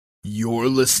You're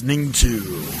listening to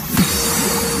the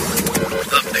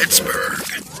Pittsburgh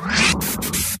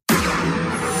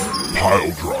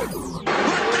Piledriver. What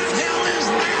the hell is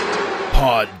that?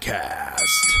 Podcast.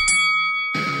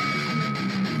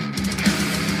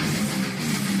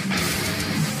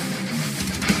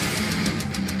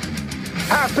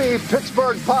 Happy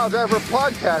Pittsburgh Piledriver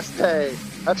Podcast Day.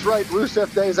 That's right,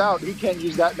 Rusev Day's out. He can't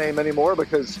use that name anymore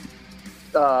because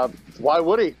why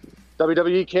would he?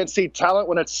 WWE can't see talent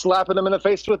when it's slapping them in the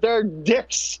face with their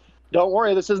dicks. Don't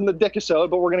worry, this isn't the dick-isode,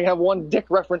 but we're going to have one dick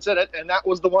reference in it, and that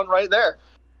was the one right there.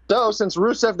 So, since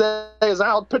Rusev Day is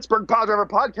out, Pittsburgh Piledriver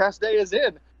Podcast Day is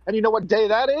in. And you know what day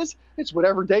that is? It's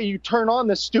whatever day you turn on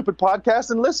this stupid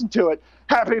podcast and listen to it.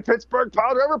 Happy Pittsburgh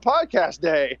Piledriver Podcast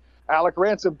Day. Alec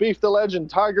Ransom, Beef the Legend,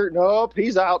 Tiger, nope,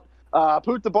 he's out.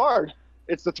 Poot the Bard.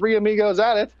 It's the three amigos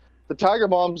at it. The Tiger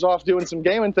Mom's off doing some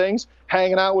gaming things,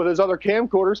 hanging out with his other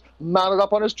camcorders, mounted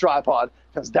up on his tripod,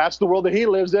 because that's the world that he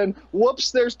lives in.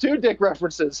 Whoops, there's two dick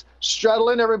references.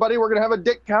 Straddle in, everybody. We're going to have a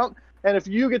dick count, and if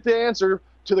you get the answer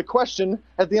to the question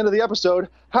at the end of the episode,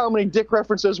 how many dick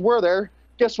references were there,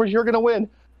 guess what you're going to win?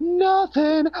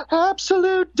 Nothing.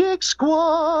 Absolute dick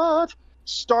squad.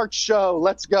 Start show.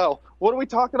 Let's go. What are we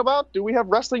talking about? Do we have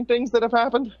wrestling things that have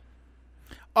happened?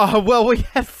 Well, we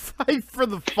had Fight for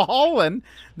the Fallen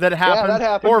that happened. Yeah, that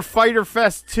happened. Or Fighter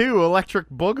Fest 2, Electric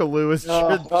Boogaloo, as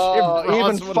Jim Ross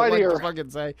even would like to fightier. fucking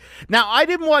say. Now, I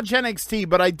didn't watch NXT,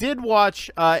 but I did watch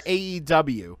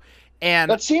AEW.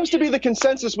 And that seems to be the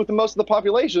consensus with most of the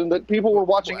population, that people were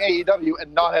watching AEW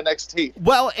and not NXT.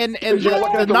 well, and Because you're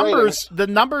looking the at the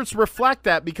numbers reflect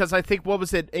that, because I think, what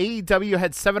was it? AEW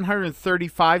had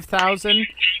 735,000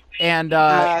 and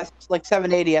like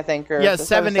 780, I think. Or yeah, so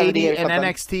 780, or and something.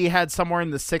 NXT had somewhere in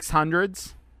the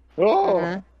 600s. Oh,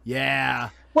 Mhm. Yeah.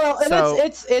 Well, and So-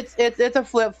 it's a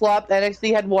flip flop.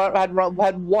 NXT had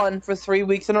won for 3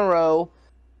 weeks in a row.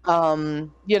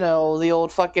 You know, the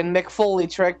old fucking Mick Foley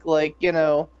trick, like, you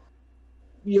know,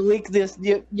 you leak the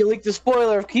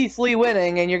spoiler of Keith Lee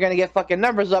winning, and you're gonna get fucking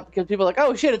numbers up because people are like,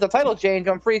 oh shit, it's a title change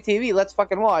on free TV. Let's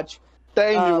fucking watch.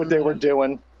 they knew what they were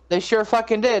doing. They sure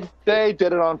fucking did. They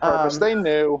did it on purpose. They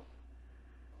knew.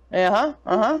 They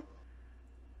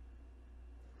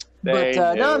But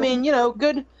no, knew. I mean, you know,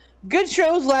 good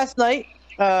shows last night.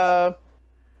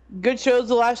 Good shows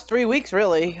the last 3 weeks,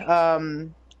 really.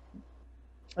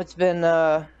 It's been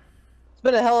a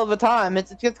hell of a time.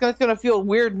 It's gonna feel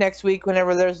weird next week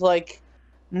whenever there's like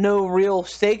no real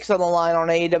stakes on the line on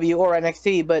AEW or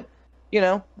NXT. But you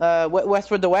know,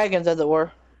 westward the wagons, as it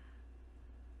were.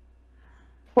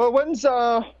 Well,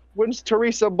 when's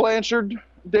Teresa Blanchard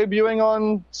debuting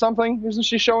on something? Isn't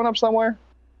she showing up somewhere?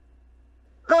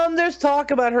 There's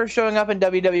talk about her showing up in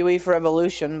WWE for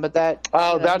Evolution, but that.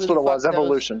 Oh, you know, that's who what it the was. fuck knows?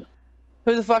 Evolution.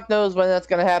 Who the fuck knows when that's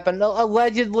going to happen?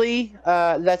 Allegedly,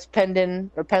 that's penciled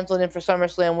in for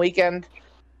SummerSlam weekend.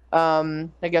 I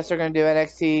guess they're going to do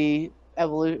NXT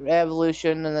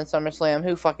Evolution and then SummerSlam.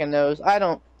 Who fucking knows? I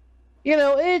don't. You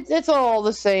know, it's all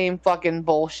the same fucking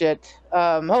bullshit.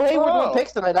 We're doing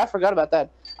picks tonight. I forgot about that.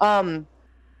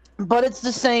 But it's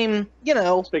the same. You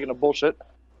know, Speaking of bullshit.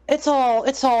 it's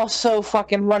all so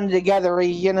fucking run together-y.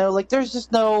 You know, like there's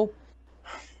just no.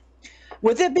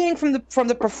 With it being from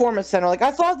the Performance Center, like I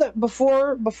thought that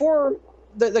before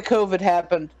the COVID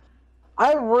happened,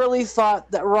 I really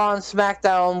thought that Raw and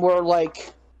SmackDown were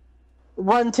like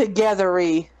run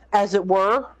together-y, as it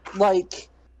were, like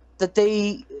that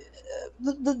they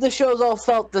the shows all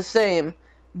felt the same.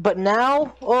 But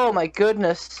now, oh my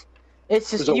goodness, it's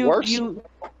just Is it worse?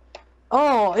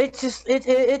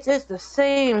 it's the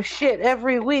same shit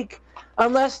every week.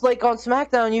 Unless, like, on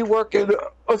SmackDown, you work in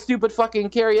a stupid fucking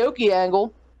karaoke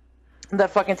angle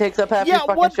that fucking takes up half your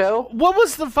fucking show. What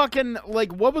was the fucking,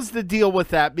 like, what was the deal with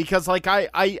that? Because, like,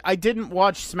 I didn't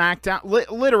watch SmackDown.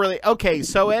 Literally, okay,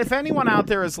 so if anyone out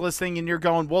there is listening and you're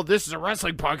going, well, this is a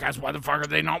wrestling podcast, why the fuck are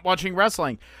they not watching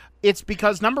wrestling? It's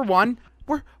because, number one,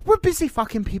 we're busy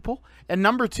fucking people. And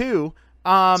number two,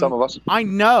 Some of us. I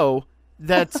know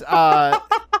that,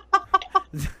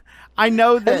 I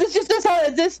know that. Is this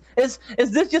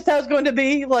just how it's going to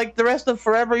be? Like the rest of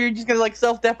forever, you're just gonna like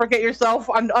self-deprecate yourself,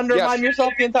 undermine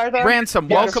yourself the entire time. Ransom,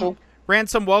 Yes.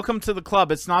 welcome to the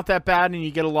club. It's not that bad, and you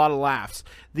get a lot of laughs.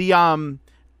 The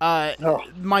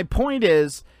my point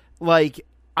is, like,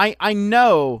 I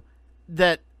know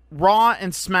that Raw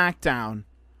and SmackDown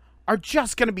are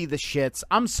just going to be the shits.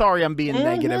 I'm sorry I'm being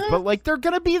negative, but, like, they're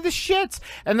going to be the shits,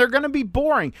 and they're going to be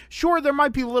boring. Sure, there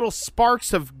might be little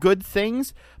sparks of good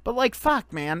things, but, like,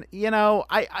 fuck, man. You know,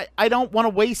 I don't want to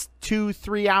waste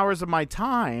 2-3 hours of my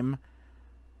time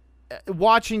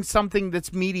watching something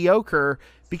that's mediocre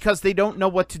because they don't know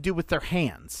what to do with their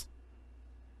hands.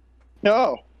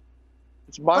 No.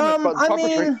 It's minus button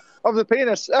puppetry of the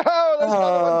penis. Oh, there's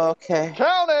another one. Okay.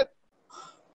 Count it.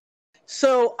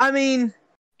 So, I mean,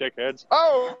 Dickheads.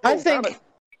 Oh, count it.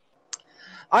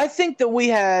 I think that we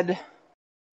had,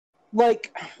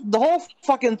 like, the whole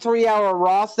fucking 3-hour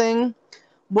Raw thing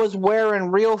was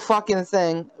wearing real fucking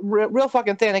thing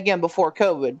again before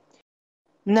COVID.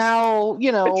 Now,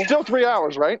 you know, it's still 3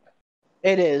 hours, right?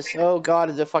 It is. Oh God,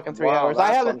 is it fucking 3 hours?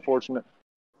 That's unfortunate.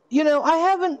 You know,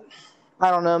 I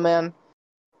don't know, man.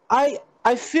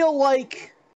 I feel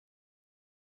like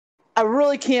I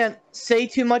really can't say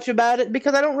too much about it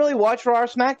because I don't really watch Raw or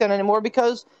SmackDown anymore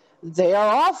because they are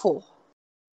awful.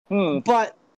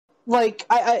 But like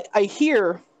I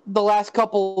hear the last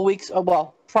couple of weeks,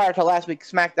 well, prior to last week,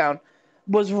 SmackDown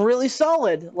was really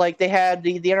solid. Like they had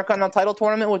the Intercontinental title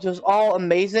tournament, which was all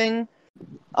amazing.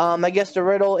 I guess the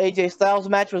Riddle AJ Styles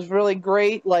match was really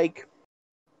great. Like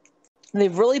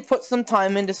they've really put some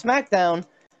time into SmackDown,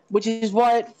 which is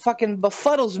why it fucking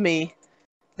befuddles me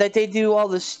that they do all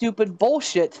this stupid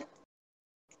bullshit.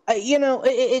 You know,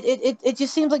 it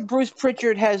just seems like Bruce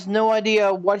Pritchard has no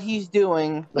idea what he's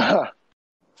doing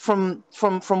from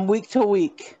week to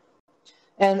week.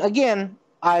 And again,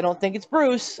 I don't think it's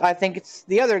Bruce. I think it's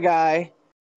the other guy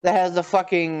that has the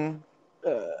fucking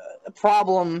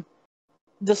problem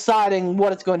deciding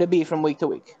what it's going to be from week to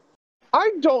week.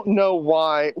 I don't know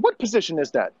why. What position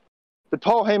is that? That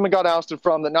Paul Heyman got ousted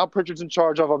from, that now Pritchard's in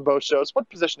charge of on both shows. What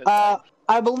position is that?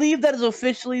 I believe that is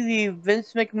officially the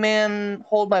Vince McMahon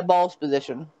hold my balls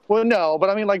position. Well, no, but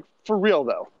I mean, like, for real,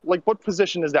 though. Like, what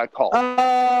position is that called?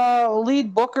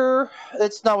 Lead booker.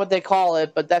 It's not what they call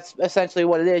it, but that's essentially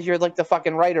what it is. You're like the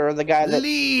fucking writer, the guy that...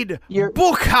 Lead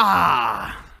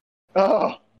booker!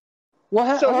 Oh.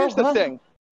 So here's the what? thing.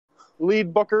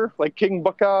 Lead booker, like King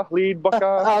Booker, lead booker.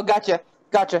 Oh, gotcha.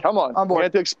 Come on. You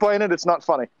have to explain it. It's not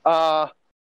funny. I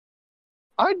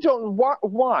don't...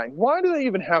 Why? Why do they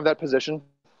even have that position?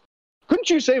 Couldn't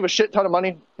you save a shit ton of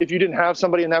money if you didn't have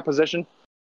somebody in that position?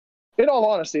 In all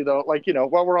honesty, though, like, you know,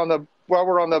 while we're on the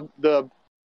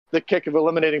kick of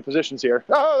eliminating positions here.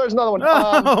 Oh, there's another one.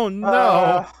 Oh,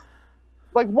 no.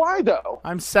 Like, why, though?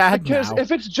 I'm sad because now.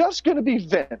 if it's just going to be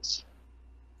Vince...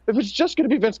 If it's just going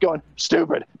to be Vince going,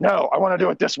 stupid, no, I want to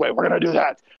do it this way, we're going to do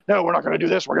that. No, we're not going to do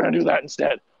this, we're going to do that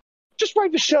instead. Just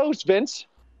write the shows, Vince.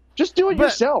 Just do it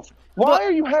yourself. Why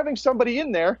are you having somebody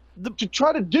in there to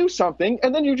try to do something,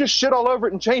 and then you just shit all over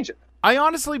it and change it? I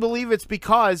honestly believe it's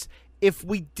because if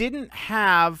we didn't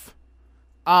have,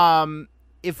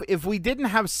 if we didn't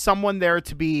have someone there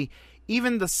to be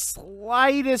even the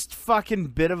slightest fucking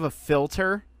bit of a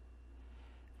filter,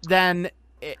 then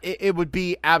it would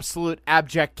be absolute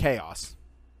abject chaos.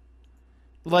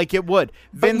 Like it would.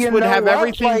 Vince would have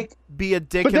everything be a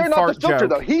dick and fart joke. But they're not the filter,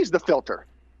 though. He's the filter.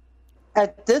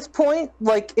 At this point,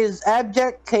 like, is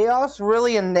abject chaos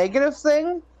really a negative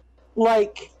thing?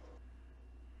 Like,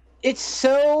 it's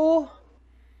so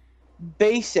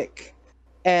basic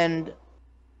and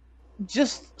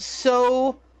just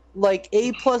so, like,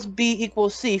 A plus B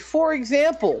equals C. For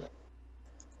example,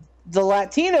 the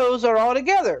Latinos are all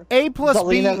together. A plus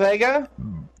Zelina B. Vega,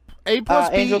 A plus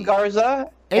B. Angel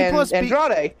Garza, and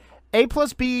Andrade. A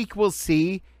plus B equals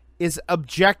C is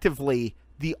objectively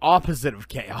the opposite of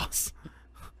chaos.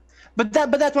 But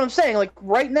that's what I'm saying. Like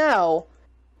right now,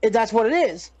 that's what it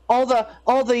is. All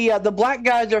the black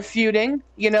guys are feuding.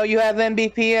 You know, you have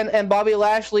MVP and Bobby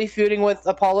Lashley feuding with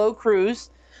Apollo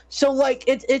Crews. So like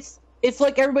it's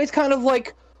like everybody's kind of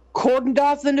like cordoned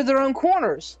off into their own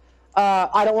corners.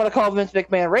 I don't want to call Vince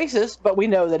McMahon racist, but we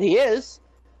know that he is.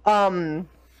 I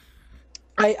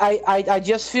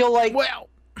just feel like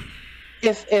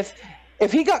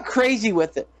if he got crazy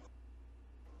with it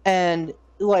and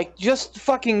like just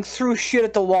fucking threw shit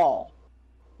at the wall,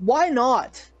 why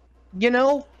not? You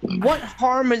know, what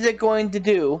harm is it going to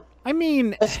do? I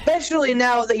mean, especially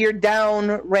now that you're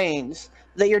down Reigns,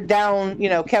 that you're down, you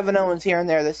know, Kevin Owens here and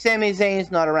there, that Sami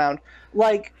Zayn's not around.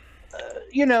 Like,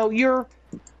 you know, you're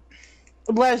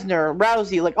Lesnar,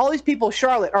 Rousey, like all these people,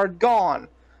 Charlotte, are gone.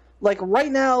 Like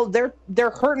right now, they're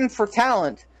hurting for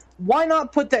talent. Why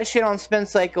not put that shit on Spin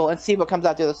Cycle and see what comes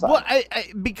out the other side? Well,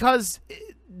 because,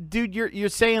 dude, you're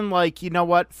saying like, you know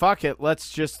what? Fuck it.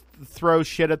 Let's just throw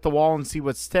shit at the wall and see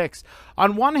what sticks.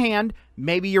 On one hand,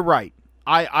 maybe you're right.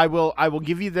 I will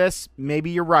give you this. Maybe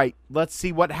you're right. Let's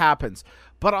see what happens.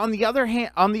 But on the other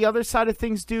hand, on the other side of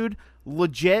things, dude,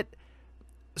 legit,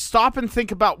 stop and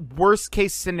think about worst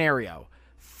case scenario.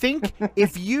 Think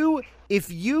if you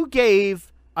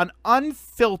gave an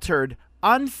unfiltered,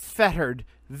 unfettered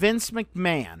Vince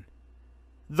McMahon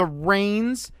the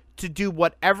reins to do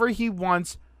whatever he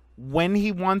wants when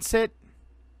he wants it,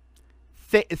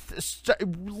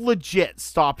 legit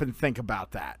stop and think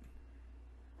about that.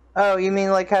 Oh, you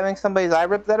mean like having somebody's eye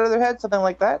ripped out of their head, something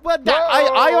like that? Well,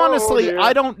 I honestly, dear.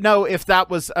 I don't know if that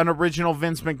was an original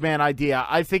Vince McMahon idea.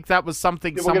 I think that was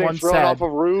something People someone getting thrown said. off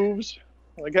of roofs.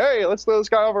 Like, hey, let's throw this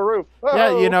guy off a roof.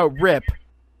 Yeah, Oh. rip.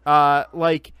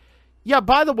 Yeah,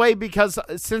 by the way, because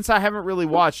since I haven't really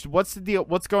watched, what's the deal?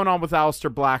 What's going on with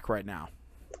Aleister Black right now?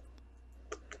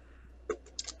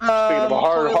 Speaking of a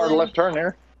hard left turn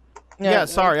there. Yeah,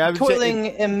 sorry. I was toiling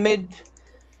in mid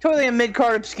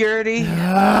card obscurity.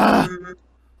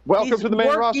 Welcome He's to the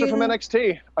main roster from working-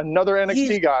 NXT. Another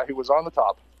NXT guy who was on the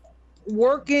top.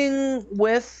 Working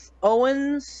with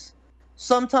Owens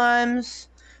sometimes.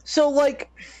 So, like,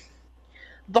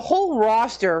 the whole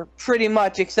roster, pretty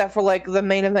much, except for, like, the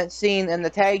main event scene and the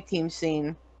tag team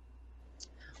scene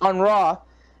on Raw,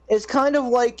 is kind of,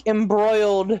 like,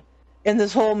 embroiled in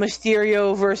this whole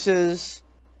Mysterio versus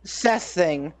Seth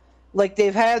thing. Like,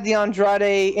 they've had the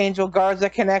Andrade Angel Garza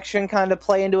connection kind of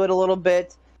play into it a little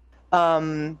bit.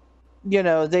 They've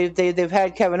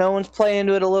had Kevin Owens play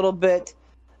into it a little bit.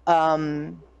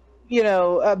 Black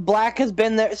has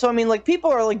been there. So, I mean, like,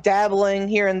 people are, like, dabbling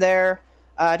here and there.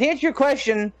 To answer your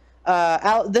question,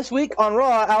 this week on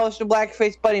Raw, Aleister Black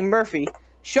faced Buddy Murphy.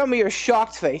 Show me your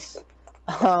shocked face.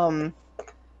 That's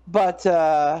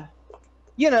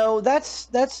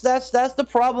the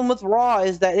problem with Raw,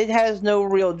 is that it has no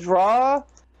real draw,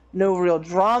 no real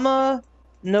drama,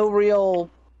 no real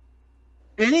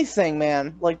anything,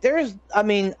 man. Like,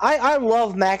 I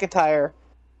love McIntyre,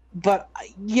 but,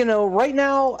 right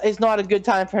now is not a good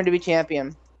time for him to be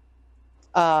champion.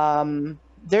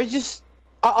 There's just,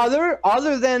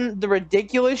 other than the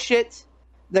ridiculous shit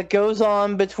that goes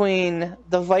on between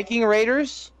the Viking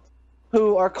Raiders,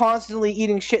 who are constantly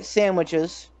eating shit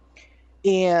sandwiches,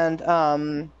 and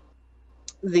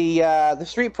the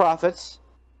Street Profits,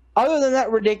 other than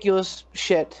that ridiculous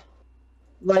shit,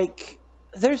 like,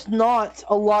 there's not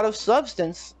a lot of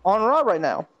substance on Raw right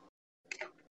now.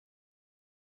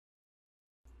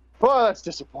 Well, that's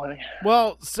disappointing.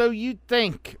 Well, so you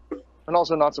think And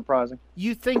also not surprising.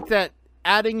 that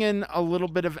adding in a little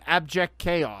bit of abject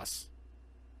chaos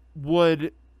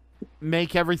would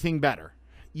make everything better?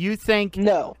 You think...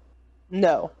 No.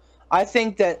 I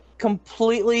think that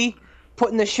completely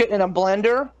putting the shit in a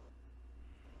blender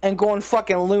and going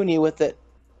fucking loony with it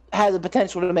has the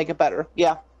potential to make it better.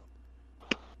 Yeah.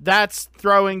 That's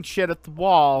throwing shit at the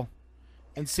wall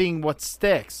and seeing what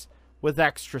sticks with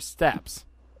extra steps.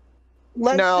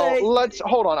 Let's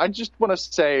hold on. I just want to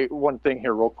say one thing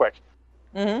here real quick.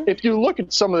 Mm-hmm. If you look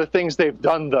at some of the things they've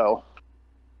done, though,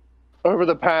 over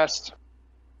the past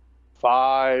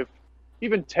 5,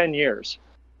 even 10 years,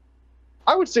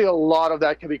 I would say a lot of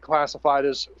that can be classified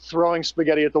as throwing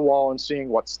spaghetti at the wall and seeing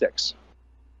what sticks.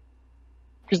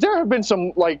 Because there have been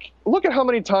some, like, look at how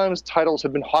many times titles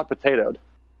have been hot potatoed.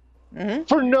 Mm-hmm.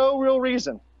 For no real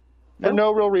reason.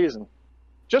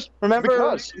 Just Remember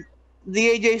because.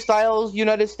 the AJ Styles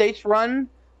United States run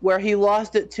where he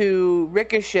lost it to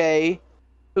Ricochet,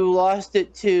 who lost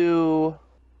it to...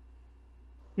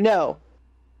 No.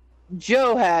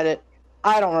 Joe had it.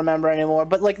 I don't remember anymore.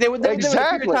 But, like, there was a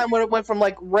period of time when it went from,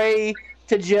 like, Ray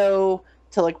to Joe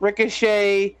to, like,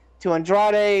 Ricochet to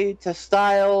Andrade to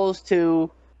Styles to...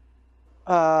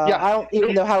 I don't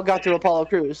even know how it got to Apollo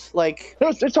Crews. Like,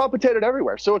 It's hot potatoed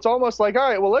everywhere. So it's almost like, all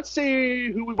right, well, let's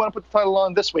see who we want to put the title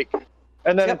on this week.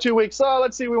 And then in 2 weeks,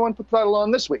 let's see who we want to put the title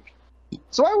on this week.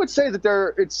 So I would say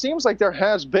that it seems like there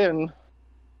has been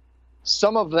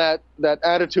some of that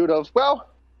attitude of, well,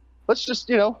 let's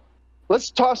just,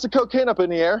 let's toss the cocaine up in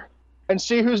the air and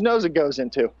see whose nose it goes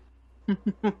into.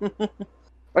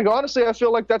 Like, honestly, I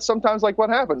feel like that's sometimes like what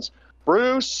happens.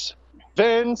 Bruce,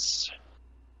 Vince,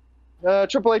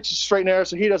 Triple H is straight and narrow,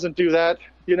 so he doesn't do that.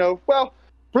 Well,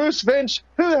 Bruce, Vince,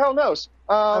 who the hell knows?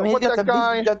 What's that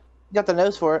guy? He's got the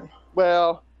nose for it.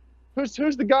 Well, who's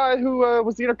the guy who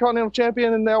was the Intercontinental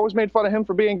Champion and they always made fun of him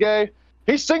for being gay?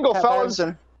 He's single, Pat fellas.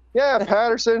 Patterson. Yeah,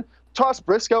 Patterson. Toss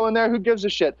Briscoe in there. Who gives a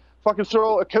shit? Fucking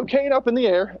throw a cocaine up in the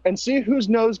air and see whose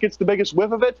nose gets the biggest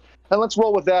whiff of it, and let's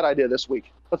roll with that idea this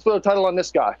week. Let's throw a title on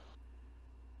this guy.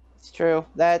 It's true.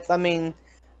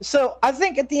 So I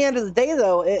think at the end of the day,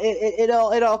 though, it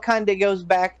all kind of goes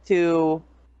back to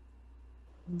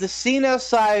the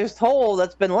Cena-sized hole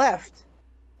that's been left,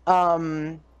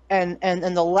 and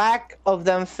the lack of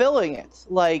them filling it.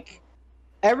 Like,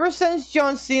 ever since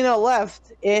John Cena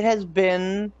left, it has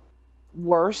been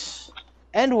worse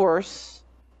and worse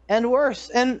and worse.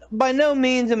 And by no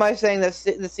means am I saying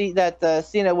that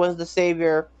Cena was the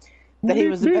savior, that he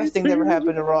was the best thing that ever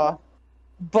happened to Raw,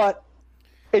 but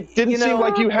It didn't seem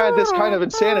like you had this kind of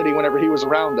insanity whenever he was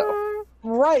around, though.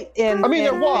 Right. And I mean,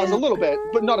 there and, was and, a little bit,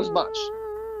 but not as much.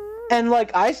 And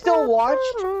like, I still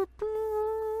watched.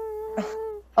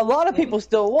 A lot of people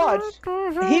still watched.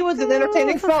 He was an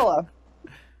entertaining fella.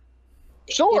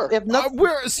 Sure. If nothing,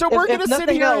 we're gonna sit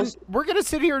here. Else, We're gonna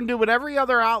sit here and do what every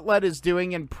other outlet is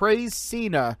doing and praise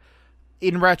Cena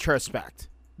in retrospect.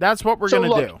 That's what we're gonna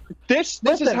do. This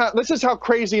is how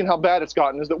crazy and how bad it's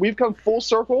gotten. Is that we've come full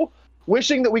circle,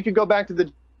 wishing that we could go back to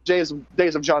the days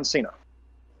of John Cena,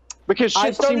 because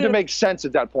shit seemed to make sense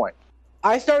at that point.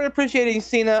 I started appreciating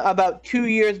Cena about 2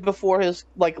 years before his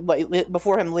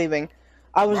before him leaving.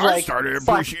 I started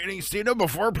appreciating Cena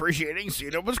before appreciating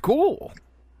Cena was cool.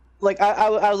 Like I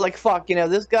was like, fuck,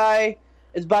 this guy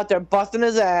is about there busting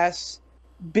his ass,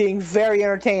 being very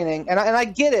entertaining, and I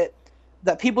get it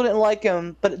that people didn't like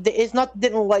him, but it's not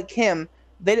didn't like him.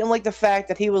 They didn't like the fact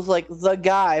that he was like the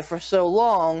guy for so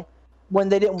long when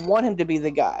they didn't want him to be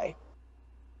the guy.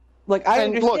 Like I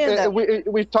understand that.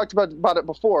 We've talked about it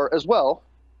before as well.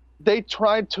 They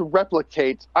tried to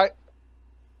replicate.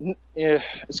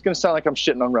 It's going to sound like I'm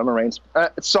shitting on Roman Reigns.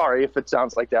 Sorry if it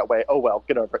sounds like that way. Oh well,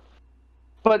 get over it.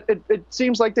 But it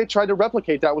seems like they tried to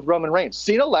replicate that with Roman Reigns.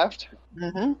 Cena left,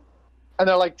 and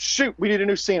they're like, shoot, we need a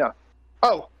new Cena.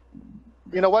 Oh,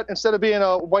 you know what? Instead of being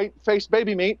a white-faced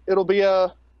baby meat, it'll be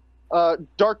a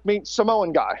dark meat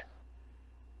Samoan guy.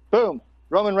 Boom,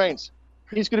 Roman Reigns.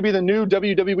 He's going to be the new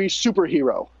WWE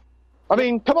superhero. I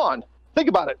mean, come on. Think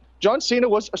about it. John Cena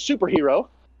was a superhero.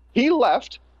 He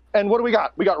left, and what do we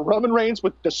got? We got Roman Reigns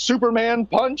with the Superman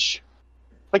punch.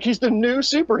 Like, he's the new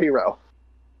superhero.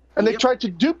 And they tried to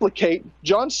duplicate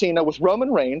John Cena with Roman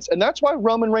Reigns, and that's why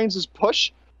Roman Reigns'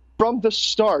 push from the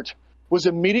start was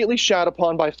immediately shat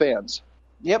upon by fans.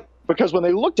 Yep. Because when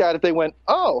they looked at it, they went,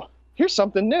 oh, here's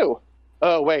something new.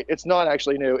 Oh, wait, it's not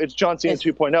actually new. It's John Cena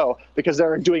 2.0, because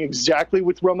they're doing exactly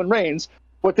with Roman Reigns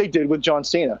what they did with John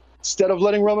Cena. Instead of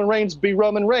letting Roman Reigns be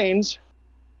Roman Reigns,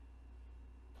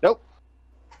 nope.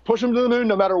 Push him to the moon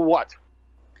no matter what.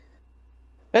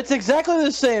 It's exactly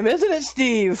the same, isn't it,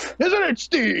 Steve? Isn't it,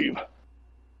 Steve?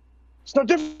 It's not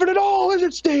different at all, is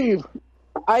it, Steve?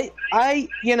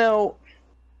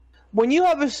 when you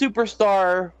have a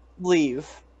superstar leave,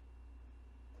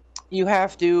 you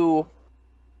have to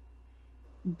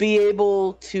be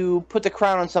able to put the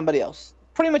crown on somebody else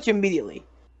pretty much immediately.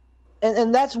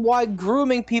 And that's why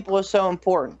grooming people is so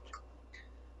important.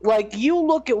 Like, you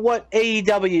look at what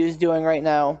AEW is doing right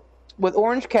now with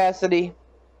Orange Cassidy,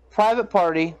 Private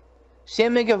Party,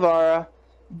 Sammy Guevara,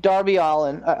 Darby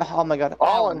Allin. Oh my God,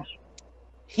 Allin.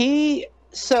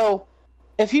 So,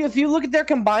 if you look at their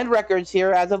combined records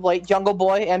here as of late, Jungle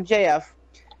Boy, MJF,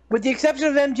 with the exception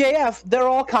of MJF, they're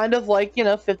all kind of like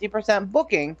 50%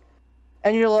 booking,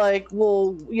 and you're like,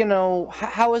 well,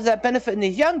 how is that benefiting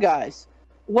these young guys?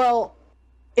 Well,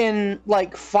 in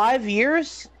like 5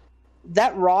 years,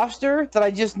 that roster that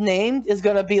I just named is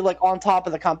going to be like on top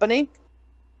of the company,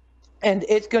 and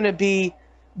it's going to be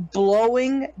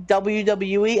blowing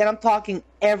WWE, and I'm talking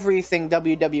everything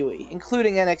WWE,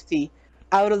 including NXT,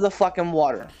 out of the fucking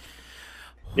water.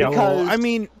 Yeah,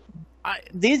 because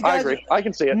these guys, I agree. I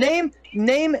can see it.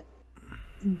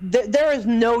 There is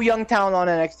no young talent on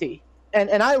NXT,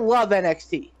 and I love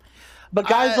NXT, but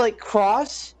guys like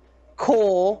Cross,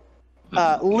 Cole,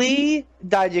 Lee,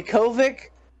 Dijakovic,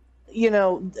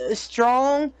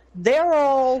 Strong, they're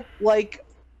all like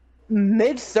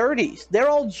mid-30s. They're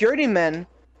all journeymen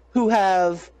who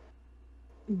have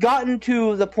gotten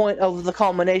to the point of the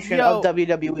culmination of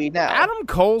WWE now. Adam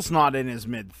Cole's not in his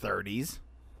mid-30s.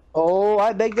 Oh,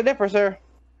 I beg to differ, sir.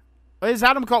 Is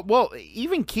Adam Cole... Well,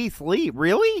 even Keith Lee.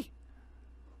 Really?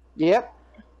 Yep.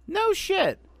 No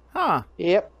shit. Huh.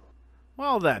 Yep.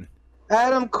 Well, then.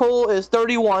 Adam Cole is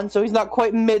 31, so he's not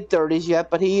quite mid-30s yet,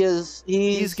 but he's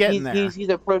getting there. He's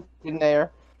approaching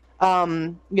there.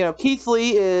 Keith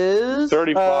Lee is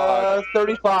 35.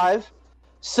 35.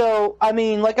 So, that's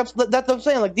what I'm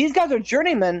saying. Like, these guys are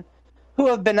journeymen who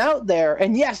have been out there.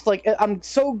 And yes, like, I'm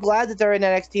so glad that they're in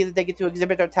NXT, that they get to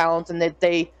exhibit their talents and that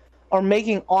they are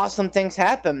making awesome things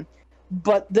happen.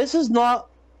 But this is not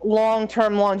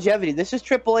long-term longevity. This is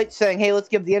Triple H saying, hey, let's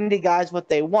give the indie guys what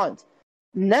they want.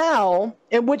 Now,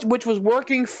 which was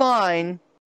working fine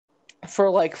for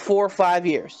like 4 or 5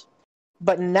 years.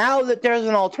 But now that there's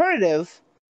an alternative,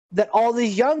 that all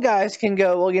these young guys can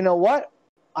go, well, you know what?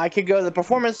 I could go to the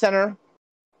Performance Center,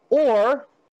 or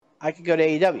I could go to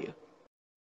AEW.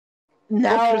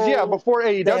 Now, before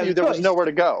AEW, there was nowhere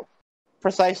to go.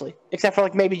 Precisely. Except for,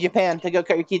 like, maybe Japan, to go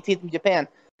cut your teeth in Japan.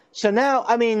 So now,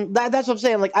 that's what I'm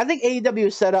saying. Like, I think AEW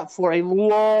is set up for a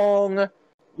long,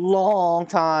 long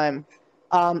time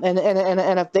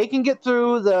And if they can get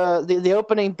through the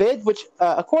opening bid, which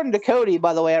according to Cody,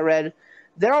 by the way, I read,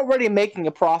 they're already making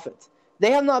a profit.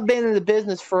 They have not been in the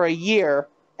business for a year,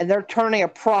 and they're turning a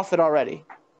profit already.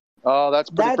 Oh, that's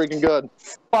pretty freaking good.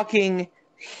 Fucking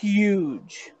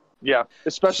huge. Yeah,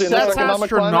 especially in this economic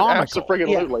climate.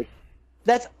 Absolutely.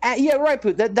 That's right,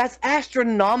 Pooh. That's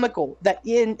astronomical. That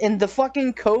in the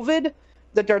fucking COVID,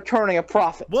 that they're turning a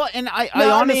profit. Well, and I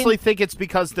honestly think it's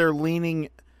because they're leaning.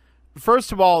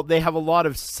 First of all, they have a lot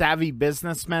of savvy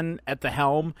businessmen at the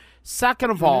helm. Second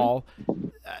of all,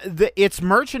 it's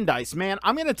merchandise, man.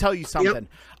 I'm going to tell you something.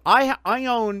 Yep. I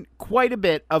own quite a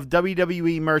bit of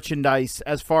WWE merchandise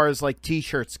as far as like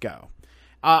T-shirts go.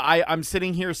 I'm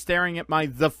sitting here staring at my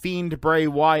The Fiend Bray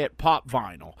Wyatt pop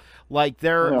vinyl. Like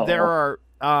there are.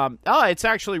 It's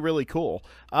actually really cool.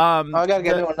 I gotta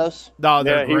get one of those. No,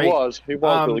 they're great. He was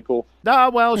really cool.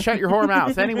 Well, shut your whore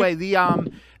mouth. Anyway,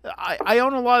 I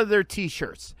own a lot of their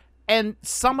T-shirts, and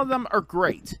some of them are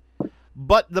great.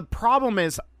 But the problem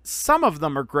is, some of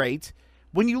them are great.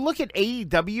 When you look at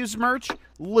AEW's merch,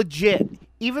 legit,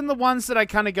 even the ones that I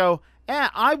kind of go,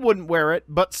 I wouldn't wear it,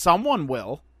 but someone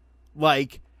will.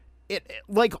 Like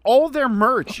all their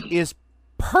merch is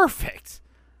perfect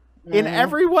in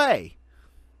every way.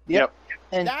 Yep.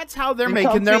 And that's how they're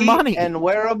making their money. And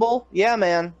wearable. Yeah,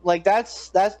 man. Like that's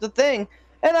the thing.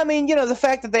 And I mean, the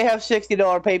fact that they have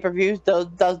 $60 pay-per-views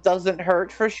doesn't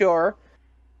hurt for sure.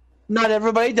 Not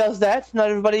everybody does that. Not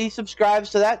everybody subscribes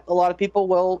to that. A lot of people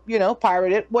will,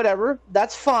 pirate it, whatever.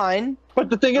 That's fine. But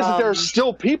the thing is that there are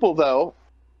still people, though,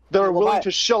 that are willing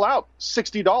to shell out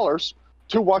 $60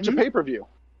 to watch a pay-per-view.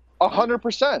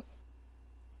 100%.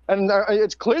 And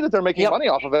it's clear that they're making money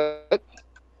off of it.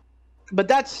 But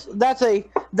that's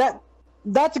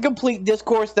a complete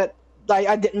discourse that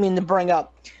I didn't mean to bring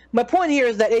up. My point here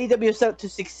is that AEW is set up to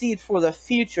succeed for the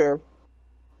future,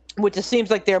 which it seems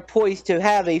like they're poised to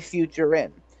have a future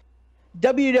in.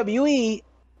 WWE,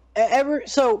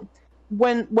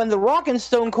 when The Rock and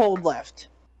Stone Cold left,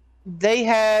 they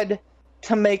had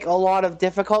to make a lot of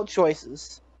difficult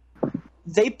choices.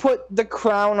 They put the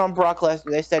crown on Brock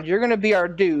Lesnar. They said, "You're going to be our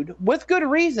dude," with good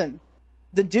reason.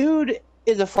 The dude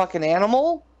is a fucking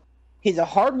animal. He's a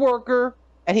hard worker,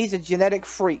 and he's a genetic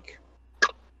freak.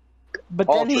 But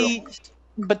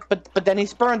then he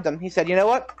spurned them. He said, "You know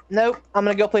what? Nope. I'm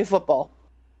gonna go play football.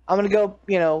 I'm gonna go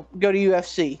to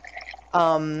UFC."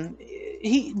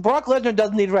 Brock Lesnar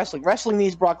doesn't need wrestling. Wrestling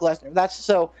needs Brock Lesnar. That's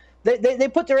so they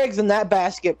put their eggs in that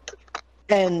basket,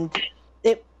 and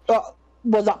it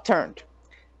was upturned.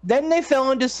 Then they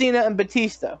fell into Cena and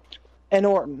Batista and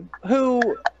Orton,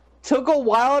 who took a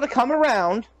while to come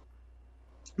around,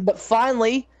 but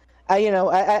finally. At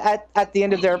the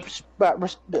end of their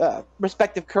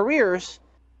respective careers,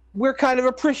 we're kind of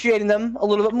appreciating them a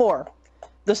little bit more.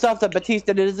 The stuff that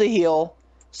Batista did as a heel,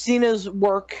 Cena's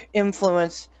work,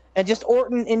 influence, and just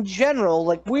Orton in general,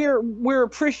 like we're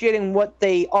appreciating what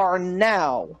they are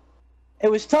now. It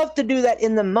was tough to do that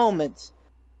in the moment.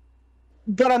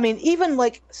 But I mean, even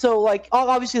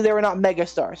obviously they were not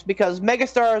megastars, because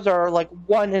megastars are like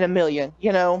 1 in a million,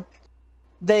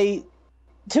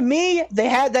 To me, they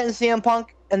had that in CM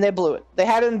Punk, and they blew it. They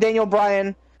had it in Daniel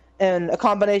Bryan, and a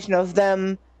combination of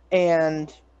them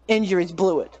and injuries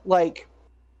blew it.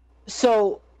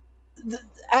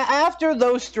 After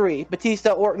those three,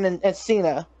 Batista, Orton, and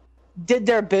Cena, did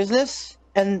their business,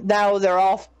 and now they're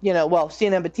all,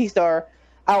 Cena and Batista are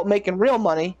out making real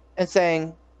money and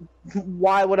saying,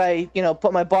 why would I,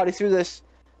 put my body through this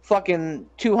fucking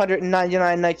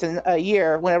 299 nights a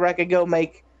year whenever I could go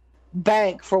make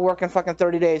bank for working fucking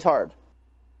 30 days hard.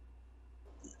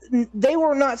 They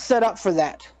were not set up for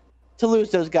that, to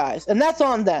lose those guys, and that's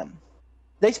on them.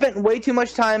 They spent way too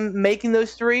much time making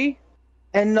those three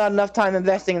and not enough time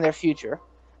investing in their future,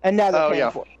 and now they're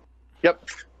paying for it. Yep.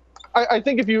 I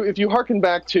think if you harken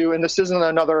back to, and this isn't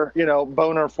another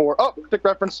boner for quick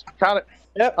reference, count it.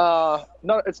 Yep.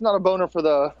 It's not a boner for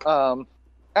the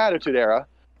Attitude Era,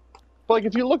 but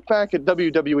if you look back at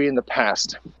WWE in the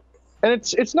past. And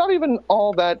it's not even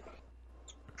all that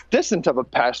distant of a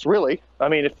past, really. I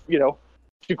mean, if you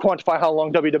quantify how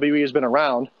long WWE has been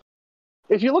around,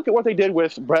 if you look at what they did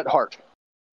with Bret Hart,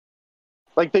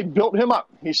 like they built him up.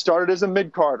 He started as a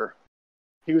mid-carder.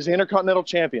 He was the Intercontinental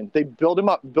Champion. They built him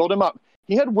up.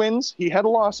 He had wins. He had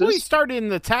losses. Well, he started in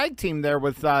the tag team there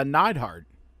with Neidhart.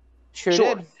 Sure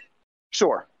did.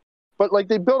 Sure. But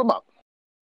they built him up.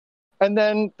 And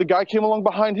then the guy came along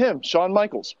behind him, Shawn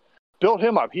Michaels. Built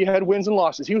him up. He had wins and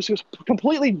losses. He was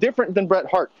completely different than Bret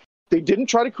Hart. They didn't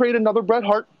try to create another Bret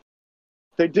Hart.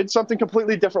 They did something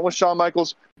completely different with Shawn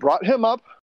Michaels, brought him up,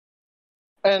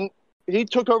 and he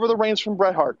took over the reins from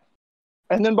Bret Hart.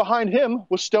 And then behind him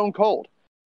was Stone Cold,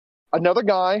 another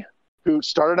guy who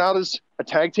started out as a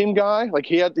tag team guy. Like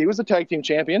he was a tag team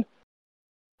champion.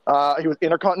 He was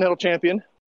Intercontinental champion,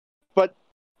 but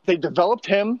they developed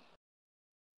him.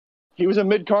 He was a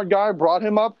mid-card guy, brought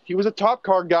him up. He was a top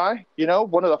card guy, you know,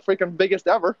 one of the freaking biggest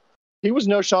ever. He was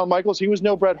no Shawn Michaels. He was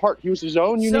no Bret Hart. He was his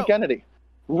own unique entity.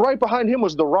 Right behind him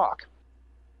was The Rock.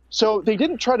 So they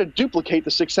didn't try to duplicate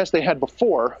the success they had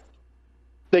before.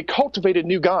 They cultivated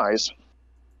new guys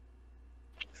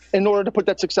in order to put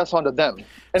that success onto them.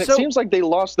 And it seems like they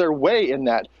lost their way in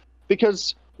that,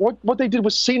 because what they did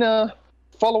was Cena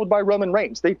followed by Roman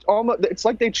Reigns. It's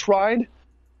like they tried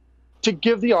to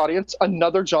give the audience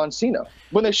another John Cena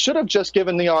when they should have just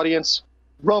given the audience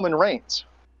Roman Reigns.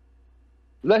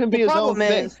 Let him be his own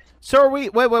thing. So are we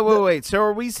wait. So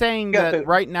are we saying that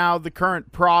right now the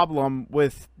current problem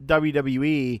with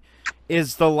WWE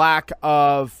is the lack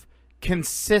of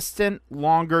consistent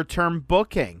longer-term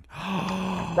booking?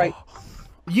 Right.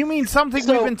 You mean something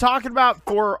we've been talking about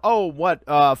for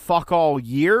fuck all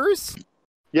years?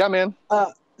 Yeah, man.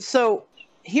 So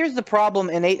here's the problem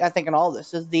I think in all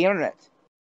this is the internet,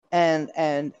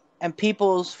 and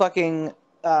people's fucking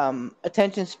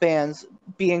attention spans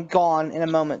being gone in a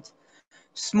moment.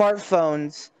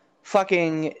 Smartphones,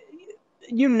 fucking,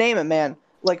 you name it, man.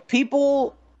 Like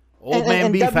people, old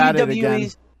man beef at it again.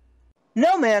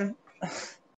 No, man.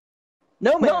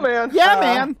 No, man. No, man. Yeah,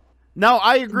 man. No,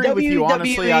 I agree with you.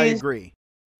 Honestly, I agree.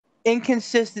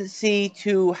 Inconsistency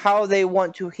to how they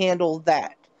want to handle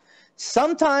that.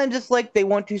 Sometimes it's like they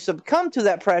want to succumb to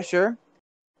that pressure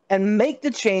and make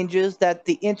the changes that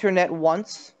the internet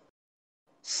wants.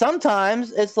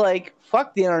 Sometimes it's like,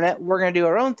 fuck the internet, we're going to do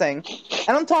our own thing.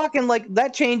 And I'm talking like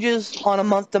that changes on a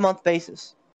month-to-month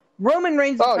basis. Roman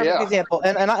Reigns is a perfect example.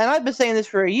 And I've been saying this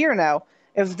for a year now.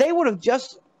 If they would have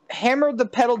just hammered the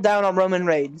pedal down on Roman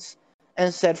Reigns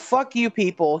and said, fuck you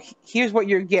people, here's what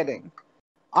you're getting,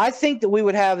 I think that we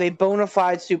would have a bona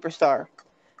fide superstar.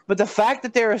 But the fact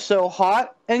that they're so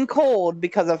hot and cold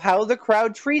because of how the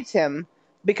crowd treats him,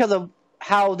 because of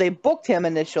how they booked him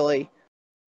initially,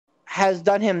 has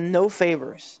done him no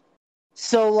favors.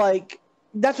 So, like,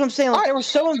 that's what I'm saying. Like, they were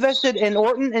so invested in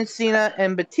Orton and Cena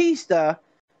and Batista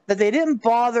that they didn't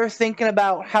bother thinking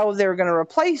about how they were going to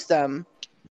replace them.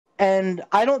 And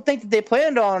I don't think that they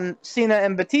planned on Cena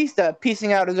and Batista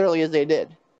piecing out as early as they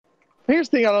did. Here's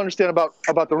the thing I don't understand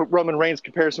about the Roman Reigns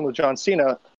comparison with John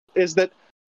Cena is that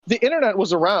the internet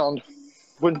was around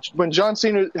when John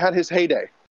Cena had his heyday.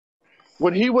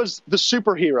 When he was the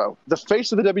superhero, the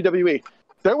face of the WWE,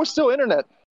 there was still internet.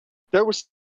 There was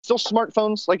still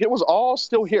smartphones. Like, it was all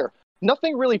still here.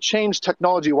 Nothing really changed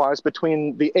technology-wise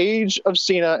between the age of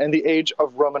Cena and the age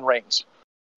of Roman Reigns.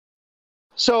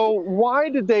 So why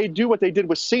did they do what they did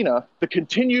with Cena? The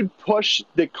continued push,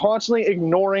 the constantly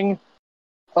ignoring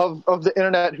of the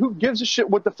internet. Who gives a shit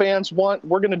what the fans want?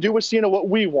 We're going to do with Cena what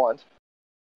we want.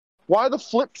 Why the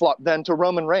flip-flop then to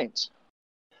Roman Reigns?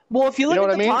 Well, if you look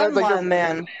at the timeline,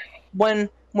 man,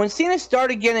 when Cena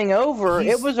started getting over,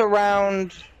 it was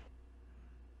around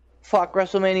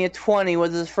WrestleMania 20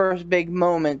 was his first big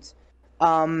moment.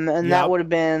 And that would have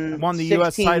been won the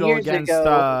US title against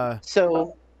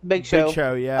so Big Show. Big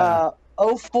Show, yeah.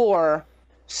 04.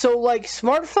 So, like,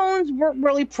 smartphones weren't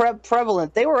really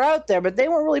prevalent. They were out there, but they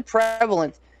weren't really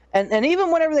prevalent. And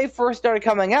even whenever they first started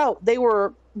coming out, they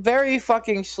were very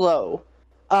fucking slow.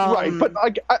 Right, but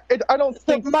I don't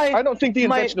think the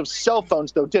invention of cell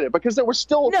phones though did it, because there was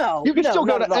still you could still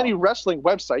go to any wrestling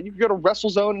website. You could go to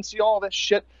WrestleZone and see all this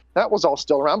shit. That was all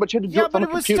still around, but you had to do it from a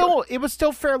computer. It was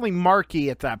still fairly marky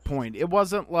at that point. It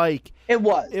wasn't like it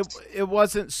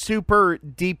wasn't super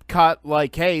deep cut.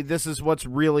 Like, hey, this is what's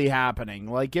really happening.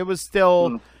 Like, it was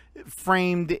still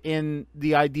framed in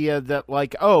the idea that,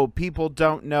 like, oh, people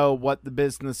don't know what the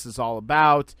business is all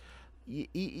about.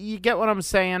 You get what I'm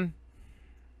saying?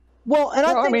 Well, and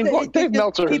I think Dave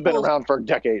Meltzer has been around for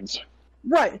decades.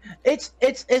 Right. It's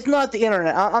not the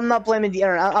internet. I'm not blaming the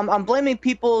internet. I'm blaming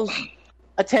people's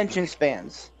attention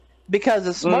spans, because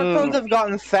the smartphones have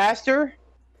gotten faster.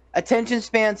 Attention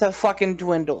spans have fucking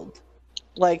dwindled.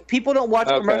 Like, people don't watch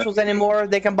commercials anymore.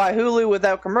 They can buy Hulu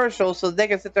without commercials, so they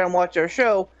can sit there and watch their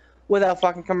show without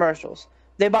fucking commercials.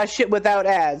 They buy shit without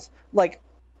ads. Like,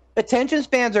 attention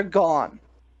spans are gone.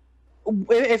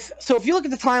 If you look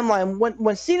at the timeline,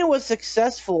 when Cena was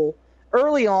successful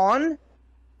early on,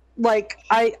 like,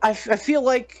 I feel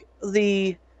like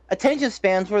the attention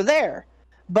spans were there.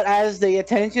 But as the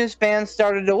attention spans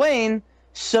started to wane,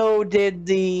 so did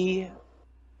the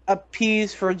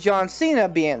appease for John Cena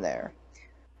being there.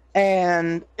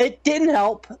 And it didn't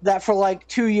help that for like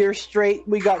 2 years straight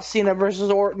we got Cena versus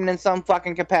Orton in some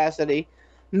fucking capacity.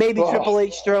 maybe Oh. Triple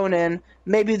H thrown in,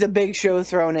 maybe the Big Show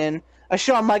thrown in, a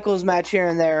Shawn Michaels match here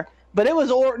and there. But it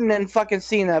was Orton and fucking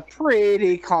Cena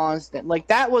pretty constant. Like,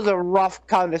 that was a rough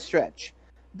kind of stretch.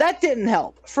 That didn't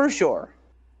help, for sure.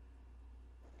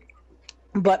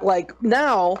 But, like,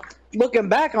 now, looking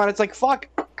back on it, it's like, fuck,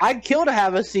 I'd kill to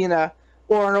have a Cena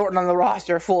or an Orton on the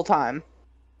roster full time.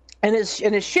 And it's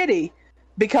shitty,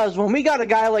 because when we got a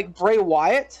guy like Bray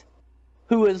Wyatt,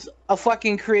 who is a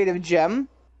fucking creative gem,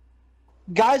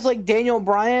 guys like Daniel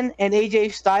Bryan and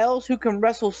AJ Styles, who can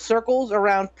wrestle circles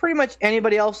around pretty much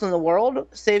anybody else in the world,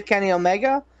 save Kenny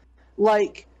Omega,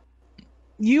 like,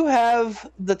 you have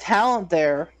the talent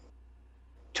there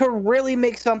to really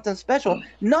make something special.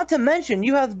 Not to mention,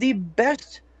 you have the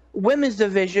best women's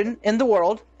division in the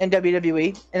world in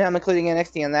WWE, and I'm including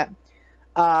NXT in that,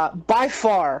 by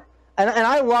far. And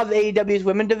I love AEW's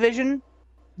women division.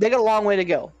 They got a long way to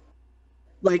go.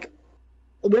 Like,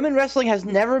 women wrestling has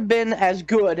never been as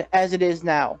good as it is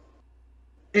now.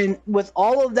 And with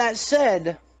all of that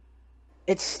said,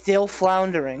 it's still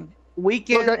floundering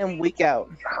week in and week out.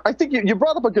 I think you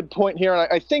brought up a good point here, and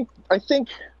I think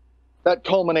that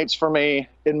culminates for me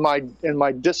in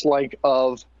my dislike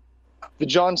of the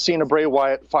John Cena Bray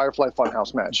Wyatt Firefly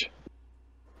Funhouse match.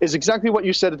 Is exactly what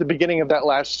you said at the beginning of that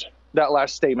last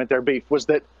statement there, Beef, was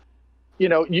that, you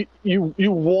know,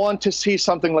 you want to see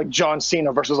something like John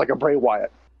Cena versus like a Bray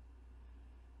Wyatt.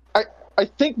 I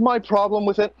think my problem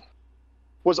with it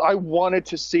was I wanted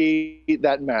to see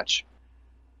that match.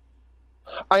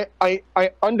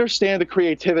 I understand the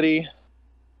creativity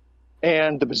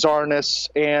and the bizarreness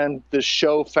and the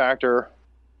show factor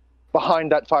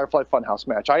behind that Firefly Funhouse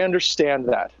match. I understand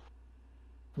that.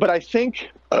 But I think,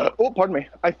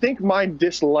 I think my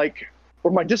dislike,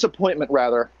 or my disappointment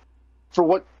rather, for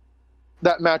what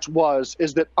that match was,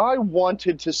 is that I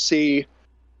wanted to see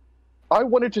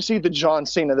the John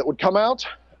Cena that would come out,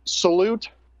 salute,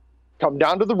 come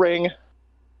down to the ring,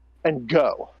 and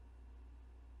go.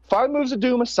 5 moves of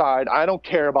doom aside, I don't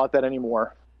care about that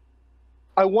anymore.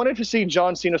 I wanted to see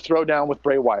John Cena throw down with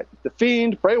Bray Wyatt. The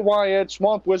Fiend, Bray Wyatt,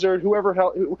 Swamp Wizard,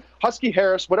 Husky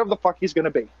Harris, whatever the fuck he's going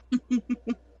to be.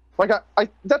 Like, I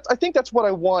think that's what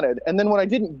I wanted. And then when I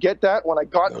didn't get that, when I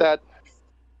got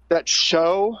that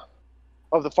show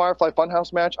of the Firefly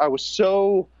Funhouse match, I was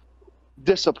so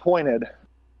disappointed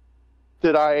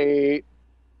that I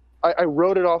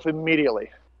wrote it off immediately.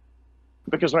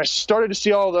 Because when I started to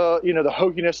see all the, the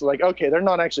hokiness, like, okay, they're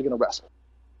not actually going to wrestle.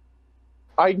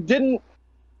 I didn't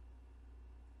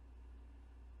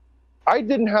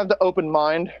have the open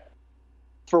mind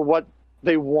for what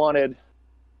they wanted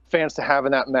fans to have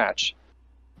in that match.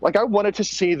 Like, I wanted to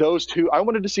see those two. I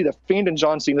wanted to see the Fiend and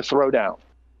John Cena throw down.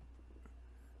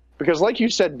 Because like you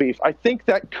said, Beef, I think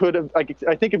that could have, I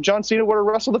think if John Cena were to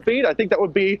wrestle the Fiend, I think that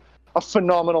would be a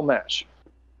phenomenal match.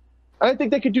 And I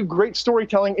think they could do great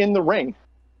storytelling in the ring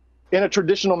in a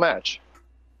traditional match.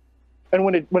 And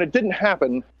when it didn't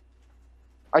happen,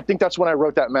 I think that's when I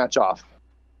wrote that match off.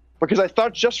 Because I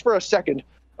thought just for a second,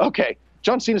 okay,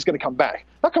 John Cena's going to come back.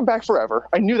 Not come back forever.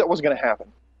 I knew that wasn't going to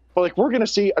happen. But, like, we're going to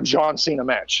see a John Cena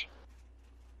match.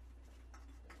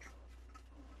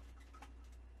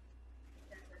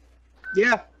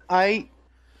 Yeah, I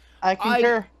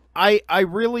concur. I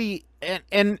really,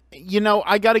 and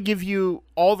I got to give you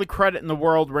all the credit in the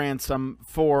world, Ransom,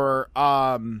 for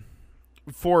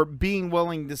being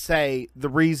willing to say the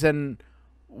reason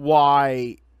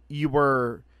why you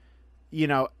were,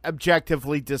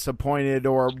 objectively disappointed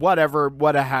or whatever,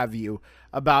 what have you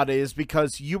about it, is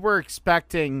because you were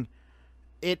expecting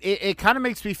it. It kind of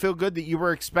makes me feel good that you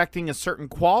were expecting a certain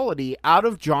quality out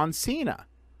of John Cena.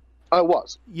 I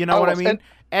was. You know what I mean?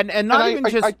 And not even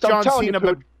just John Cena,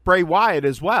 but Bray Wyatt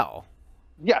as well.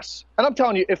 Yes. And I'm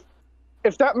telling you,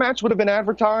 if that match would have been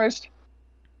advertised,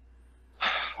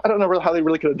 I don't know how they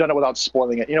really could have done it without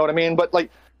spoiling it. You know what I mean? But,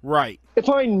 like, right. If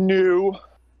I knew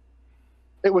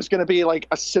it was going to be like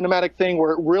a cinematic thing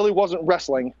where it really wasn't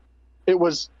wrestling, it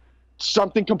was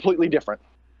something completely different,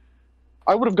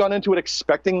 I would have gone into it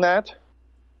expecting that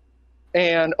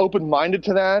and open-minded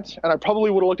to that. And I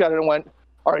probably would have looked at it and went,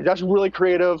 all right, that's really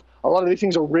creative. A lot of these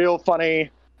things are real funny.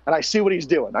 And I see what he's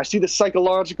doing. I see the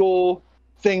psychological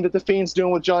thing that the Fiend's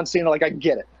doing with John Cena. Like, I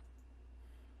get it.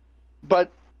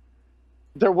 But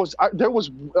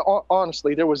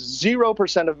honestly, there was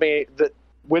 0% of me that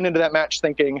went into that match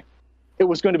thinking it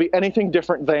was going to be anything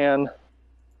different than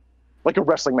like a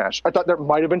wrestling match. I thought there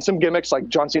might have been some gimmicks, like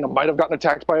John Cena might have gotten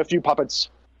attacked by a few puppets,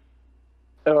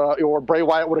 or Bray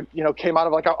Wyatt would have, came out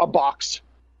of like a box,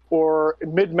 or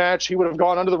mid-match he would have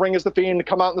gone under the ring as the Fiend to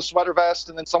come out in the sweater vest,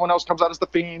 and then someone else comes out as the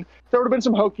Fiend. There would have been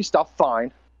some hokey stuff,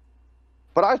 fine.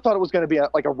 But I thought it was going to be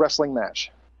like a wrestling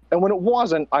match. And when it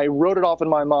wasn't, I wrote it off in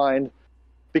my mind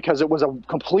because it was a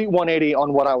complete 180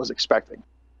 on what I was expecting.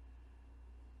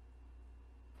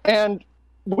 And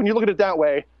when you look at it that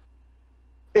way,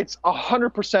 it's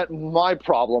 100% my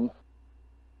problem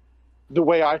the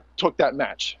way I took that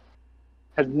match.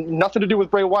 Had nothing to do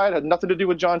with Bray Wyatt, had nothing to do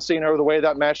with John Cena or the way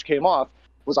that match came off.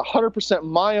 It was 100%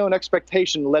 my own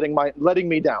expectation letting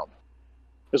me down,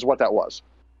 is what that was.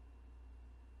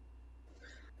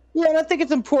 Yeah, and I think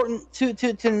it's important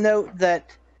to note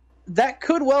that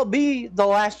could well be the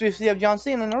last we see of John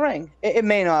Cena in the ring. It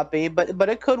may not be, but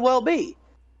it could well be.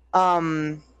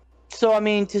 So, I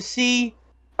mean, to see...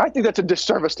 I think that's a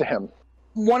disservice to him.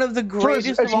 One of the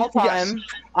greatest of all time.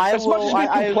 Yes. As much as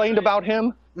we complained about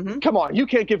him, come on, you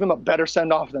can't give him a better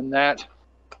send-off than that.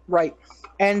 Right.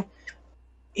 And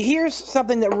here's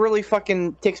something that really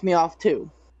fucking ticks me off, too.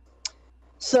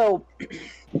 So,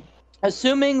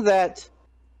 assuming that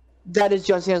is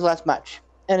John Cena's last match,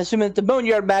 and assuming that the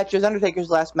Boneyard match is Undertaker's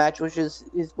last match, which is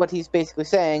what he's basically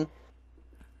saying,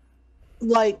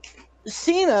 like,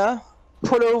 Cena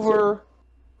put over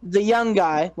the young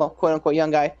guy, well, quote-unquote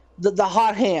young guy, the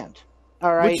hot hand,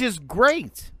 all right? Which is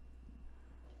great.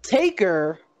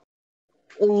 Taker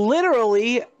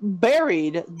literally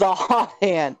buried the hot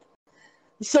hand.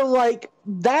 So, like,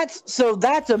 that's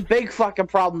a big fucking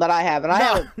problem that I have, and I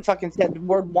haven't fucking said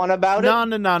word one about it.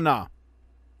 No.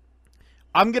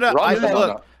 I'm gonna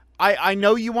look. I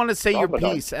know you want to say your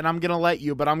piece, and I'm gonna let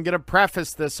you, but I'm gonna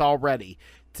preface this already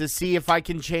to see if I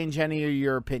can change any of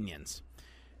your opinions.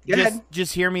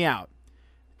 Just hear me out.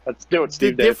 Let's do it,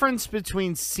 Steve. The difference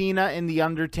between Cena and The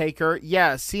Undertaker,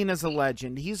 yeah, Cena's a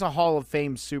legend. He's a Hall of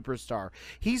Fame superstar.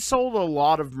 He sold a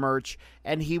lot of merch,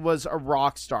 and he was a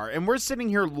rock star. And we're sitting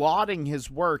here lauding his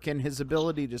work and his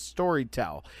ability to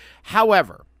storytell.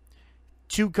 However,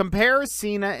 to compare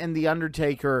Cena and The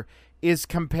Undertaker is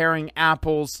comparing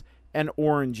apples and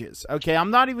oranges. Okay, I'm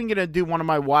not even going to do one of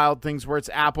my wild things where it's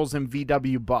apples and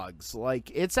VW bugs. Like,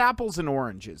 it's apples and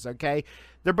oranges, okay?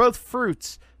 They're both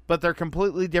fruits, but they're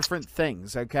completely different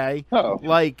things, okay? Oh.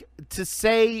 Like, to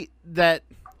say that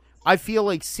I feel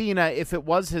like Cena, if it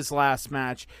was his last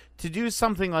match, to do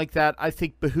something like that, I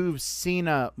think behooves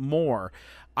Cena more.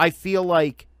 I feel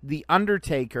like The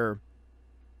Undertaker,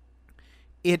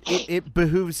 it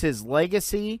behooves his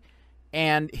legacy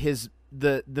and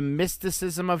the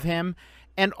mysticism of him,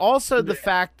 and also the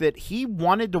fact that he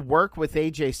wanted to work with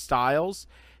AJ Styles.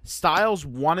 Styles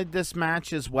wanted this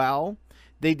match as well.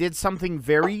 They did something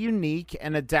very unique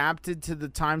and adapted to the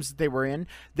times that they were in.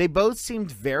 They both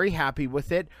seemed very happy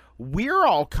with it. We're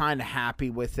all kind of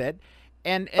happy with it.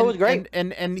 And it was great.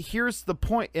 And here's the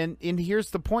point. And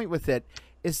here's the point with it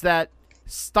is that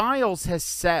Styles has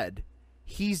said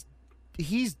he's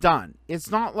done.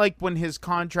 It's not like when his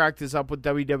contract is up with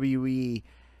WWE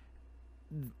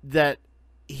that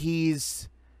he's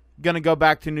going to go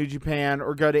back to New Japan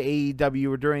or go to AEW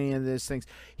or do any of those things.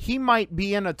 He might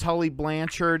be in a Tully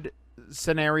Blanchard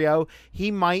scenario.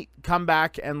 He might come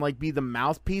back and like be the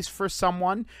mouthpiece for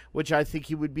someone, which I think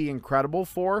he would be incredible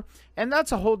for. And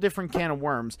that's a whole different can of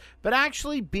worms. But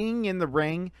actually being in the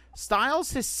ring,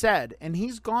 Styles has said, and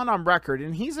he's gone on record,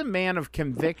 and he's a man of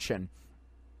conviction,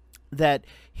 that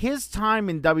his time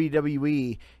in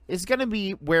WWE is going to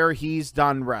be where he's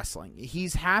done wrestling.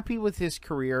 He's happy with his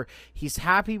career. He's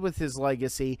happy with his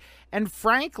legacy. And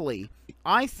frankly,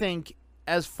 I think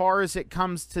as far as it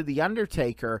comes to The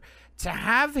Undertaker, to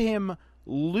have him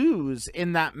lose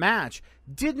in that match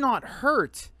did not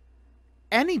hurt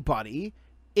anybody.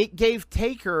 It gave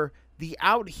Taker the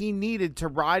out he needed to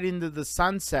ride into the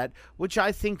sunset, which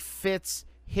I think fits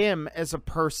him as a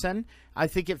person. I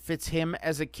think it fits him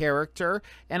as a character.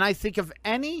 And I think of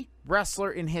any wrestler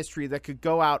in history that could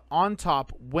go out on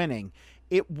top winning,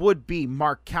 it would be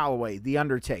Mark Calloway, The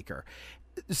Undertaker.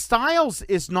 Styles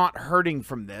is not hurting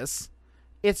from this.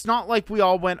 It's not like we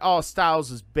all went, oh,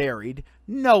 Styles is buried.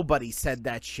 Nobody said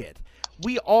that shit.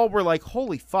 We all were like,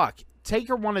 holy fuck.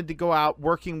 Taker wanted to go out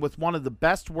working with one of the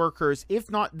best workers, if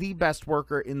not the best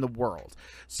worker in the world.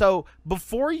 So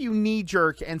before you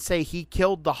knee-jerk and say he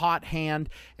killed the hot hand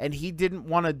and he didn't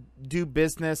want to do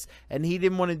business and he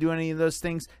didn't want to do any of those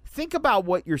things, think about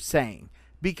what you're saying,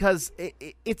 because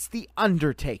it's The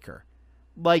Undertaker.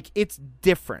 Like, it's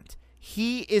different.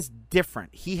 He is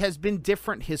different. He has been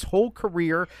different his whole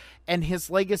career, and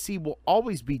his legacy will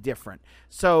always be different.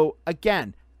 So,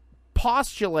 again,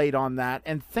 postulate on that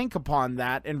and think upon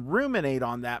that and ruminate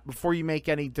on that before you make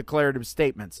any declarative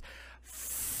statements.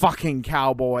 Fucking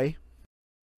cowboy.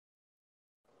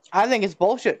 I think it's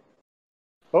bullshit.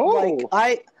 Oh,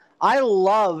 Like, I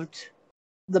loved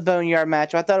the Boneyard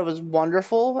match. I thought it was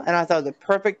wonderful, and I thought it was the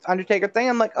perfect Undertaker thing.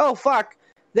 I'm like, oh, fuck.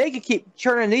 they could keep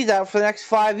churning these out for the next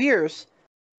 5 years.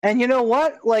 And you know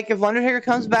what? Like, if Undertaker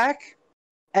comes back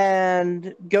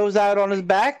and goes out on his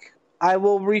back, I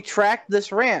will retract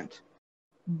this rant.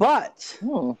 But,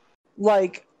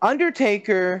 like,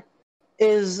 Undertaker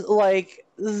is, like,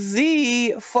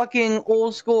 the fucking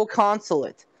old school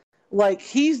consulate. Like,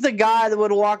 he's the guy that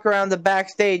would walk around the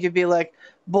backstage and be like,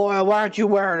 boy, why aren't you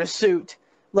wearing a suit?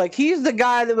 Like, he's the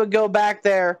guy that would go back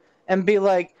there and be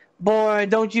like, boy,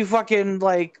 don't you fucking,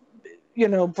 like, you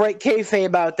know, break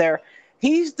kayfabe out there.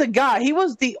 He's the guy. He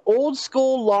was the old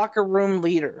school locker room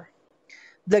leader.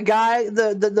 The guy,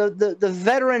 the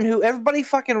veteran who everybody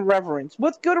fucking reverenced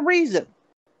with good reason.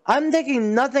 I'm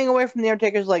taking nothing away from The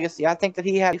Undertaker's legacy. I think that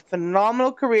he had a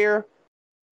phenomenal career.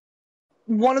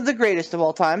 One of the greatest of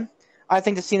all time. I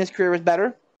think that Cena's career was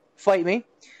better. Fight me.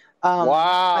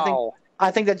 Wow. I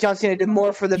think that John Cena did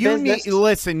more for the business.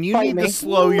 Listen, you need to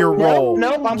slow your roll.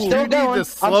 Nope, I'm still going. You need to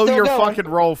slow your fucking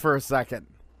roll for a second.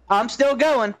 I'm still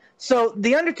going. So,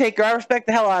 The Undertaker, I respect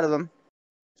the hell out of him.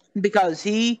 Because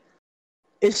he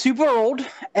is super old,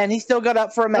 and he still got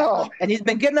up for a match. Oh. And he's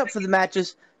been getting up for the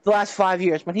matches the last 5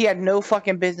 years, when he had no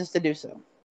fucking business to do so.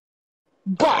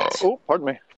 But, pardon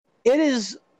me. it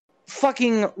is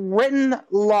fucking written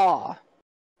law.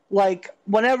 Like,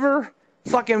 whenever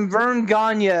fucking Vern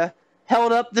Gagne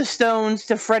held up the stones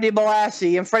to Freddie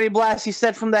Blassie, and Freddie Blassie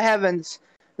said from the heavens,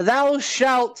 "Thou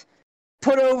shalt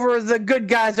put over the good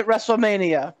guys at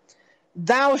WrestleMania.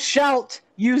 Thou shalt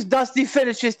use dusty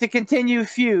finishes to continue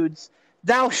feuds.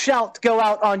 Thou shalt go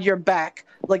out on your back."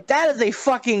 Like, that is a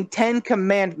fucking 10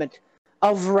 commandment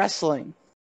of wrestling.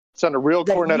 Sounded real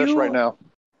cornetish right now.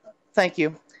 Thank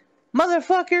you.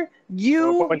 Motherfucker,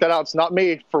 you point that out. It's not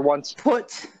me for once.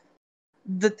 put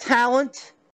the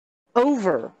talent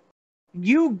over.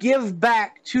 You give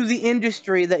back to the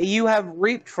industry that you have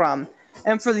reaped from.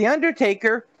 And for The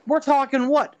Undertaker, we're talking,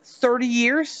 what, 30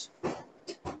 years?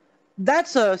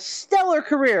 That's a stellar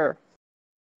career.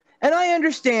 And I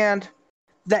understand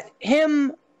that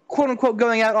him, quote-unquote,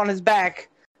 going out on his back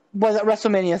was at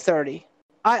WrestleMania 30.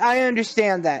 I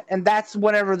understand that. And that's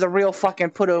whenever the real fucking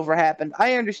put-over happened.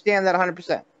 I understand that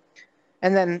 100%.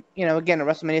 And then, you know, again, at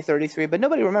WrestleMania 33, but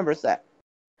nobody remembers that.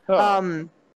 Oh.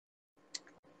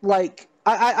 Like,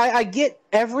 I get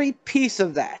every piece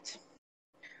of that.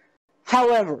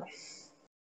 However,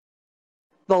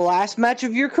 the last match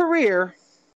of your career,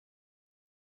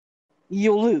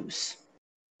 you'll lose.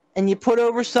 And you put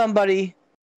over somebody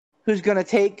who's going to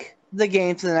take the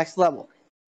game to the next level.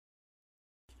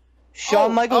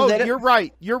 Shawn Michaels did it. You're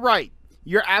right. You're right.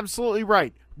 You're absolutely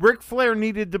right. Ric Flair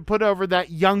needed to put over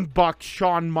that young buck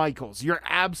Shawn Michaels. You're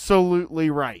absolutely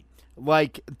right.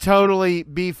 Like, totally,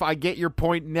 Beef, I get your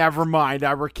point. Never mind.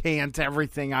 I recant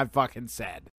everything I fucking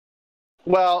said.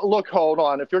 Well, look, hold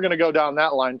on. If you're going to go down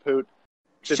that line, Poot,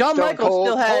 did Shawn Michaels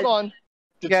still had... Hold on.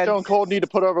 Did Stone Cold need to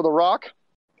put over The Rock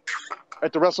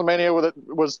at the WrestleMania with it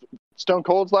was Stone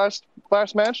Cold's last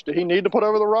match? Did he need to put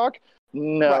over The Rock?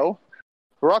 No. Right.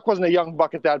 The Rock wasn't a young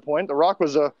buck at that point. The Rock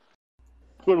was a,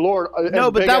 good Lord,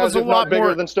 no, but that was a lot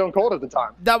bigger than Stone Cold at the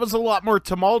time. That was a lot more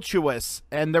tumultuous,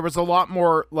 and there was a lot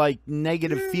more like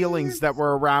negative feelings that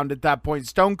were around at that point.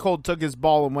 Stone Cold took his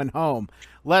ball and went home.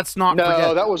 Let's not forget.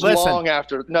 No, that was long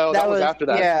after. No, that was after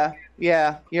that.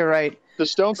 Yeah, you're right. The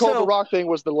Stone Cold The Rock thing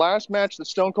was the last match that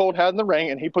Stone Cold had in the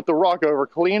ring, and he put The Rock over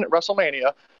clean at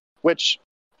WrestleMania, which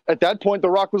at that point The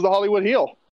Rock was the Hollywood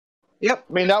heel. Yep.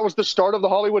 I mean, that was the start of the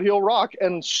Hollywood heel Rock,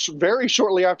 and very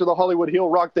shortly after the Hollywood heel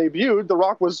Rock debuted, The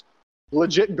Rock was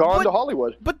legit gone to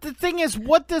Hollywood. But the thing is,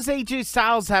 what does AJ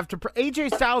Styles have to...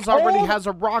 AJ Styles already has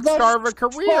a rock star of a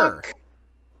career.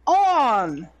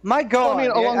 On! My God. Well, I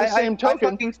mean, along the same token,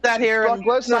 I fucking sat here Brock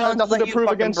Lesnar had nothing to prove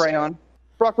against...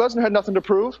 Brock Lesnar had nothing to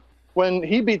prove when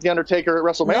he beat The Undertaker at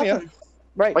WrestleMania. Nothing.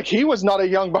 Right. Like, he was not a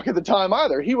young buck at the time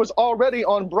either. He was already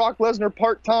on Brock Lesnar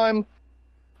part-time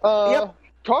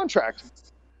contract.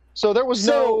 So there was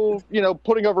no,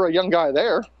 putting over a young guy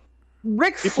there.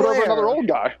 He put over another old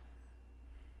guy.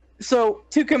 So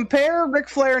to compare Ric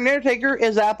Flair and Undertaker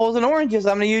is apples and oranges.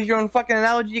 I'm going to use your own fucking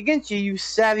analogy against you, you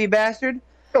savvy bastard.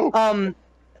 Oh.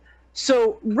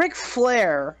 So Ric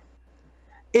Flair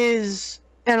is...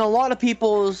 And a lot of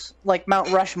people's, like, Mount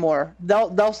Rushmore,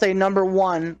 they'll say number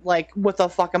one, like, with a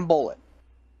fucking bullet.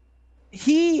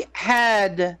 He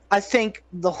had, I think,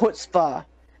 the chutzpah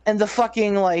and the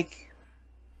fucking, like,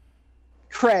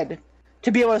 cred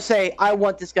to be able to say, I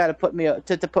want this guy to put me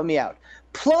out.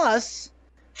 Plus,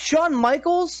 Shawn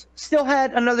Michaels still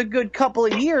had another good couple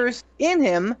of years in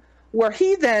him where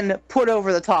he then put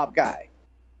over the top guy.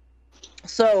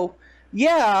 So,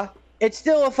 yeah, it's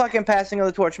still a fucking passing of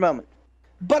the torch moment.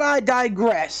 But I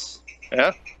digress.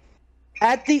 Yeah.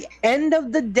 at the end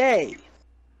of the day,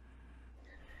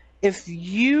 if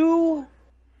your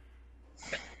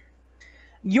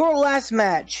last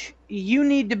match, you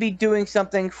need to be doing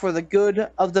something for the good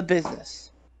of the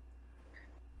business.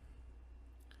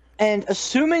 And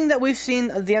assuming that we've seen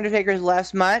The Undertaker's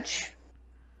last match,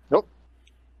 Nope.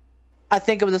 I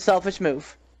think it was a selfish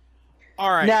move.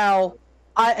 All right. Now,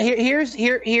 here's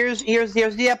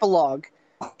the epilogue.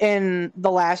 In the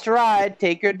last ride,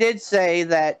 Taker did say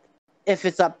that if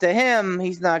it's up to him,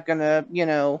 he's not gonna,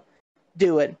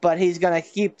 do it. But he's gonna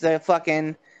keep the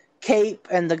fucking cape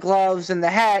and the gloves and the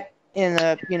hat in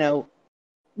a,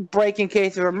 break in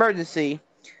case of emergency.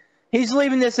 He's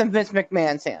leaving this in Vince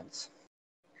McMahon's hands.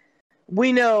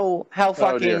 We know how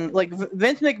fucking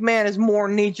Vince McMahon is more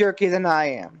knee-jerky than I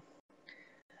am.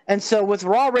 And so with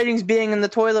Raw ratings being in the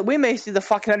toilet, we may see the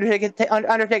fucking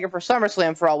Undertaker for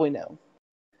SummerSlam for all we know.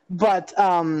 But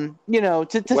to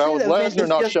with say that Lesnar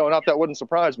not showing up, that wouldn't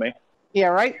surprise me. Yeah,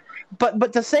 right.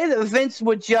 But to say that Vince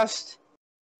would just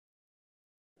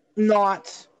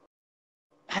not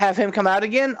have him come out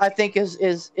again, I think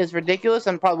is ridiculous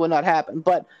and probably will not happen.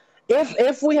 But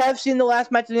if we have seen the last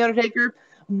match of The Undertaker,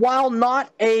 while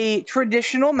not a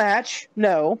traditional match,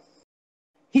 no,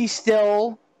 he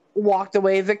still walked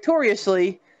away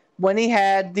victoriously when he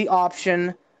had the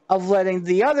option of letting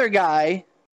the other guy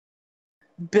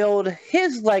build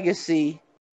his legacy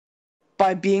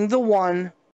by being the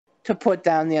one to put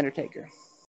down The Undertaker.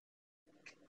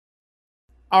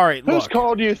 All right, Whose look.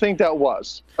 call do you think that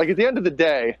was? Like, at the end of the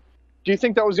day, do you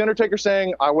think that was The Undertaker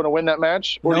saying, I want to win that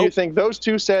match? Or do you Nope. think those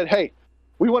two said, hey,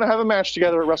 we want to have a match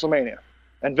together at WrestleMania?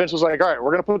 And Vince was like, all right, we're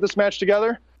going to put this match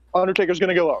together. Undertaker's going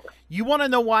to go over. You want to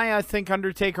know why I think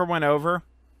Undertaker went over?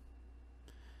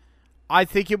 I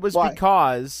think it was Why?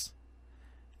 because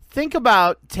think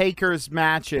about Taker's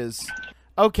matches.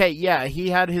 Okay, yeah, he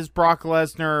had his Brock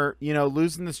Lesnar,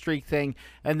 losing the streak thing,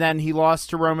 and then he lost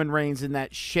to Roman Reigns in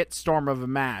that shitstorm of a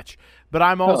match. But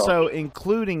I'm also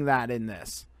including that in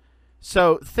this.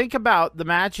 So think about the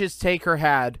matches Taker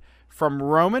had from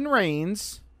Roman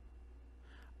Reigns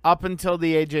up until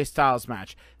the AJ Styles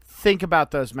match. Think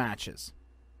about those matches.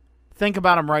 Think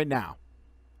about them right now.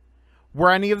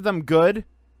 Were any of them good?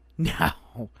 No.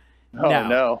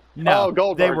 No. Oh,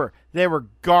 Goldberg. They were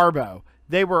garbo.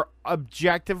 They were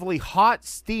objectively hot,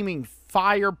 steaming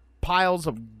fire piles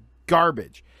of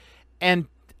garbage. And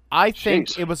I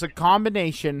think it was a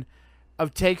combination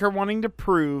of Taker wanting to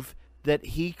prove that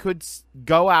he could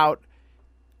go out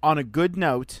on a good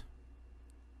note.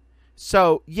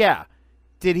 So, yeah,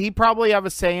 did he probably have a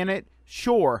say in it?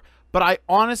 Sure. But I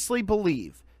honestly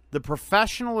believe the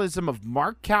professionalism of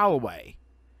Mark Calloway,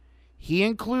 he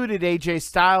included AJ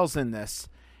Styles in this,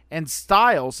 and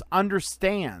Styles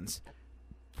understands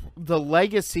the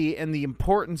legacy and the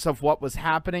importance of what was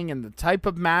happening and the type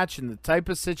of match and the type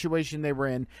of situation they were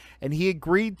in, and he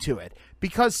agreed to it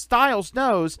because Styles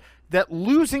knows that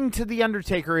losing to The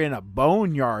Undertaker in a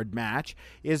boneyard match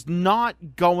is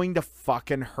not going to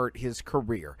fucking hurt his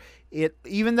career.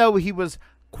 Even though he was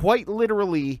quite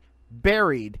literally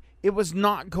buried, it was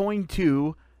not going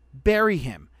to bury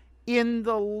him in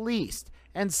the least.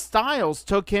 And Styles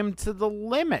took him to the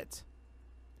limit.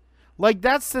 Like,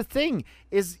 that's the thing,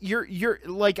 is you're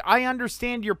like, I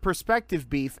understand your perspective,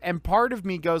 Beef, and part of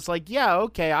me goes like, yeah,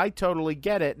 okay, I totally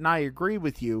get it, and I agree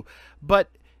with you, but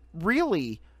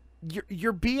really,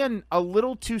 you're being a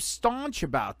little too staunch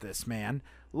about this, man.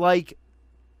 Like,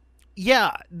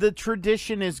 yeah, the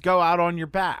tradition is go out on your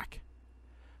back,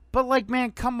 but like,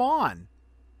 man, come on.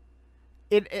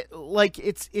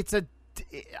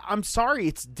 I'm sorry,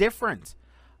 it's different.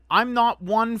 I'm not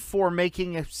one for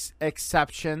making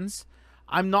exceptions.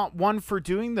 I'm not one for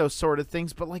doing those sort of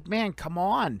things, but like, man, come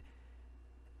on.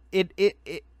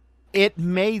 It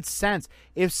made sense.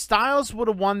 If Styles would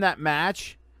have won that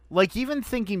match, like, even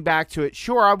thinking back to it,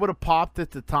 sure, I would have popped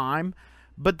at the time,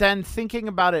 but then thinking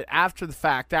about it after the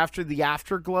fact, after the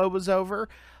afterglow was over,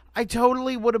 I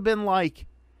totally would have been like,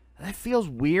 that feels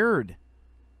weird.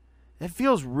 That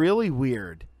feels really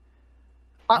weird.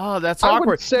 That's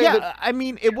awkward. I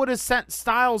mean, it would have sent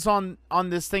Styles on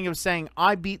this thing of saying,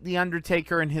 I beat The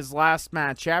Undertaker in his last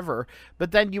match ever,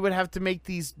 but then you would have to make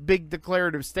these big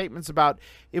declarative statements about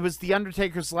it was The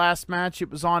Undertaker's last match,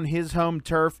 it was on his home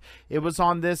turf, it was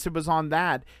on this, it was on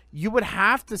that. You would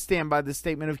have to stand by the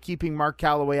statement of keeping Mark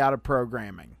Calloway out of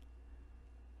programming.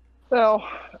 Well,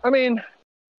 I mean,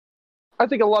 I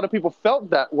think a lot of people felt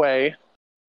that way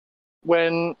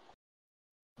when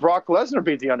Brock Lesnar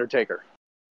beat The Undertaker.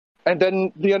 And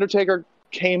then The Undertaker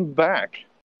came back.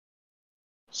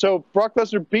 So Brock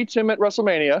Lesnar beats him at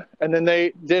WrestleMania, and then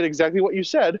they did exactly what you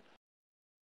said.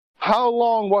 How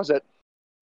long was it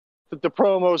that the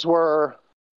promos were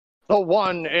the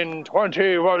 1 in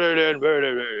 20.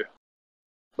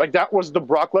 Like, that was the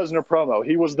Brock Lesnar promo.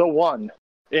 He was the 1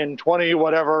 in 20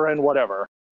 whatever and whatever.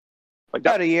 Like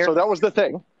that, About a year. So that was the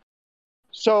thing.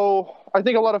 So I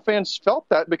think a lot of fans felt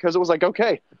that because it was like,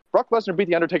 okay, Brock Lesnar beat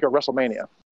The Undertaker at WrestleMania.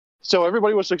 So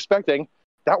everybody was expecting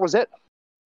that was it.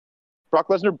 Brock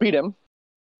Lesnar beat him.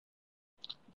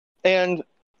 And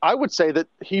I would say that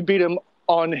he beat him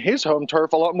on his home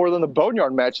turf a lot more than the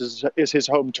Boneyard match is his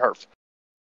home turf.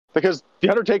 Because The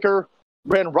Undertaker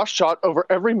ran roughshod over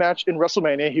every match in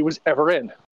WrestleMania he was ever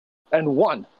in and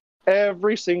won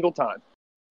every single time.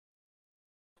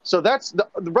 So that's the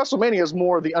WrestleMania is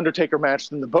more the Undertaker match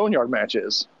than the Boneyard match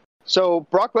is. So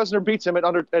Brock Lesnar beats him at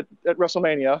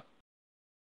WrestleMania,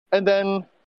 and then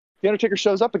the Undertaker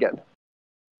shows up again.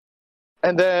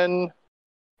 And then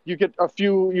you get a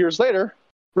few years later,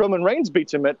 Roman Reigns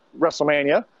beats him at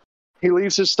WrestleMania. He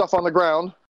leaves his stuff on the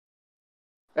ground,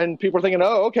 and people are thinking,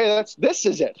 "Oh, okay, this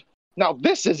is it. Now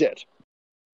this is it."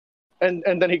 And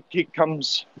then he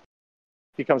comes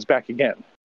back again.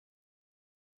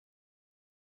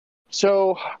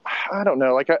 So, I don't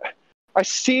know. Like, I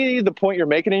see the point you're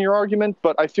making in your argument,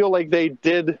 but I feel like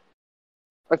WWE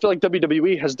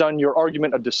has done your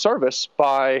argument a disservice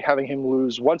by having him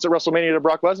lose once at WrestleMania to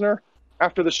Brock Lesnar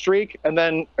after the streak, and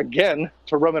then again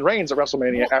to Roman Reigns at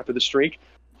WrestleMania after the streak.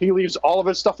 He leaves all of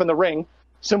his stuff in the ring,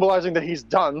 symbolizing that he's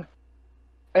done,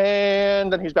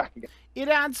 and then he's back again. It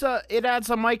adds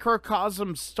a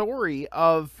microcosm story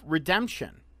of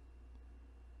redemption.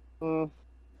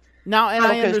 Now, and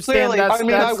I understand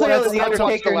clearly the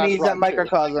Undertaker needs that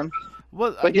microcosm.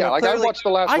 Well, but yeah, like, I watched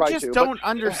the last ride too. I just don't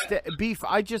understand, Beef.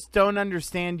 I just don't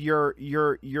understand your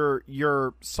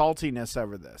saltiness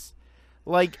over this.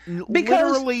 Like,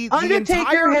 because literally,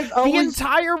 the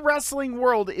entire wrestling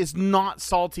world is not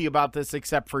salty about this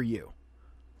except for you.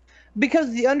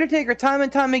 Because the Undertaker, time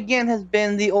and time again, has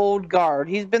been the old guard.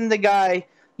 He's been the guy,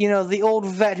 the old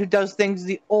vet who does things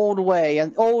the old way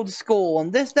and old school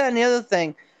and this, that, and the other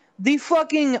thing. The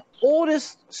fucking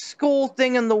oldest school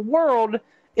thing in the world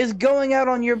is going out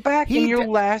on your back in your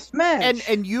last match.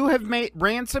 And you have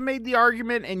Ransom made the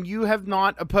argument, and you have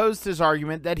not opposed his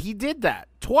argument that he did that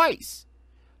twice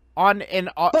on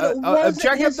an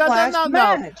objective.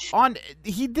 No.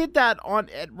 He did that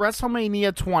at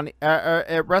WrestleMania 20.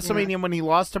 At WrestleMania when he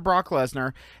lost to Brock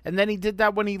Lesnar, and then he did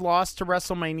that when he lost to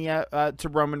WrestleMania to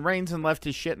Roman Reigns and left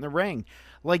his shit in the ring.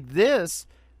 Like, this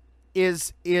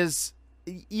is.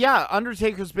 Yeah,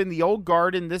 Undertaker's been the old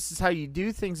guard, and this is how you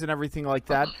do things and everything like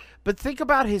that. But think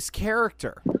about his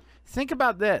character. Think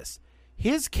about this.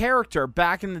 His character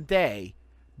back in the day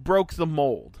broke the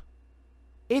mold.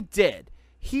 It did.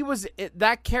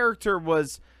 That character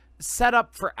was set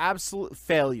up for absolute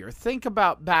failure. Think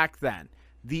about back then.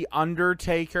 The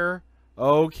Undertaker,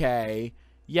 okay.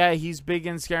 Yeah, he's big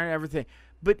and scary and everything.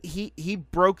 But he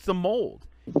broke the mold.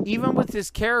 Even with his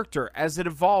character, as it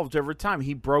evolved over time,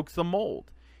 he broke the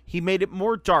mold. He made it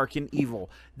more dark and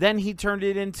evil. Then he turned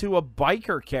it into a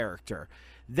biker character.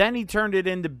 Then he turned it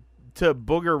into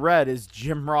Booger Red, as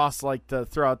Jim Ross liked to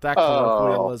throw out that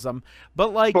colloquialism.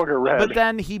 But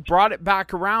then he brought it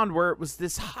back around where it was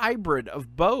this hybrid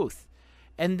of both.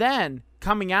 And then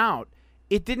coming out,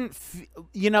 it didn't,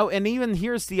 and even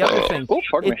here's the other thing.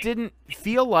 It didn't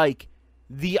feel like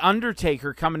The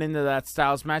Undertaker coming into that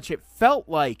Styles match. It felt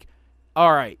like,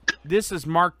 all right, this is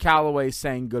Mark Calloway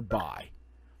saying goodbye.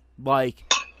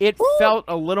 Like, it felt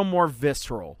a little more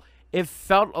visceral. It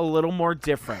felt a little more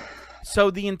different. So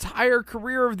the entire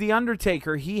career of The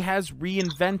Undertaker, he has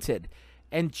reinvented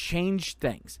and changed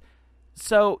things.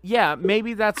 So, yeah,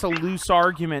 maybe that's a loose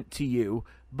argument to you,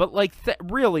 but, like,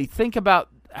 really, think about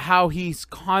how he's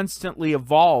constantly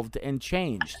evolved and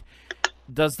changed.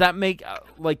 Does that make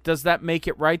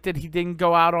it right that he didn't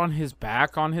go out on his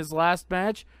back on his last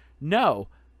match? No,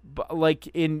 but, like,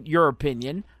 in your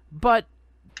opinion. But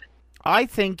I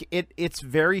think it's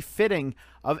very fitting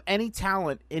of any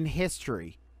talent in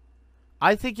history.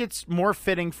 I think it's more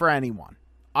fitting for anyone.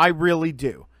 I really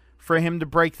do. For him to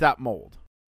break that mold.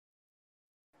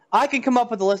 I could come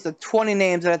up with a list of 20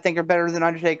 names that I think are better than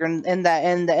Undertaker, and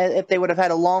if they would have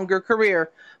had a longer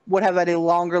career, would have had a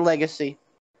longer legacy.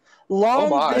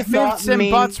 If ifs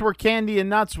and buts were candy and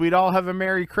nuts, we'd all have a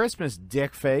Merry Christmas,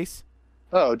 dick face.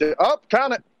 Count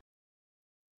it.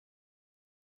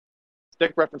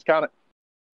 Dick reference, count it.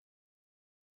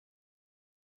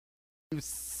 He's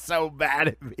so mad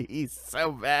at me. He's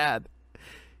so mad.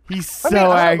 He's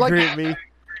so angry at me.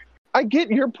 I get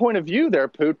your point of view there,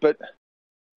 Poot, but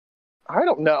I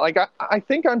don't know. Like, I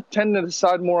think I'm tending to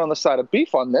decide more on the side of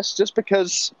Beef on this, just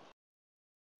because,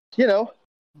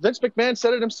 Vince McMahon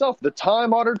said it himself. The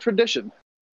time-honored tradition.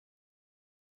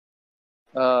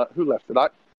 Who left? Did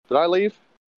I leave?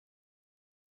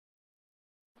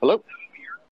 Hello?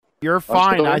 You're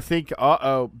fine. I think.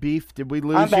 Beef. Did we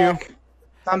lose you?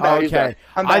 I'm back. Okay.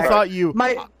 I'm back.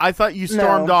 I thought you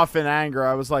stormed off in anger.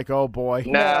 I was like, oh boy.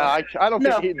 Nah, I don't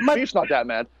think Beef's not that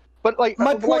mad. But like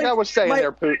I was saying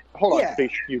there, Poot. Hold on,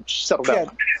 Beef. You settle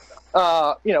down.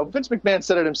 Vince McMahon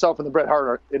said it himself in the Bret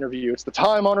Hart interview. It's the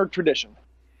time-honored tradition.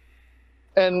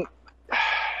 And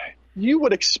you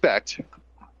would expect,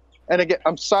 and again,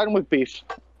 I'm siding with Beef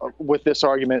with this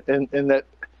argument in that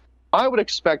I would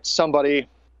expect somebody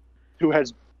who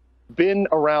has been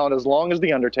around as long as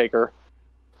The Undertaker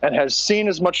and has seen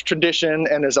as much tradition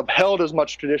and has upheld as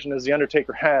much tradition as The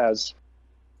Undertaker has,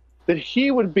 that he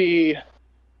would be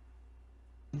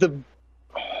the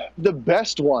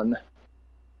best one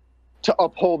to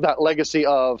uphold that legacy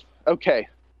of, okay,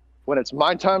 when it's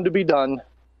my time to be done,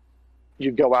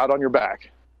 you go out on your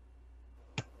back.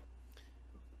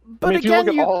 But if you look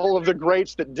at all of the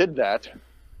greats that did that,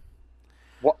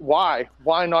 why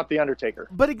not The Undertaker?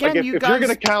 But again, if you're going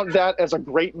to count that as a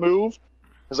great move,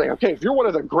 it's like, okay, if you're one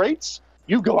of the greats,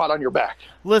 you go out on your back.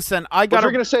 Listen, If you're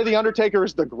going to say The Undertaker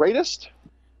is the greatest,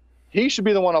 he should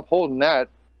be the one upholding that,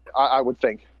 I would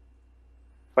think.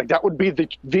 Like that would be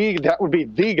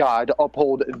the guy to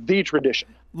uphold the tradition.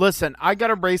 Listen, I got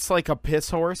to race like a piss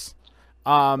horse.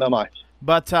 Am I?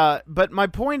 But my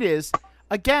point is,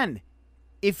 again,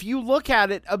 if you look at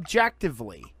it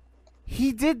objectively,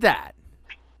 he did that.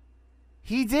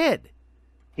 He did.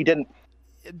 He didn't.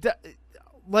 He gave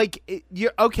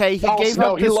up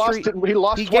the streak. He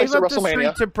lost He twice gave at up the WrestleMania.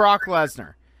 streak to Brock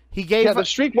Lesnar. The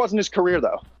streak wasn't his career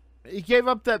though. He gave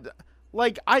up that.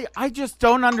 Like I just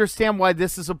don't understand why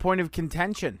this is a point of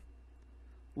contention.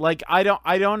 Like I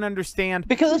don't understand.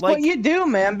 Because it's like, what you do,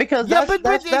 man. Because that's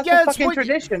the fucking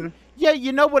tradition. Yeah,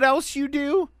 you know what else you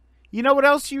do?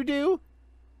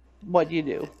 What do you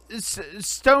do?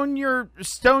 Stone your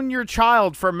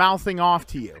child for mouthing off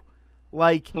to you.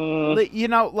 Like I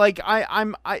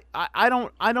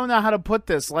don't know how to put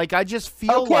this. Like I just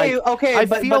feel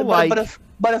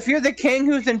but if you're the king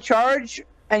who's in charge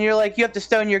and you're like you have to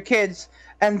stone your kids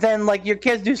and then like your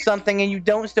kids do something and you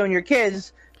don't stone your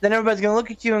kids, then everybody's gonna look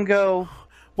at you and go,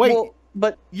 wait, well,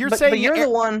 but you're the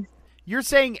one. You're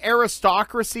saying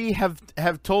aristocracy have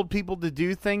told people to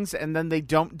do things and then they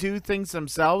don't do things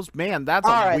themselves? Man, that's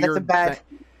weird that's a bad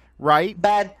thing. Right?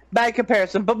 Bad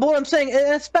comparison. But what I'm saying,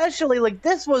 especially like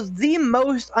this was the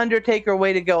most Undertaker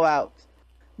way to go out.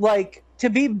 Like to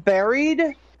be buried,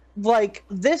 like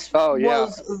this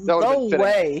was the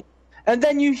way. And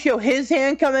then you show his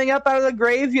hand coming up out of the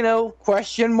grave,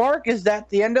 question mark, is that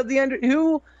the end of the end?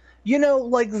 Who,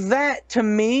 like that to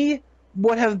me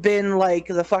would have been like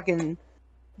the fucking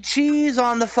cheese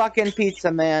on the fucking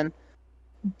pizza, man.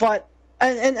 But,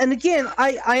 and again,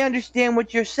 I understand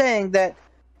what you're saying, that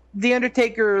The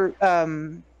Undertaker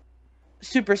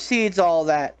supersedes all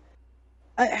that.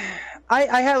 I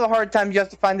have a hard time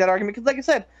justifying that argument, because like I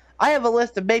said, I have a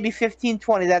list of maybe 15,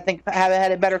 20 that I think have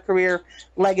had a better career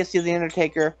legacy of The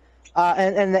Undertaker,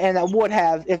 and that would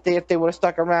have if they would have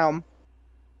stuck around.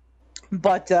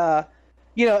 But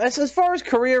as far as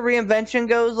career reinvention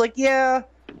goes, like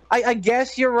I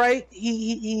guess you're right.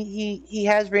 He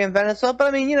has reinvented himself, but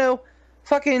I mean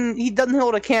fucking he doesn't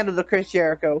hold a candle to Chris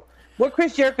Jericho. What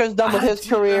Chris Jericho's done with his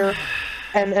career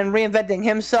and reinventing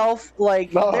himself,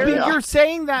 like you're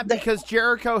saying that because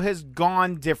Jericho has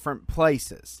gone different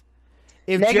places.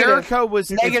 If negative, Jericho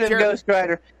was negative Ghost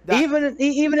Rider, even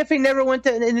if he never went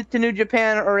to New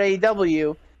Japan or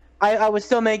AEW, I would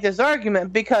still make this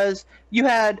argument, because you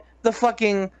had the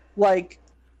fucking the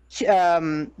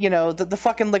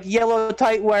fucking like yellow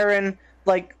tight wearing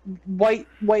like white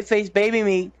face baby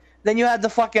meat. Then you had the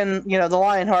fucking the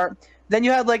Lionheart. Then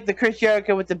you had like the Chris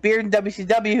Jericho with the beard in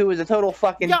WCW, who was a total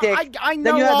fucking dick. I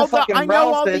know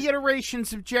all the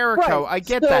iterations of Jericho. Right. I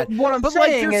get that. What I'm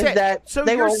saying is that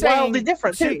they were wildly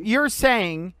different so too. You're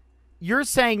saying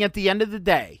at the end of the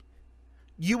day,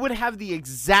 you would have the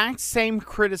exact same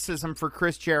criticism for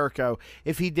Chris Jericho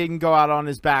if he didn't go out on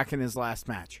his back in his last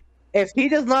match. If he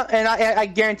does not, and I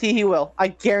guarantee he will. I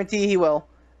guarantee he will.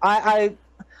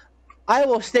 I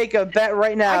will stake a bet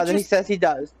right now that he says he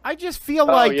does. I just feel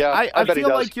like I feel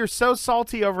like you're so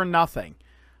salty over nothing.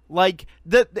 Like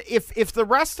if the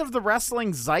rest of the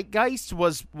wrestling zeitgeist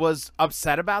was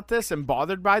upset about this and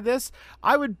bothered by this,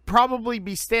 I would probably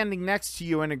be standing next to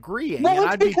you and agreeing, and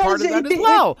I'd be part of that as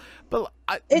well. But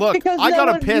look, I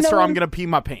gotta piss or I'm gonna pee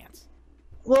my pants.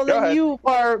 Well, then you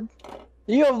have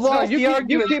lost the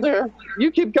argument there.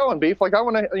 You keep going, Beef. Like I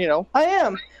want to, I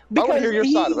am. I want to hear your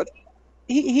side of it.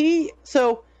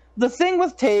 So the thing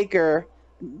with Taker,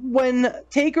 when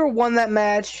Taker won that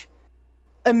match,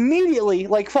 immediately,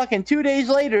 like fucking 2 days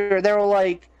later, they were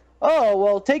like, oh,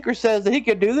 well, Taker says that he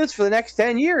could do this for the next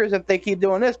 10 years if they keep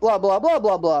doing this, blah, blah, blah,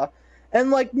 blah, blah.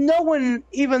 And, like, no one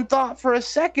even thought for a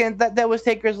second that that was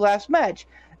Taker's last match.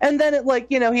 And then it, like,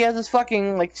 you know, he has this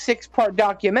fucking, like, 6-part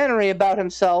documentary about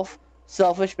himself.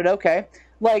 Selfish, but okay.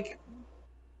 Like,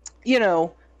 you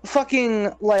know,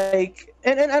 fucking, like,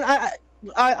 and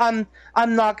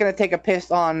I'm not gonna take a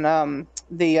piss on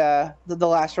the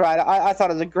Last Ride. I thought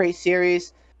it was a great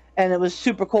series, and it was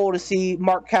super cool to see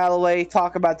Mark Calloway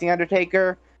talk about the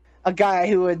Undertaker, a guy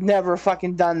who had never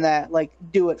fucking done that, like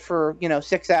do it for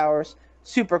 6 hours.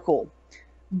 Super cool.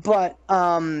 But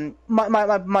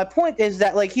my point is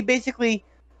that like he basically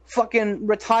fucking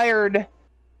retired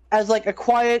as like a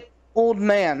quiet old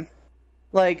man,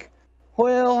 like.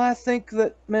 Well, I think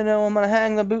that, I'm going to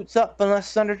hang the boots up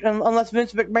unless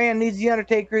Vince McMahon needs the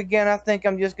Undertaker again. I think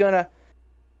I'm just going to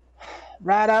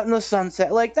ride out in the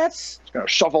sunset. Like, that's... It's going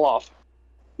to shuffle off.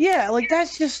 Yeah, like,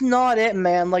 that's just not it,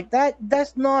 man. Like,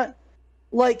 that's not...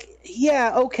 Like,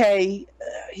 yeah, okay,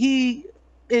 he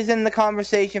is in the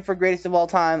conversation for greatest of all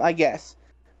time, I guess.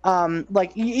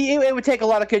 Like, it would take a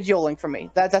lot of cajoling for me.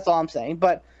 That's all I'm saying.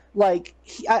 But... Like,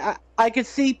 I could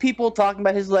see people talking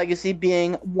about his legacy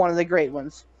being one of the great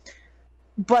ones.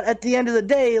 But at the end of the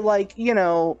day, like,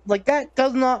 like, that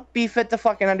does not befit the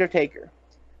fucking Undertaker.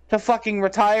 To fucking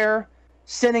retire,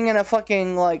 sitting in a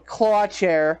fucking, like, claw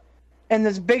chair in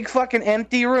this big fucking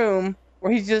empty room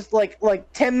where he's just, like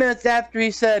 10 minutes after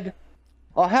he said,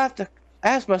 I'll have to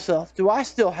ask myself, do I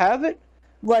still have it?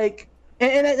 Like...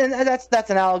 And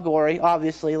that's an allegory,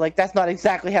 obviously. Like, that's not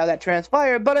exactly how that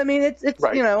transpired, but I mean, it's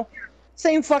right.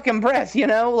 Same fucking breath,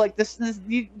 like this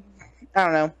I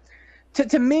don't know.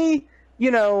 To me,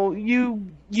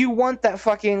 you want that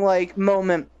fucking like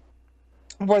moment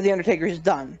where the Undertaker is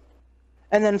done,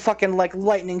 and then fucking like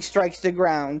lightning strikes the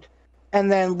ground,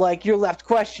 and then like you're left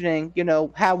questioning,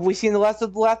 have we seen the last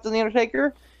of the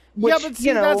Undertaker? Which, yeah, but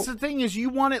see, that's the thing is you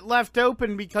want it left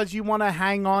open because you want to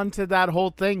hang on to that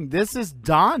whole thing. This is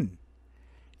done.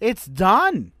 It's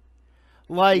done.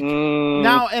 Like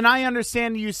now, and I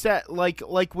understand you said like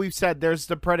we've said there's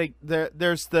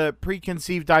the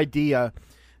preconceived idea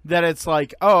that it's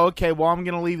like, oh, okay, well I'm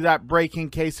gonna leave that break in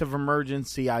case of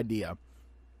emergency idea.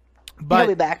 But he'll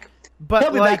be back. But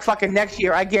he'll be back fucking next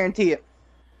year. I guarantee it.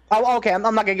 Oh, okay, I'm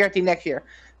not gonna guarantee next year,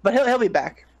 but he'll be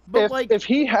back. But if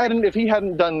he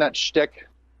hadn't done that shtick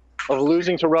of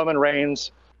losing to Roman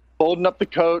Reigns, folding up the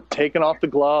coat, taking off the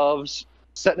gloves,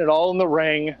 setting it all in the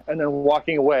ring, and then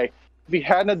walking away, if he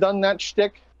hadn't done that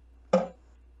shtick,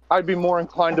 I'd be more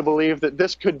inclined to believe that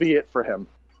this could be it for him.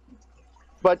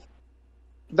 But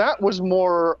that was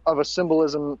more of a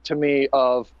symbolism to me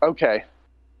of, okay,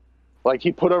 like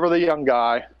he put over the young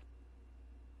guy,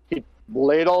 he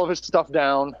laid all of his stuff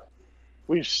down,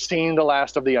 we've seen the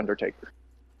last of the Undertaker.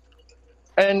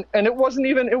 And it wasn't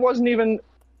even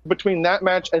between that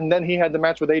match and then he had the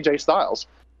match with AJ Styles.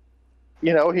 He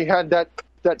had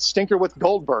that stinker with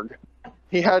Goldberg.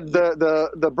 He had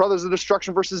the Brothers of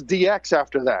Destruction versus DX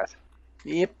after that.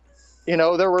 Yep.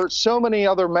 There were so many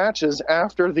other matches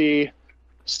after the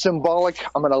symbolic,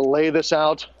 I'm going to lay this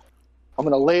out. I'm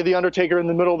going to lay the Undertaker in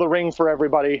the middle of the ring for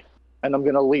everybody, and I'm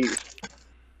going to leave.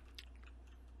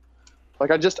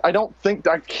 Like, I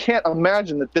can't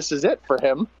imagine that this is it for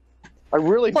him. I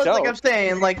really don't. Like I'm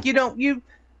saying, like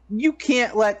you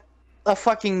can't let a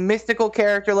fucking mystical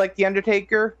character like the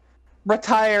Undertaker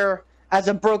retire as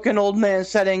a broken old man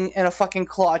sitting in a fucking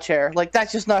claw chair. Like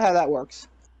that's just not how that works.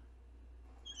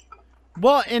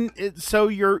 Well, so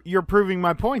you're proving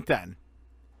my point then.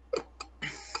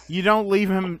 You don't leave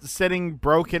him sitting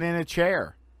broken in a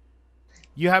chair.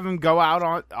 You have him go out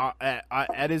on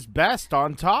at his best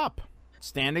on top,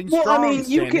 standing strong,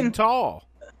 standing tall.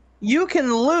 You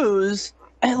can lose,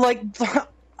 like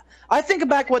I think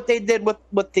back what they did with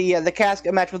the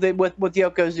casket match with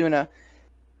Yokozuna,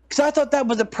 because I thought that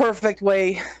was a perfect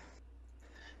way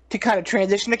to kind of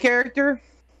transition a character.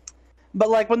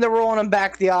 But like when they're rolling him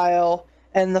back the aisle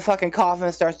and the fucking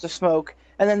coffin starts to smoke,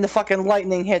 and then the fucking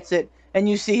lightning hits it, and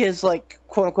you see his like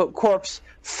quote unquote corpse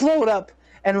float up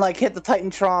and like hit the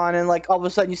Titantron, and like all of a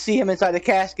sudden you see him inside the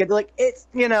casket. Like it's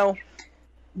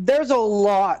there's a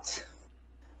lot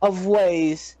of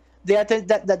ways that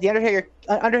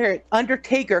the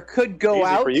Undertaker could go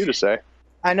out. Easy for you to say.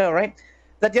 I know, right?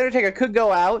 That the Undertaker could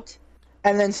go out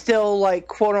and then still, like,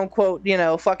 quote unquote,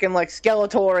 fucking like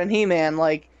Skeletor and He-Man,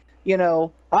 like,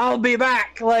 I'll be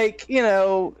back. Like,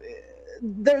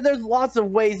 there's lots of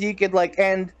ways you could like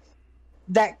end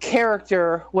that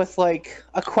character with like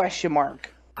a question mark.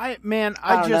 I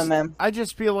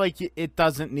just feel like it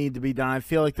doesn't need to be done. I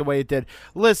feel like the way it did.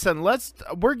 Listen, we're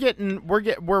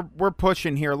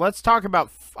pushing here. Let's talk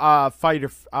about Fight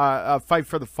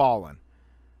for the Fallen.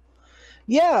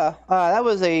 Yeah, that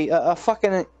was a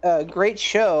fucking great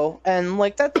show, and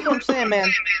like that's what I'm saying, man.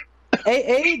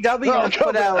 AEW has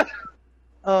put out.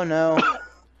 Oh no!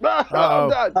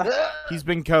 He's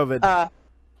been COVID.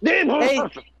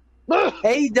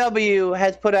 AEW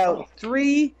has put out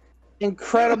 3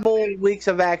 incredible weeks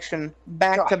of action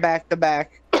back to back to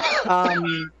back.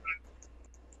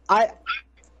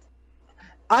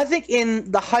 I think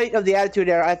in the height of the Attitude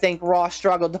Era, I think Raw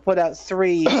struggled to put out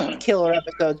 3 killer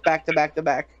episodes back to back to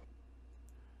back.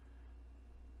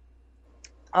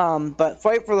 But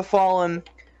Fight for the Fallen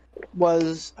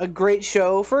was a great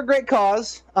show for a great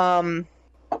cause.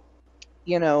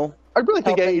 You know, I really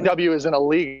think AEW is in a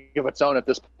league of its own at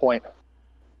this point.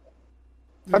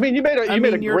 I mean, you made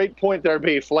a great point there,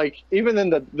 Beef. Like, even in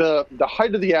the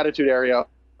height of the Attitude area,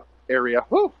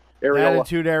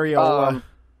 Attitude Area.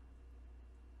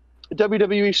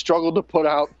 WWE struggled to put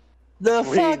out the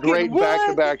 3 great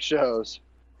back-to-back shows.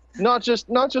 Not just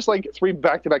like 3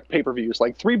 back-to-back pay-per-views,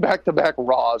 like 3 back-to-back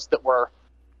Raws that were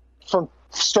from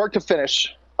start to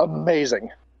finish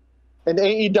amazing. And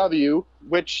AEW,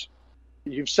 which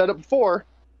you've said it before,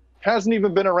 hasn't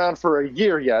even been around for a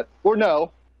year yet. Or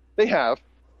no, they have.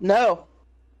 No.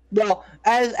 Well,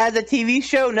 as a TV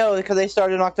show, no, because they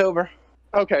started in October.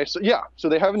 Okay, so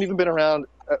they haven't even been around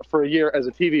for a year as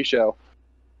a TV show.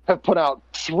 Have put out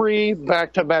 3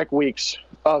 back-to-back weeks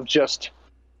of just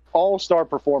all-star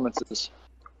performances.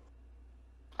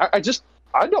 I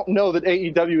don't know that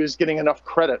AEW is getting enough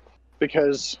credit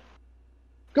because,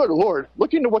 good Lord,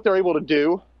 look into what they're able to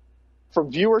do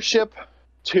from viewership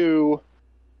to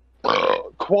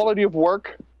quality of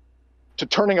work to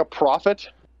turning a profit.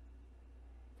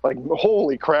 Like,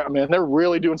 holy crap, man! They're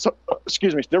really doing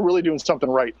they're really doing something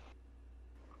right.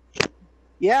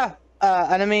 Yeah,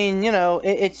 and I mean, you know,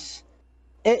 it's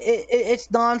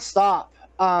nonstop.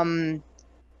 I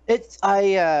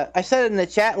said in the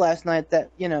chat last night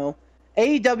that, you know,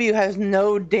 AEW has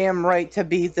no damn right to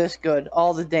be this good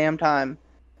all the damn time.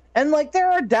 And like, there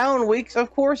are down weeks,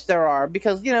 of course there are,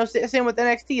 because, you know, same with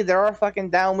NXT, there are fucking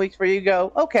down weeks where you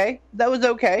go, okay, that was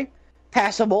okay,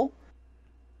 passable.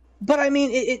 But I mean,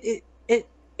 it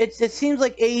seems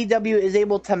like AEW is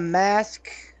able to mask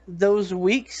those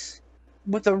weeks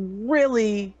with a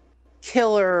really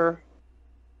killer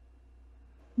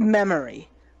memory.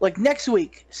 Like, next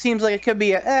week seems like it could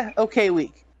be a okay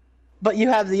week, but you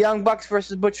have the Young Bucks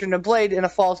versus Butcher and the Blade in a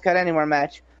Falls Count Anywhere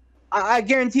match. I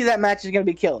guarantee that match is going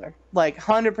to be killer, like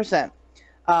 100%.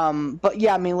 But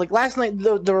yeah, I mean, like last night,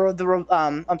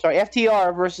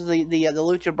 FTR versus the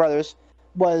Lucha Brothers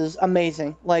was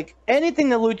amazing. Like, anything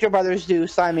the Lucha Brothers do,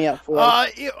 sign me up for.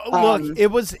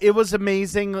 It was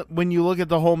amazing when you look at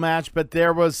the whole match, but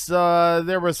there was some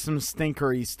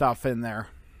stinkery stuff in there.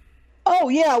 Oh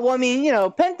yeah, well, I mean, you know,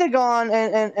 Pentagon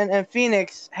and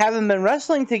Phoenix haven't been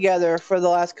wrestling together for the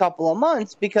last couple of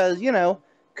months because, you know,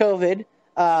 COVID.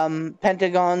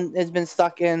 Pentagon has been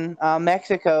stuck in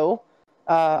Mexico.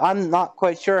 I'm not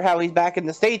quite sure how he's back in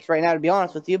the States right now, to be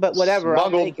honest with you, but whatever.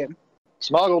 I'll take it.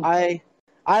 Smuggled. I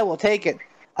will take it.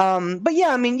 But yeah,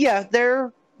 I mean, yeah,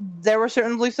 there were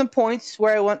certainly some points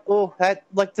where I went, oh, that,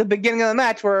 like the beginning of the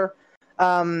match where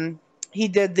he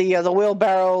did the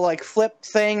wheelbarrow like flip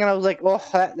thing, and I was like, oh,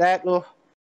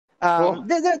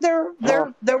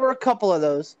 there were a couple of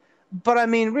those. But I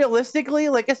mean, realistically,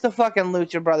 like, it's the fucking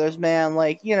Lucha Brothers, man.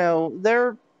 Like, you know,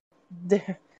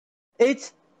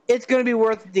 it's going to be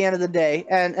worth it at the end of the day.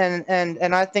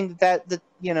 And I think that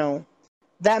you know,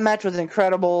 that match was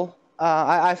incredible.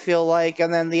 I feel like,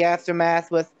 and then the aftermath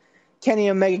with Kenny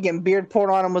Omega getting beard poured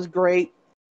on him was great.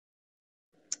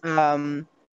 You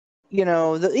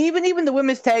know, even the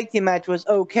women's tag team match was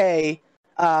okay.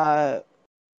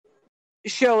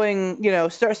 Showing, you know,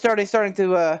 starting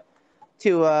to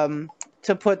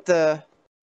put the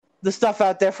stuff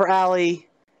out there for Allie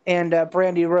and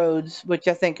Brandy Rhodes, which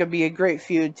I think could be a great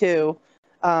feud too.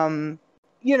 You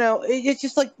know, it's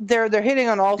just like they're hitting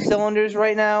on all cylinders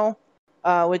right now,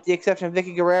 with the exception of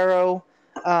Vicky Guerrero.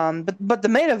 But the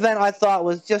main event I thought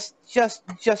was just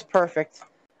perfect.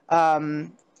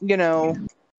 You know,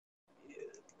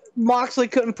 Moxley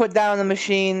couldn't put down the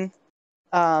machine.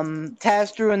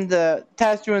 Taz threw in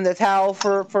the towel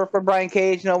for Brian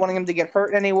Cage, not wanting him to get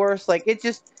hurt any worse. Like, it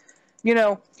just, you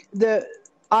know,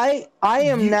 I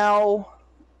am now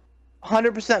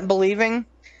 100% believing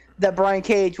that Brian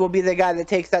Cage will be the guy that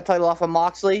takes that title off of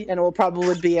Moxley, and it will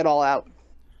probably be it All Out.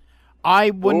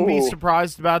 I wouldn't be Ooh.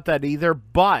 surprised about that either,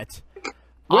 but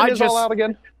When I is just All Out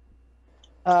again?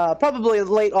 Probably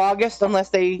late August, unless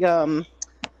they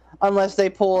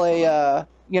pull a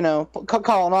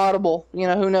call an audible.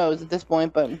 Who knows at this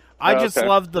point? But I just Okay.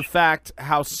 loved the fact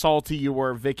how salty you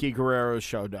were. Vicky Guerrero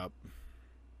showed up.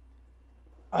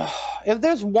 if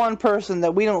there's one person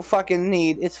that we don't fucking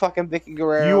need, it's fucking Vicky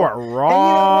Guerrero. You are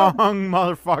wrong,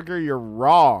 motherfucker. You're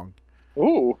wrong.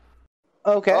 Ooh.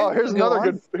 Okay. Oh, here's go another on.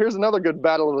 good. Here's another good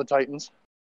battle of the Titans.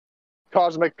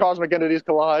 Cosmic entities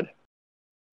collide.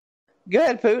 Go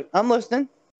ahead, Poot. I'm listening.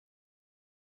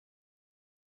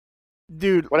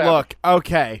 Dude, What look,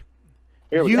 okay.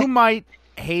 Here we You go. might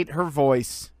hate her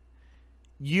voice.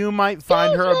 You might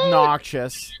find her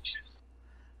obnoxious.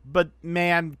 But,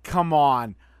 man, come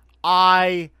on.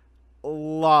 I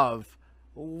love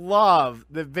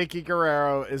that Vicky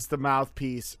Guerrero is the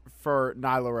mouthpiece for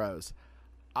Nyla Rose.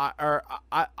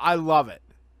 I love it.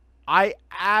 I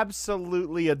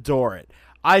absolutely adore it.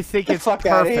 I think The it's fuck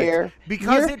outta perfect here.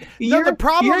 because You're- the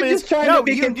problem you're is just trying no, to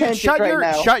be contentious right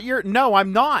now. no,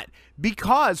 I'm not,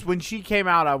 because when she came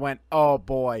out, I went, oh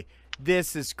boy,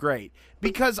 this is great,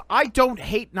 because I don't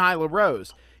hate Nyla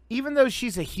Rose, even though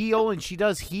she's a heel and she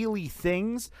does heely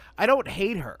things. I don't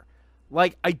hate her,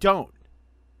 like I don't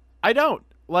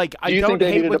like I Do you don't think they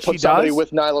hate needed to what she put somebody does.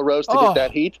 with Nyla Rose to Oh. get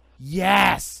that heat?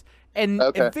 Yes. And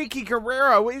Okay. Vicky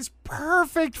Guerrero is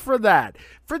perfect for that.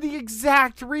 For the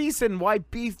exact reason why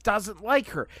Beef doesn't like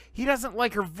her. He doesn't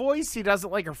like her voice. He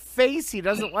doesn't like her face. He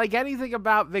doesn't like anything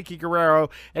about Vicky Guerrero.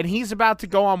 And he's about to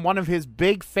go on one of his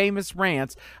big famous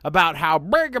rants about how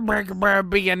being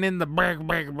in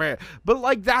the but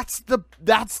like that's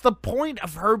the point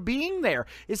of her being there,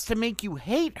 is to make you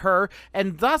hate her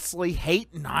and thusly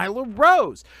hate Nyla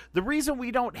Rose. The reason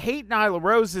we don't hate Nyla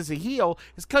Rose as a heel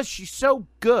is because she's so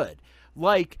good.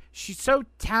 Like, she's so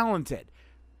talented.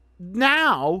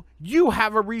 Now, you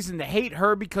have a reason to hate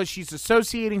her because she's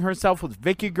associating herself with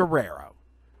Vicky Guerrero.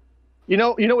 You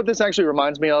know what this actually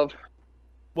reminds me of?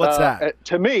 What's that?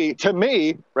 To me,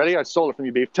 ready? I stole it from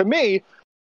you, Beef. To me,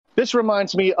 this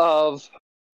reminds me of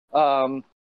Queen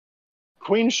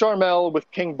Sharmell with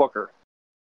King Booker.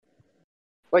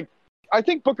 Like, I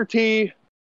think Booker T,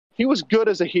 he was good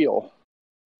as a heel.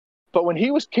 But when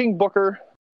he was King Booker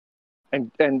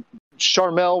and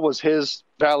Sharmell was his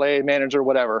valet, manager,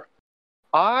 whatever,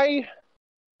 I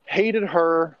hated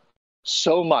her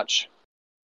so much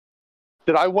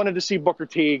that I wanted to see Booker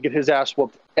T get his ass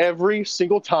whooped every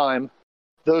single time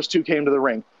those two came to the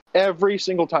ring. Every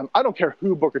single time. I don't care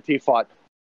who Booker T fought.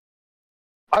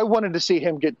 I wanted to see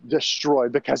him get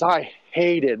destroyed because I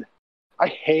hated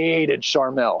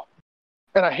Sharmell.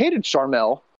 And I hated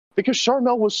Sharmell because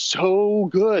Sharmell was so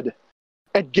good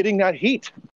at getting that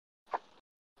heat.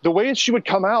 The way she would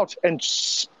come out and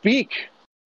speak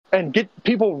and get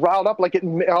people riled up like it,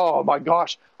 oh my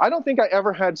gosh. I don't think I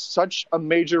ever had such a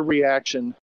major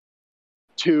reaction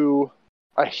to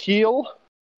a heel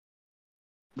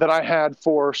that I had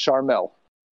for Sharmell.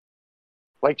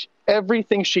 Like,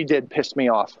 everything she did pissed me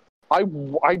off. I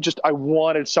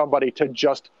wanted somebody to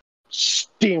just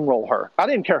steamroll her. I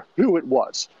didn't care who it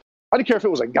was. I didn't care if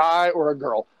it was a guy or a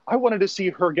girl. I wanted to see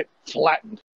her get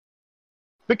flattened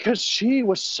because she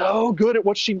was so good at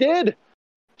what she did.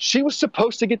 She was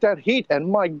supposed to get that heat, and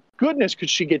my goodness, could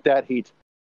she get that heat.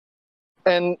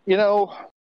 And,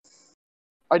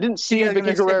 I didn't see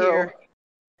Vicky Guerrero.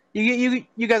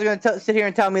 You guys are going to sit here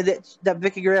and tell me that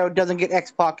Vicky Guerrero doesn't get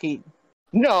X-Pac heat.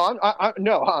 No,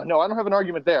 no, I don't have an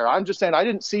argument there. I'm just saying I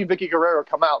didn't see Vicky Guerrero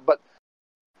come out. But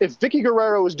if Vicky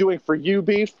Guerrero was doing for you,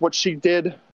 Beef, what she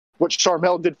did, what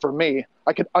Sharmell did for me,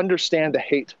 I could understand the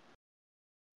hate.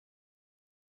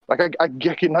 Like, I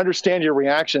can understand your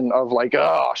reaction of like,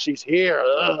 oh, she's here.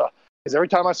 Because every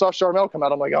time I saw Sharmell come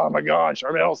out, I'm like, oh my God,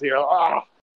 Sharmell's here. Ah.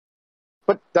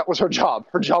 But that was her job.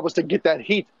 Her job was to get that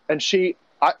heat. And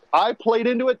I played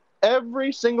into it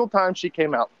every single time she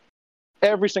came out.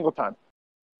 Every single time.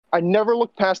 I never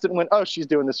looked past it and went, oh, she's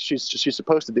doing this. She's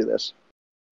supposed to do this.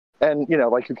 And,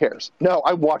 like, who cares? No,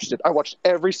 I watched it. I watched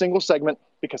every single segment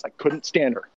because I couldn't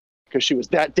stand her because she was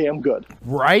that damn good.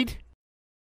 Right?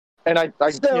 And I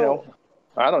don't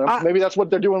know. Maybe that's what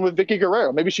they're doing with Vicky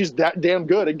Guerrero. Maybe she's that damn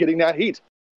good at getting that heat.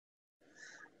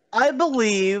 I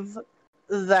believe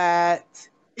that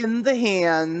in the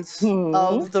hands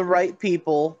of the right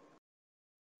people,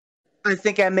 I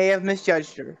think I may have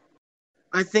misjudged her.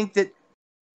 I think that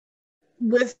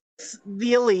with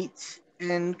the Elite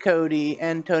and Cody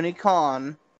and Tony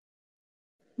Khan,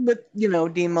 with, Dean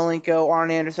Malenko,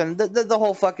 Arn Anderson, the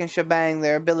whole fucking shebang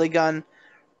there, Billy Gunn,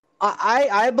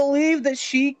 I believe that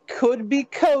she could be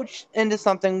coached into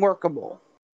something workable.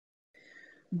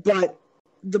 But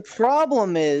the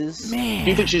problem is, Do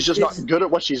you think she's just not good at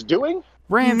what she's doing?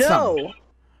 Ransom. no.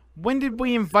 When did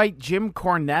we invite Jim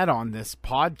Cornette on this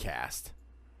podcast?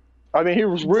 I mean, he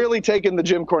was really taking the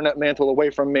Jim Cornette mantle away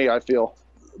from me, I feel.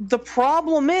 The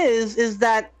problem is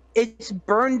that it's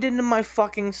burned into my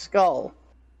fucking skull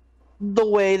the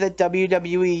way that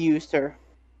WWE used her.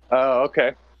 Oh,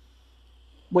 okay.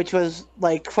 Which was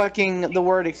like fucking the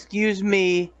word excuse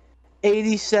me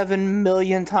 87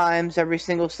 million times every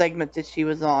single segment that she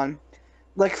was on.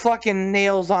 Like fucking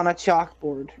nails on a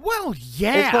chalkboard. Well,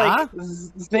 yeah. It's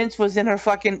like Vince was in her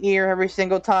fucking ear every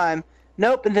single time.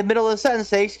 Nope, in the middle of the sentence,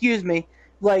 say excuse me.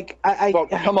 Like Well,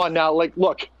 come on now. Like,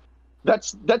 look,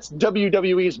 that's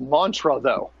WWE's mantra,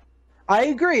 though. I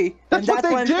agree. That's what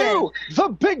they do. The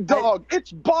big dog.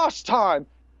 It's boss time.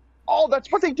 Oh,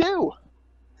 that's what they do.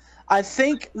 I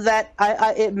think that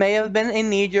it may have been a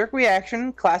knee-jerk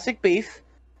reaction, classic beef,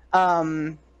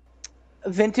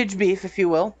 vintage beef, if you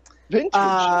will. Vintage.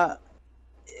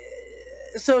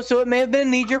 So it may have been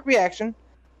a knee-jerk reaction.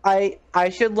 I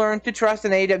should learn to trust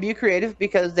an AEW creative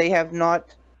because they have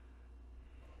not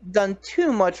done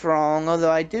too much wrong, although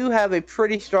I do have a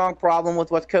pretty strong problem with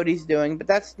what Cody's doing, but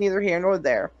that's neither here nor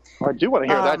there. I do want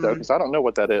to hear that, though, because I don't know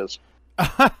what that is.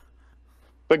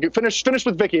 But finish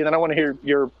with Vicky, and then I want to hear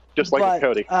your just like with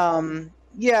Cody.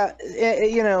 Yeah,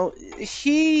 you know,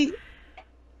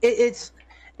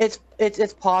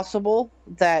 it's possible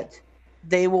that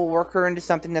they will work her into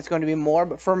something that's going to be more,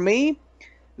 but for me,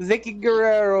 Vicky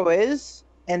Guerrero is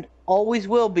and always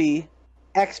will be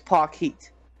X-Pac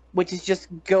heat, which is just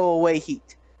go away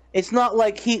heat. It's not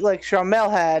like heat like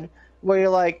Sharmell had, where you're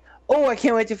like, oh, I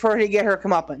can't wait for her to get her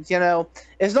comeuppance, you know?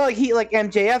 It's not like heat like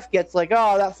MJF gets, like,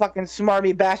 oh, that fucking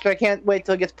smarmy bastard, I can't wait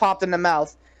till it gets popped in the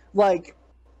mouth. Like,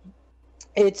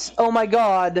 it's, oh my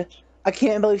god, I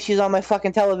can't believe she's on my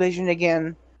fucking television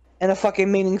again in a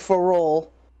fucking meaningful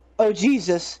role. Oh,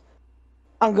 Jesus.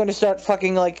 I'm going to start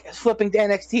fucking, like, flipping to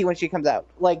NXT when she comes out.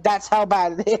 Like, that's how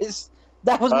bad it is.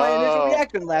 That was my initial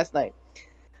reaction last night.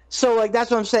 So, like,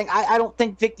 that's what I'm saying. I don't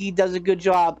think Vicky does a good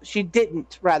job. She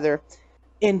didn't, rather,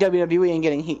 in WWE and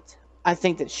getting heat. I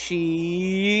think that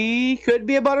she could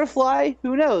be a butterfly.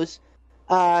 Who knows?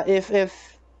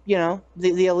 If you know,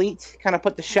 the Elite kind of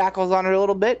put the shackles on her a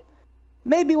little bit,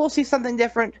 maybe we'll see something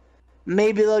different.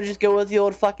 Maybe they'll just go with the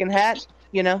old fucking hat,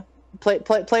 you know?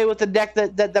 Play with the deck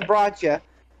that brought you.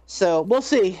 So, we'll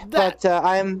see. But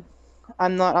I'm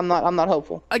not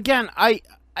hopeful. Again, I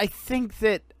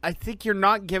think you're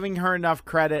not giving her enough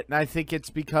credit, and I think it's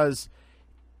because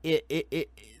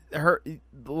her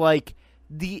like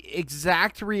the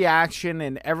exact reaction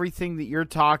and everything that you're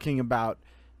talking about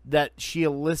that she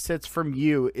elicits from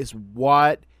you is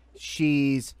what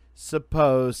she's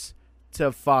supposed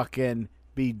to fucking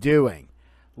be doing.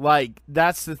 Like,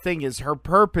 that's the thing, is her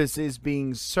purpose is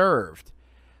being served.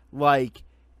 Like,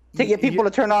 to get people to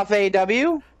turn off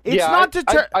AEW? It's not to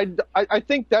turn. I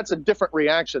think that's a different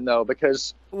reaction, though,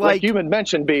 because like you had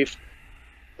mentioned, Beef,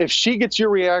 if she gets your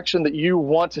reaction that you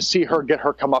want to see her get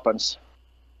her comeuppance,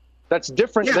 that's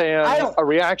different than a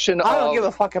reaction I don't give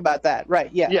a fuck about that. Right,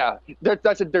 yeah. Yeah,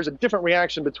 there's a different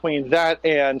reaction between that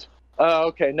and,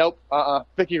 okay, nope,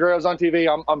 Vicky Guerrero's on TV,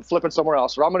 I'm flipping somewhere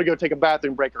else, or I'm going to go take a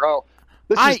bathroom break, or, oh,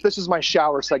 this is my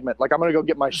shower segment, like, I'm going to go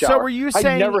get my shower. So were you saying...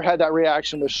 I never had that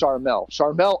reaction with Sharmell.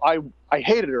 Sharmell, I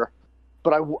hated her,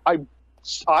 but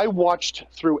I watched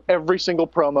through every single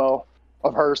promo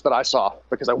of hers that I saw,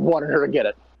 because I wanted her to get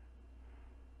it.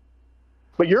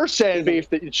 But you're saying, Beef,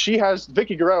 that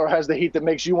Vicky Guerrero has the heat that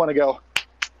makes you want to go,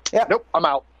 nope, I'm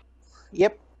out.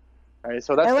 Yep. All right,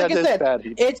 so that is bad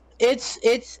heat.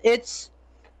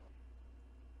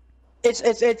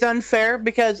 It's unfair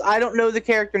because I don't know the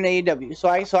character in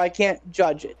AEW, so I can't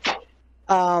judge it.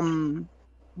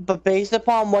 But based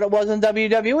upon what it was in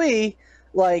WWE,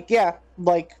 all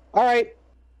right,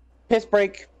 piss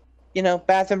break, you know,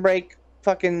 bathroom break,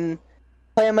 fucking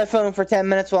play on my phone for 10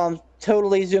 minutes while I'm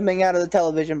totally zooming out of the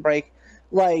television break.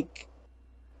 Like,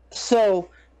 so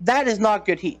that is not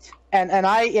good heat. And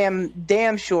I am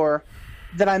damn sure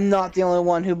that I'm not the only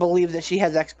one who believes that she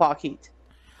has X-Pac heat.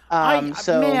 You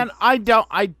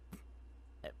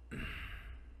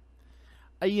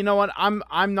know what?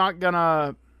 I'm not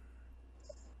gonna.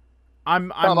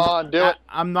 Come on, do it.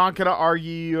 I'm not gonna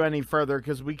argue you any further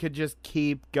because we could just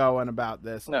keep going about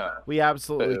this. No, we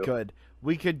absolutely could.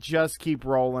 We could just keep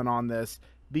rolling on this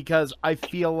because I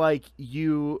feel like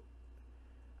you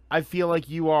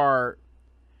are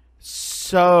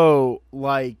so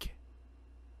like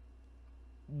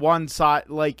one side.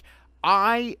 Like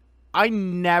I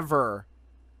never.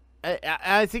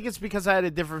 I think it's because I had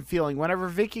a different feeling. Whenever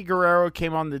Vicky Guerrero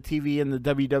came on the TV in the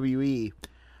WWE,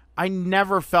 I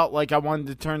never felt like I wanted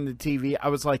to turn the TV. I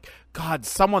was like, God,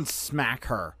 someone smack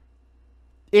her.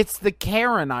 It's the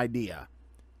Karen idea.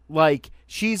 Like,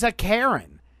 she's a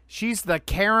Karen. She's the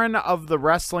Karen of the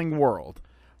wrestling world.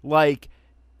 Like,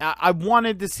 I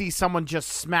wanted to see someone just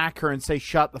smack her and say,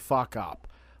 shut the fuck up.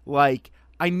 Like,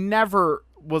 I never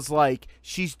was like,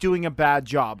 she's doing a bad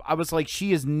job. I was like,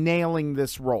 she is nailing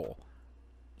this role.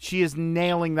 She is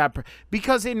nailing that.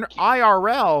 Because in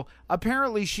IRL,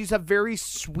 apparently she's a very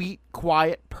sweet,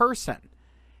 quiet person.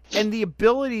 And the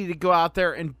ability to go out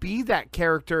there and be that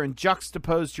character and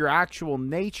juxtapose your actual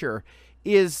nature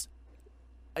is,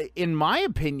 in my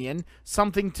opinion,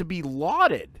 something to be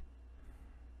lauded.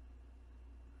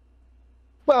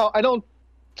 Well, I don't.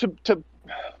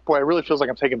 Boy, it really feels like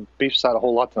I'm taking Beef's side a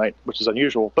whole lot tonight, which is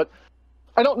unusual. But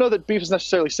I don't know that Beef is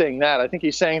necessarily saying that. I think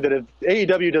he's saying that if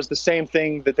AEW does the same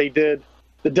thing that they did,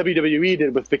 that WWE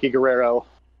did with Vicky Guerrero,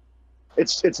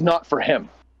 it's not for him.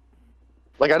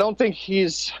 Like, I don't think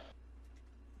he's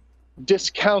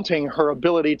discounting her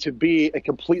ability to be a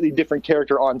completely different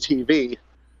character on TV.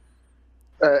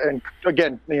 And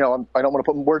again, I don't want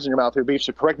to put words in your mouth here, Beef,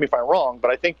 so correct me if I'm wrong,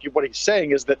 but I think what he's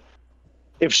saying is that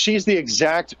if she's the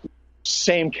exact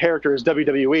same character as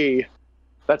WWE,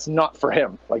 that's not for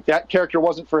him. Like, that character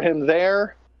wasn't for him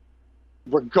there,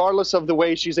 regardless of the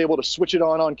way she's able to switch it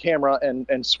on camera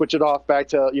and switch it off back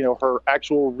to, her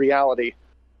actual reality,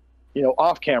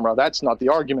 off camera. That's not the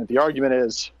argument. The argument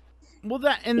is, well,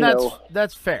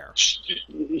 that's fair.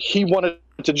 He wanted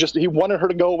her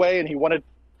to go away, and he wanted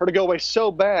her to go away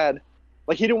so bad.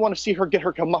 Like, he didn't want to see her get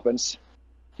her comeuppance.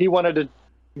 He wanted to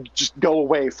just go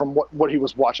away from what he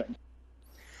was watching.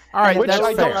 All right, which that's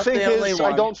I fair.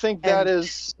 don't think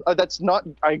that's not.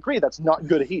 I agree. That's not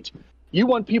good heat. You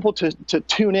want people to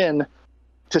tune in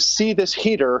to see this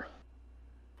heater,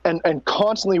 and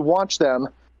constantly watch them,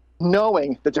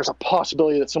 knowing that there's a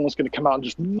possibility that someone's going to come out and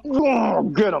just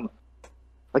get them.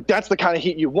 Like, that's the kind of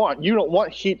heat you want. You don't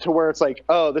want heat to where it's like,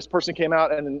 oh, this person came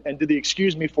out and did the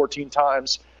excuse me 14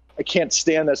 times. I can't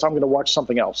stand this. I'm going to watch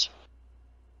something else.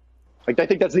 Like, I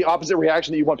think that's the opposite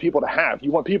reaction that you want people to have.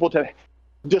 You want people to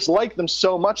dislike them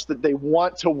so much that they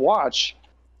want to watch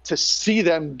to see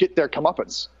them get their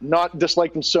comeuppance, not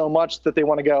dislike them so much that they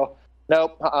want to go,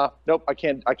 nope, I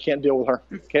can't deal with her.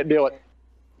 Can't deal it.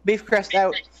 Beef crest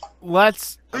out.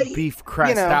 Let's beef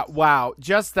crest out. Wow,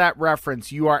 just that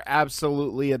reference. You are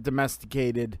absolutely a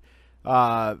domesticated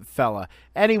fella.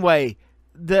 Anyway,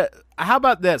 how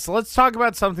about this? Let's talk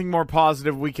about something more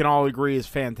positive we can all agree is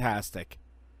fantastic.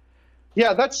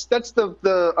 Yeah, that's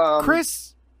the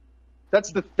Chris.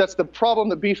 That's the problem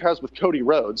that Beef has with Cody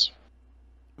Rhodes.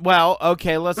 Well,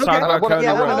 okay, let's talk about Cody Rhodes.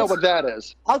 I want to know what that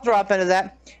is. I'll drop into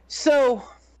that. So,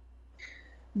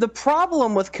 the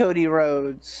problem with Cody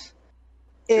Rhodes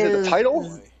is it the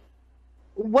title?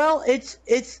 Well, it's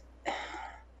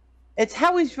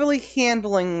how he's really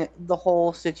handling the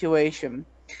whole situation.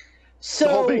 So,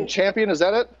 the whole being champion, is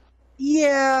that it?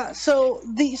 Yeah. So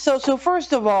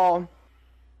first of all,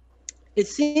 it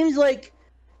seems like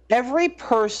every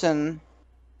person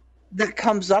that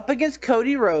comes up against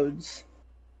Cody Rhodes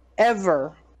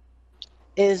ever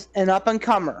is an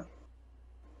up-and-comer.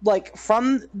 Like,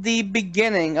 from the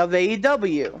beginning of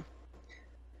AEW,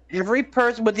 every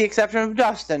person, with the exception of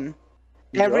Dustin,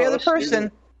 every other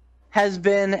person has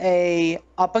been a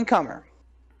up-and-comer.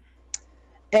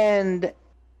 And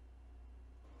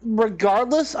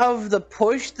regardless of the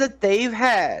push that they've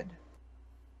had,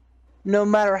 no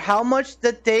matter how much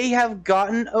that they have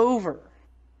gotten over,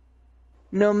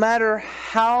 no matter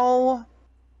how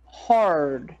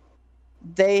hard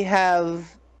they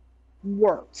have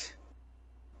worked,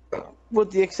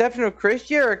 with the exception of Chris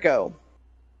Jericho,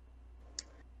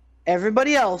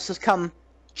 everybody else has come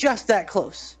just that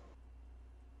close.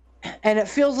 And it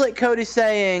feels like Cody's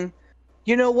saying,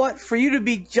 you know what, for you to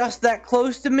be just that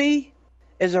close to me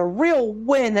is a real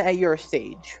win at your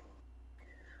stage.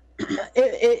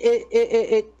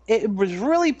 It was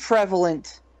really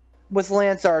prevalent with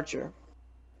Lance Archer,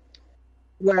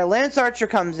 where Lance Archer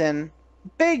comes in,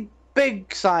 big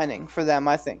signing for them,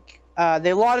 I think.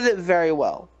 They lauded it very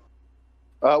well.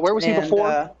 Where was he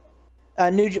before?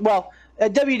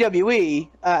 WWE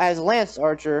as Lance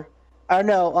Archer.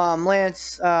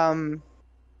 Lance.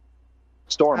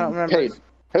 Storm. I don't remember. Cade.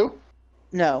 Who?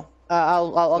 No,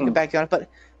 I'll get back to you on it.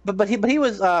 But he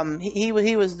was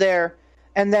there,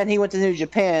 and then he went to New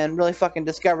Japan, really fucking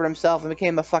discovered himself, and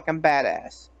became a fucking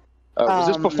badass. Was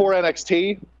this before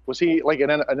NXT? Was he like an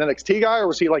NXT guy, or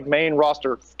was he like main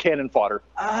roster cannon fodder?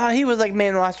 He was like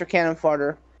main roster cannon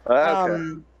fodder.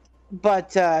 Okay.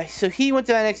 So he went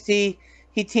to NXT.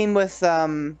 He teamed with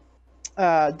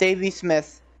Davey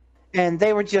Smith, and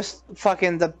they were just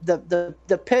fucking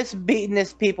the piss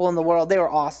beatenest people in the world. They were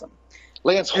awesome.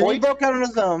 Lance And he Hoyt? broke out on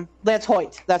his own. Lance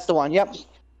Hoyt, that's the one. Yep.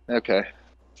 Okay.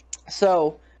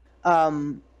 So,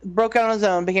 broke out on his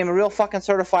own, became a real fucking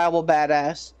certifiable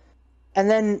badass, and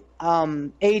then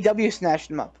AEW snatched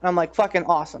him up. And I'm like, fucking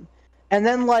awesome. And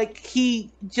then like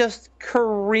he just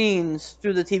careens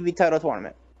through the TV title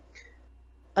tournament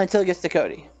until he gets to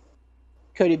Cody.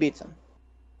 Cody beats him.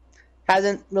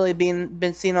 Hasn't really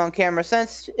been seen on camera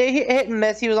since. Hit and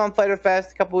miss. He was on Fighter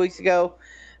Fest a couple weeks ago,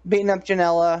 beating up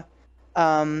Janela,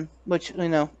 which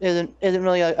isn't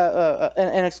really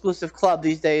an exclusive club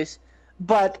these days.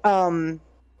 But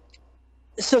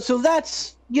so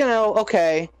that's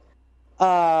okay.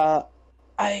 I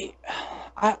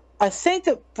think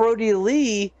that Brody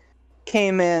Lee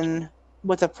came in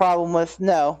with a problem with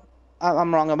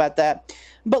I'm wrong about that.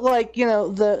 But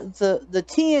the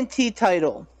TNT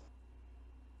title.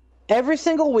 Every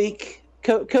single week,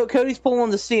 Cody's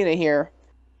pulling the Cena here,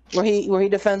 where he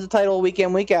defends the title week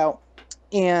in, week out,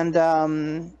 and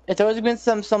it's always been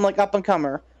some like up and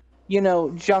comer,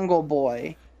 Jungle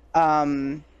Boy,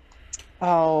 Mark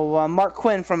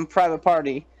Quinn from Private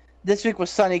Party. This week was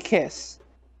Sonny Kiss,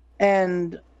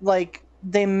 and like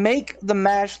they make the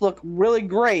match look really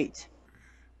great,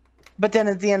 but then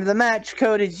at the end of the match,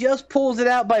 Cody just pulls it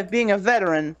out by being a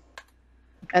veteran.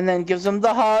 And then gives him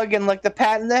the hug and like the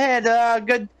pat in the head.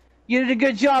 Good, you did a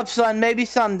good job, son. Maybe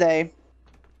someday.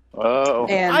 Oh.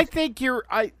 And I think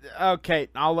okay.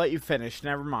 I'll let you finish.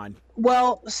 Never mind.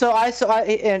 well,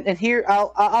 and here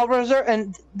I'll reserve.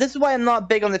 And this is why I'm not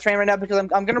big on the train right now, because I'm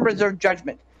going to reserve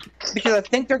judgment, because I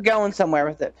think they're going somewhere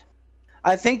with it.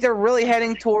 I think they're really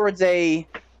heading towards a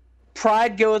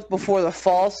pride goes before the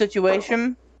fall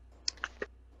situation,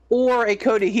 or a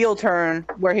Cody heel turn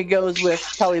where he goes with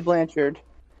Tully Blanchard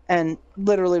and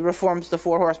literally reforms the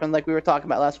Four Horsemen like we were talking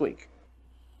about last week.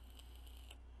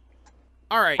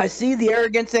 All right. I see the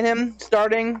arrogance in him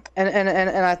starting, and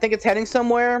I think it's heading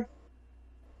somewhere.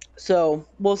 So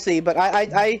we'll see. But I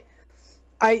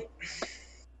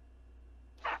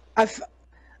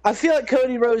feel like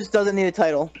Cody Rhodes doesn't need a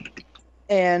title.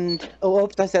 And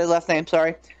oops, I said his last name.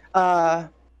 Sorry.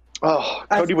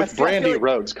 Cody with Brandy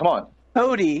Rhodes. Come on.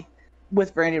 Cody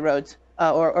with Brandy Rhodes,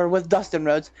 or with Dustin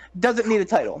Rhodes, doesn't need a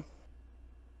title.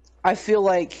 I feel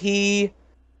like he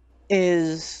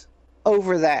is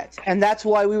over that, and that's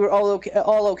why we were all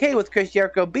okay with Chris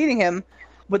Jericho beating him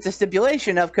with the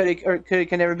stipulation of Cody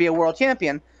can never be a world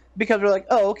champion, because we're like,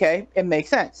 oh, okay, it makes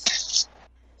sense.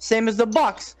 Same as the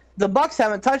Bucks. The Bucks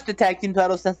haven't touched the tag team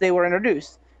title since they were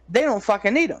introduced. They don't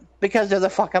fucking need them because they're the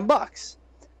fucking Bucks.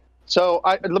 So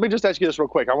let me just ask you this real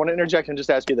quick. I want to interject and just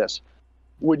ask you this.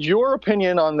 Would your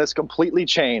opinion on this completely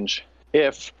change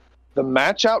if the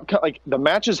match the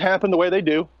matches happen the way they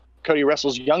do? Cody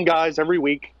wrestles young guys every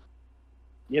week.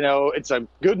 It's a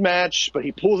good match, but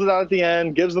he pulls it out at the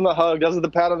end, gives them a hug, does the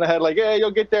pat on the head, like, hey,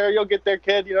 you'll get there,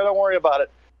 kid. Don't worry about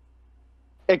it.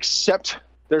 Except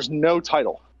there's no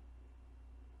title.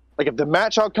 Like, if the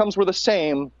match outcomes were the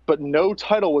same, but no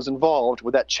title was involved,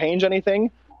 would that change anything?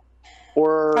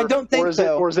 Or I don't think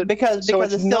so. Or is it because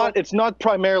it's not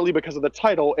primarily because of the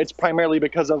title. It's primarily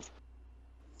because of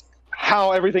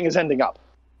how everything is ending up.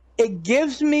 It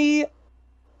gives me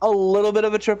a little bit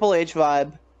of a Triple H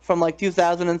vibe from like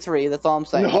 2003. That's all I'm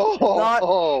saying.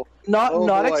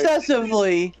 Not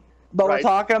excessively, but Right. we're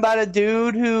talking about a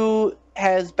dude who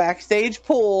has backstage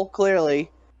pull, clearly,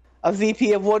 a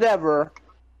VP of whatever,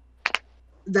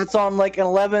 that's on like an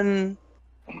 11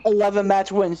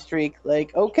 match win streak.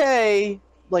 Like, okay,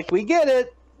 like we get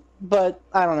it, but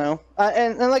I don't know.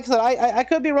 And like I said, I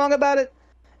could be wrong about it.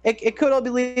 It could all be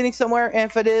leading somewhere,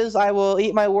 and if it is, I will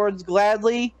eat my words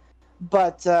gladly.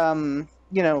 But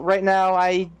right now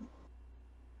I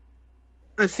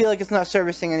feel like it's not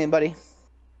servicing anybody.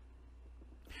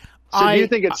 So do you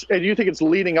think it's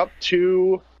leading up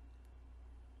to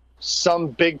some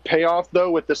big payoff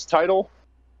though with this title?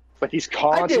 But he's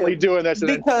constantly doing this, and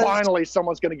then finally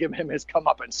someone's going to give him his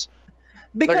comeuppance.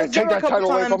 They're going to take that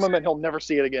title away from him, and he'll never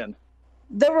see it again.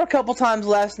 There were a couple times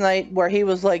last night where he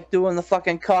was like doing the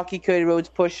fucking cocky Cody Rhodes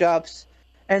push-ups,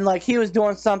 and like he was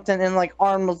doing something, and like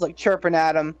Arn was like chirping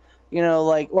at him,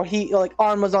 or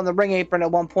Arn was on the ring apron at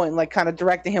one point, and like kind of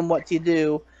directing him what to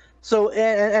do. So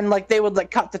and like they would like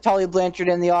cut to Tully Blanchard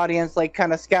in the audience, like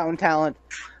kind of scouting talent.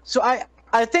 So I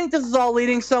think this is all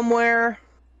leading somewhere.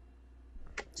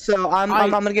 So I'm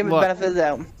gonna give it the benefit of the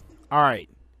doubt. All right.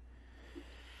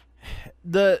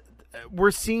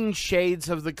 We're seeing shades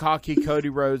of the cocky Cody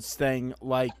Rhodes thing.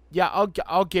 Like, yeah,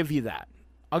 I'll give you that.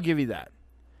 I'll give you that.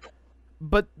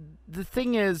 But the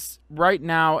thing is, right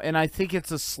now, and I think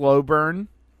it's a slow burn,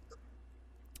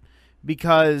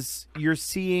 because you're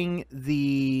seeing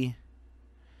the...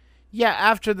 Yeah,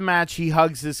 after the match, he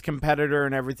hugs his competitor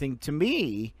and everything. To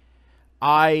me,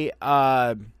 I've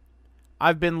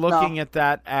been looking at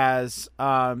that as,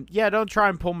 don't try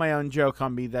and pull my own joke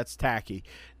on me. That's tacky.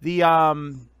 The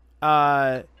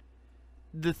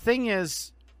thing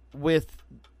is, with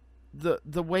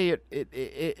the way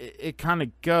it kind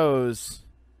of goes,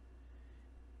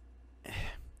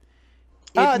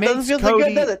 it makes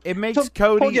Cody. It makes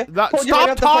Cody.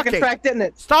 Stop talking. Track, didn't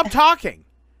it? Stop talking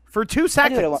for 2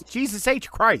 seconds. Jesus H.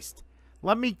 Christ!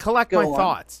 Let me collect my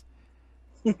thoughts.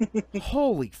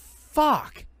 Holy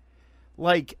fuck!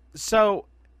 Like, so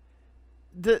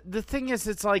the thing is,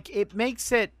 it's like it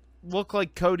makes it look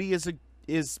like Cody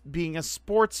is being a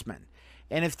sportsman.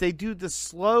 And if they do the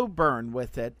slow burn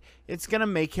with it, it's going to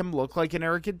make him look like an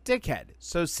arrogant dickhead.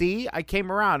 So see, I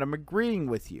came around. I'm agreeing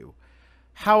with you.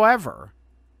 However,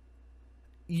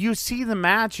 you see the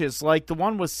matches like the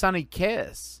one with Sonny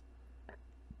Kiss.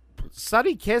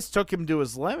 Sonny Kiss took him to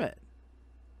his limit.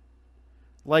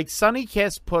 Like, Sonny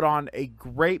Kiss put on a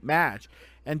great match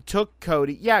and took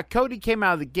Cody. Yeah, Cody came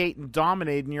out of the gate and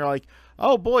dominated, and you're like,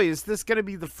 oh boy, is this going to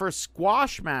be the first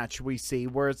squash match we see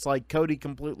where it's like Cody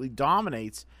completely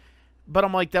dominates? But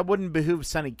I'm like, that wouldn't behoove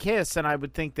Sonny Kiss, and I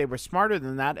would think they were smarter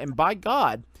than that. And by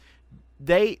God,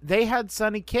 they had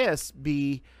Sonny Kiss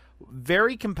be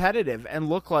very competitive and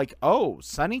look like, oh,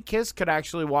 Sonny Kiss could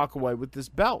actually walk away with this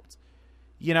belt.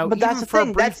 You know, but that's the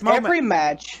thing. That's every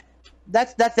match.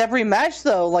 That's every match,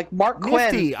 though. Like, Mark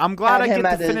Quinn. I'm glad I get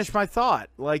to finish my thought.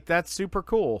 Like, that's super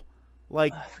cool.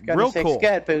 Like, real cool.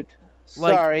 Boot.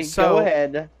 Like, sorry, so go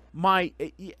ahead. My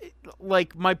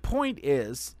point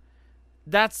is,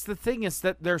 that's the thing, is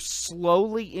that they're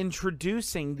slowly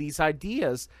introducing these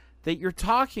ideas that you're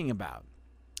talking about.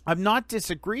 I'm not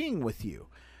disagreeing with you,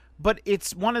 but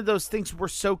it's one of those things we're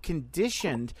so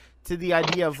conditioned to the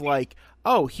idea of like,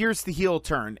 oh, here's the heel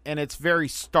turn, and it's very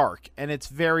stark, and it's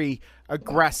very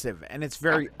aggressive, and it's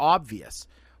very obvious.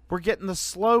 We're getting the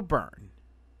slow burn.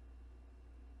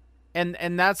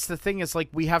 And that's the thing, is like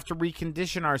we have to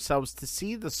recondition ourselves to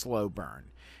see the slow burn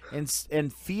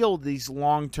and feel these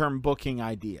long-term booking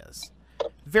ideas.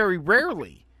 Very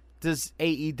rarely does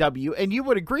AEW, and you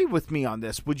would agree with me on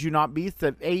this, would you not, Beef,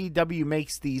 that AEW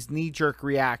makes these knee-jerk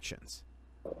reactions?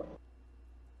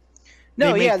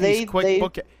 No, they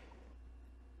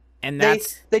and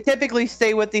they typically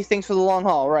stay with these things for the long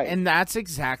haul, right? And that's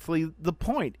exactly the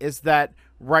point, is that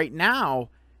right now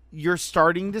you're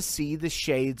starting to see the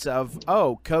shades of,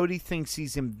 oh, Cody thinks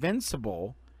he's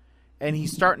invincible, and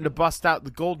he's starting to bust out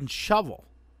the golden shovel.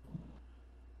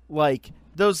 Like,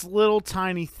 those little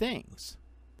tiny things.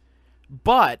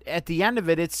 But at the end of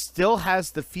it, it still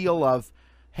has the feel of,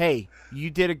 hey, you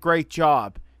did a great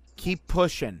job. Keep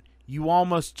pushing. You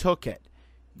almost took it.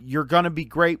 You're going to be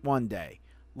great one day.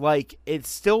 Like, it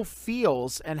still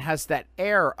feels and has that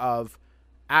air of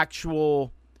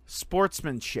actual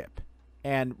sportsmanship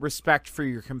and respect for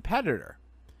your competitor.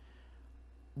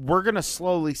 We're going to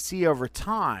slowly see over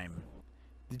time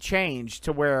the change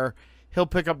to where he'll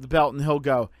pick up the belt and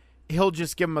he'll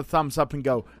just give him a thumbs up and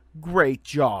go, great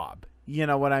job. You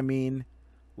know what I mean?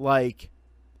 Like,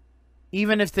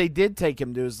 even if they did take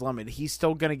him to his limit, he's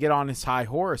still going to get on his high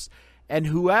horse. And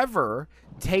whoever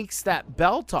takes that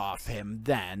belt off him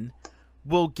then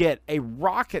will get a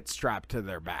rocket strapped to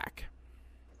their back.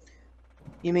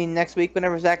 You mean next week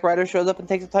whenever Zack Ryder shows up and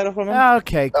takes the title from him?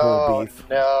 Okay, cool, Beef.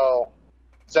 No.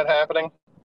 Is that happening?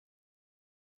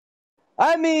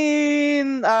 I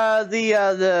mean,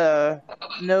 the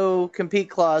no compete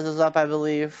clause is up, I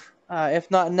believe. If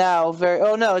not now,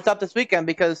 it's up this weekend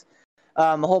because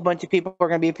a whole bunch of people are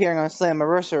going to be appearing on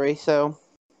Slammiversary, so...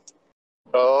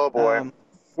 Oh, boy.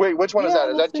 Wait, which one is that?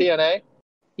 Is that TNA?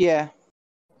 Yeah.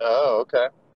 Oh, okay.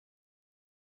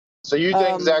 So you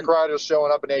think Zack Ryder's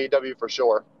showing up in AEW for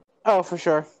sure? Oh, for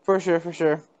sure. For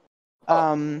sure.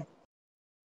 Oh.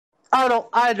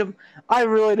 I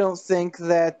really don't think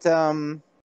that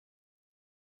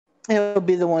he'll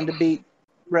be the one to beat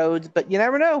Rhodes, but you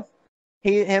never know.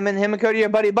 Him and Cody are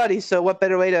buddies, so what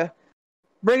better way to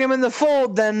bring him in the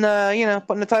fold than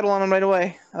putting the title on him right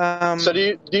away. So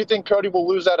do you think Cody will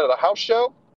lose that at a house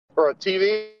show or a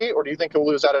TV, or do you think he'll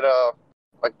lose that at a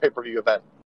pay-per-view event?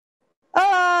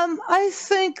 I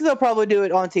think they'll probably do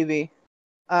it on TV,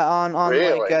 on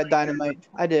really? Dynamite.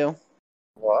 I do.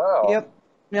 Wow.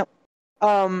 Yep.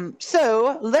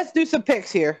 So let's do some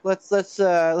picks here. Let's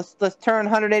turn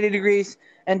 180 degrees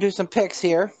and do some picks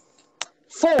here.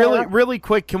 Really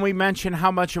quick, can we mention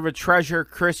how much of a treasure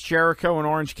Chris Jericho and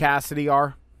Orange Cassidy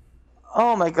are?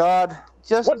 Oh my God!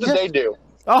 What did they do?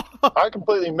 Oh, I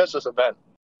completely missed this event.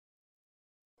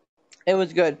 It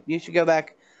was good. You should go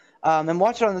back and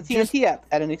watch it on the TNT app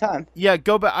at any time. Yeah,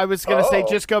 go back. I was gonna say, Oh.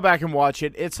 just go back and watch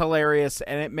it. It's hilarious,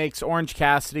 and it makes Orange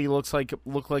Cassidy look like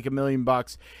 $1 million,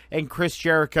 and Chris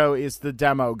Jericho is the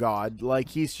demo god. Like,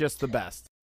 he's just the best.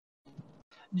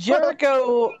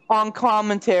 Jericho on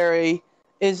commentary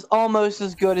is almost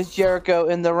as good as Jericho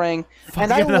in the ring,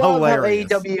 and I Fucking love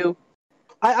hilarious. how AEW.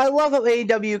 I love how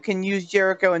AEW can use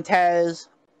Jericho and Taz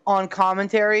on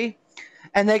commentary,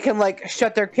 and they can like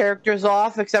shut their characters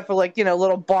off, except for like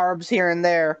little barbs here and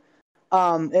there.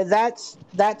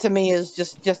 That to me is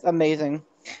just amazing.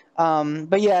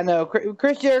 But yeah, no,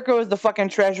 Chris Jericho is the fucking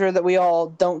treasure that we all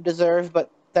don't deserve, but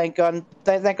thank God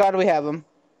we have him.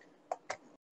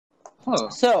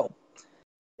 Huh. So,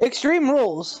 Extreme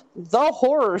Rules, the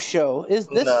horror show, is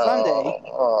this Sunday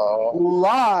Oh.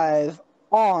 live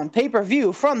on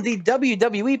pay-per-view from the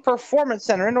WWE Performance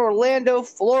Center in Orlando,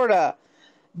 Florida.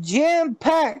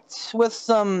 Jam-packed with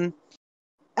some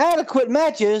adequate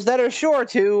matches that are sure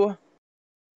to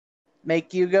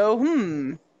make you go,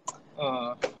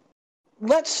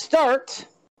 Let's start.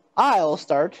 I'll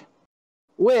start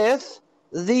with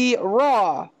the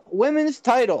Raw Women's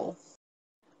title.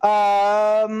 It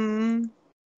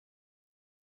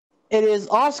is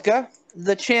Asuka,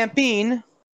 the champion,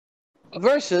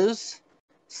 versus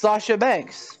Sasha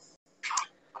Banks.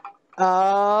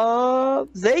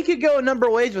 They could go a number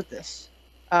of ways with this.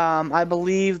 I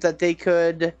believe that they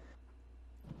could.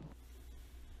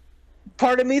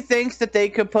 Part of me thinks that they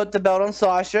could put the belt on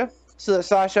Sasha, so that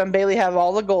Sasha and Bayley have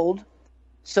all the gold,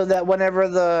 so that whenever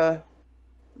the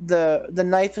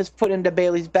knife is put into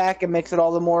Bayley's back, it makes it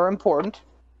all the more important.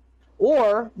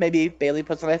 Or maybe Bayley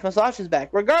puts the knife on Sasha's back.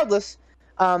 Regardless,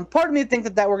 part of me thinks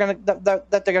that they're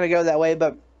gonna go that way,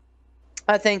 but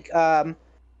I think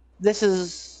this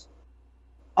is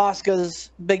Asuka's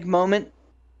big moment,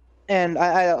 and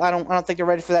I don't think they're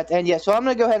ready for that to end yet. So I'm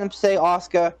gonna go ahead and say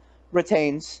Asuka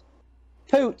retains.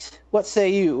 Poot, what say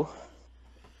you?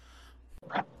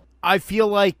 I feel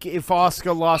like if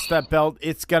Asuka lost that belt,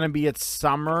 it's gonna be at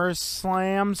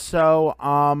SummerSlam. So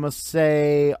I'm gonna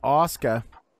say Asuka.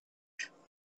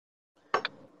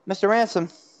 Mr. Ransom.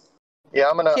 Yeah,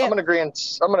 I'm gonna agree and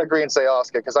say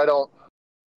Asuka because I don't.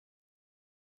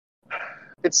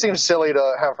 It seems silly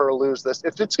to have her lose this.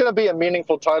 If it's gonna be a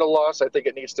meaningful title loss, I think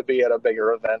it needs to be at a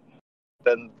bigger event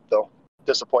than the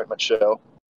disappointment show.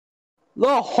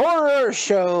 The horror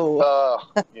show.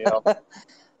 The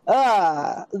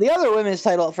other women's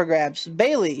title up for grabs.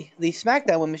 Bayley, the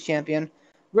SmackDown Women's Champion,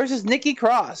 versus Nikki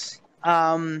Cross.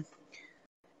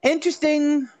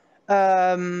 Interesting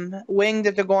wing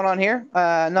that they're going on here.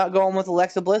 Not going with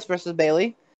Alexa Bliss versus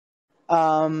Bayley.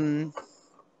 But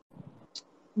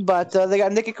they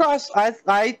got Nikki Cross.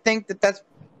 I think that's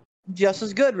just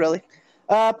as good, really.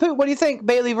 Poot, what do you think?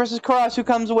 Bayley versus Cross, who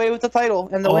comes away with the title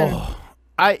and the win?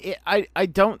 I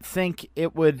don't think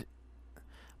it would.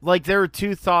 Like, there are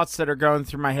two thoughts that are going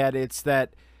through my head. It's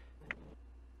that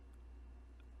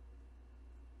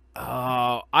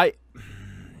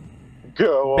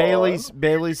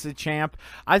Bayley's the champ.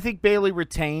 I think Bayley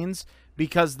retains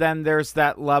because then there's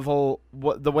that level.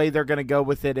 The way they're going to go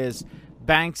with it is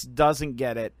Banks doesn't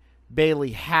get it,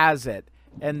 Bayley has it,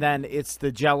 and then it's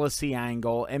the jealousy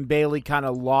angle, and Bayley kind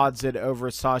of lauds it over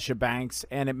Sasha Banks,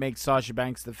 and it makes Sasha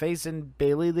Banks the face and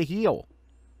Bayley the heel.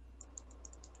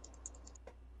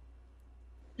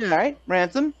 All right,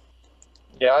 Ransom.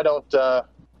 Yeah, I don't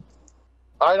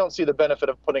see the benefit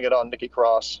of putting it on Nikki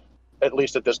Cross, at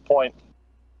least at this point.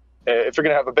 If you're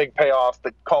going to have a big payoff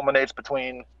that culminates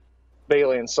between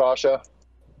Bayley and Sasha,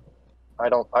 I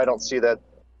don't see that.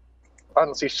 I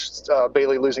don't see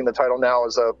Bayley losing the title now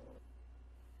as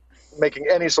making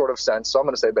any sort of sense. So I'm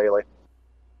going to say Bayley.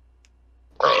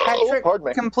 Hat-trick Pardon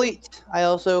me. complete. I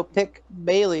also pick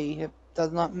Bayley. It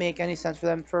does not make any sense for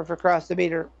them for Cross to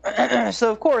beat her. So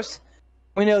of course,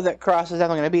 we know that Cross is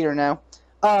definitely going to beat her now.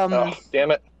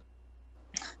 Damn it.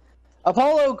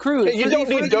 Apollo Crews. Hey, you don't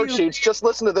need goat sheets. Just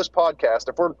listen to this podcast.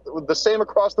 If we're the same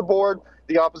across the board,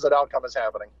 the opposite outcome is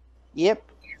happening. Yep.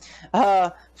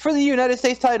 For the United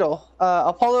States title,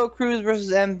 Apollo Crews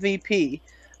versus MVP.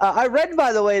 I read,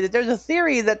 by the way, that there's a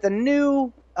theory that the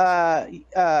new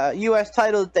U.S.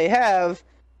 title that they have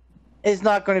is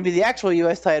not going to be the actual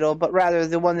U.S. title, but rather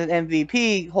the one that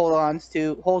MVP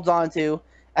holds on to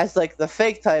as like the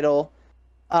fake title.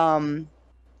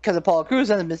 Because Apollo Crews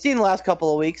hasn't been seen the last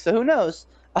couple of weeks, so who knows?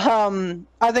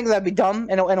 I think that'd be dumb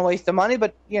and a waste of money,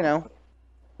 but you know,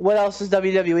 what else has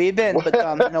WWE been but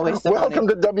dumb and a waste of money? Welcome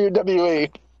to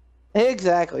WWE.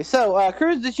 Exactly. So,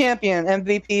 Crews the champion,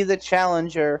 MVP the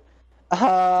challenger.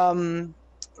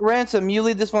 Ransom, you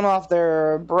lead this one off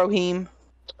there, Broheem.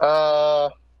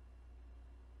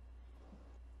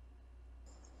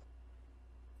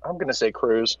 I'm going to say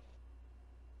Cruz.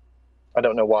 I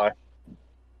don't know why.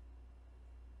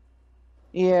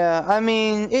 Yeah, I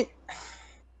mean,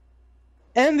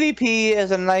 MVP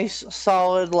is a nice,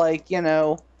 solid,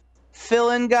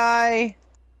 fill-in guy,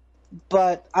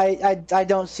 but I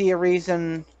don't see a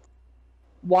reason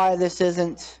why this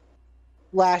isn't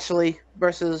Lashley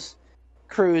versus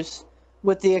Cruz,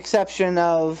 with the exception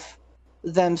of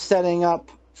them setting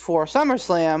up for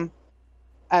SummerSlam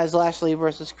as Lashley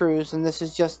versus Cruz, and this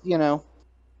is just,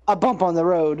 a bump on the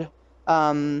road,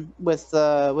 with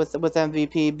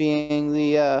MVP being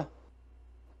the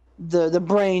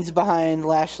brains behind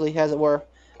Lashley, as it were.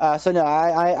 So no,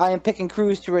 I am picking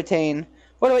Cruz to retain.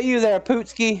 What about you there,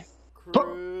 Pootski?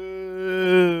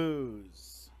 Cruz.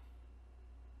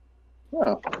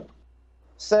 Oh.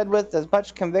 Said with as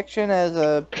much conviction as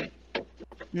a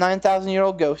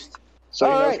 9,000-year-old ghost. So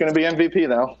you know it's going to be MVP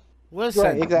now. Listen,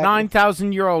 Right, exactly.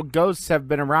 9,000-year-old ghosts have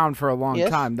been around for a long Yes.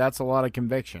 time. That's a lot of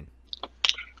conviction.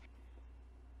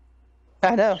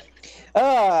 I know.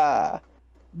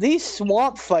 The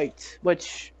swamp fight,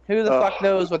 which who the fuck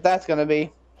knows what that's going to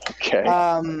be. Okay.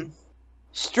 Here we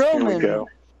Strowman, go.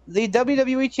 the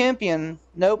WWE champion,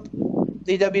 the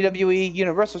WWE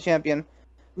Universal Champion,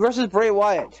 versus Bray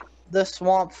Wyatt, the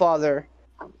Swamp Father,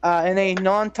 in a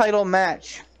non-title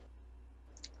match,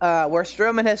 where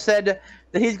Strowman has said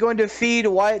that he's going to feed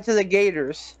Wyatt to the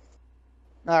Gators.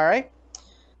 All right.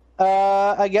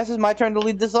 I guess it's my turn to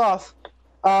lead this off.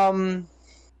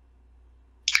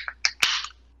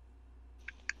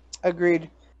 Agreed.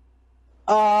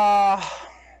 I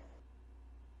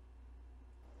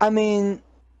mean,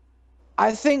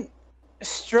 I think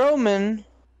Strowman.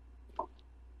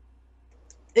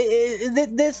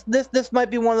 This might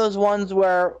be one of those ones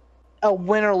where a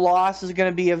win or loss is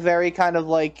going to be a very kind of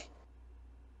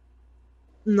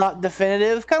not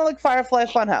definitive, kind of like Firefly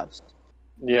Funhouse.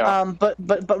 Yeah.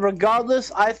 But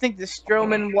regardless, I think the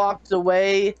Strowman walks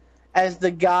away as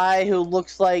the guy who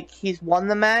looks like he's won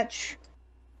the match,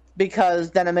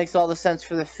 because then it makes all the sense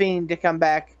for the Fiend to come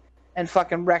back and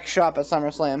fucking wreck shop at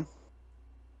SummerSlam.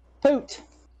 Poot.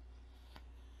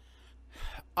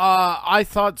 I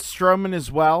thought Strowman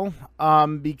as well,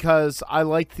 because I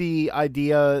like the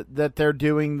idea that they're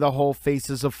doing the whole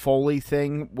Faces of Foley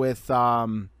thing with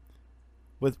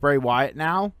Bray Wyatt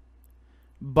now.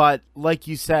 But like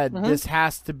you said, this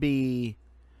has to be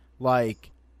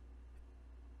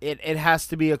it has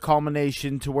to be a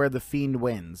culmination to where the Fiend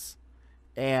wins.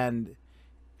 And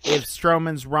if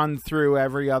Strowman's run through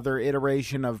every other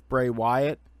iteration of Bray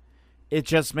Wyatt, it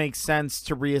just makes sense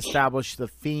to reestablish the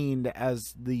Fiend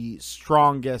as the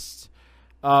strongest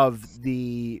of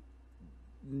the,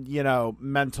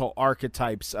 mental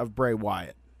archetypes of Bray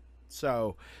Wyatt.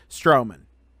 So, Strowman.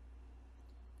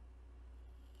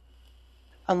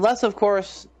 Unless, of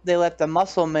course, they let the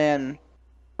Muscle Man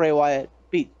Bray Wyatt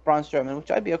beat Braun Strowman,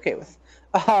 which I'd be okay with.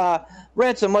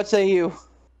 Ransom, what say you?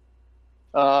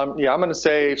 Yeah, I'm going to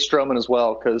say Strowman as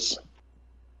well, because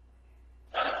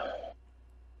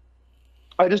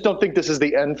I just don't think this is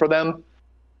the end for them.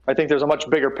 I think there's a much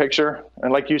bigger picture.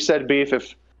 And like you said, Beef,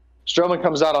 if Strowman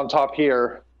comes out on top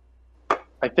here,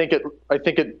 I think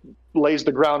it lays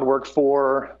the groundwork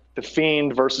for the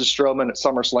Fiend versus Strowman at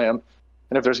SummerSlam.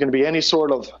 And if there's going to be any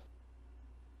sort of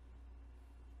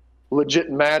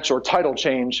legit match or title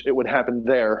change, it would happen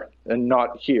there and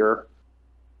not here.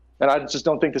 And I just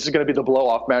don't think this is going to be the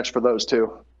blow-off match for those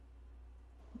two.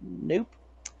 Nope.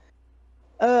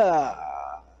 The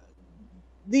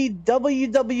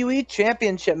WWE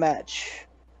Championship match.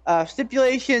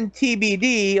 Stipulation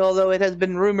TBD, although it has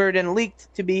been rumored and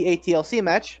leaked to be a TLC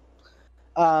match.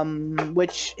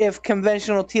 Which, if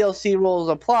conventional TLC rules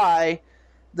apply,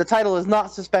 the title is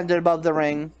not suspended above the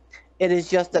ring. It is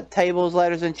just that tables,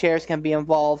 ladders, and chairs can be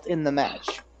involved in the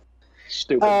match.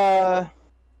 Stupid.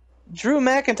 Drew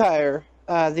McIntyre,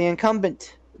 the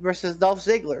incumbent, versus Dolph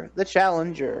Ziggler, the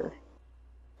challenger.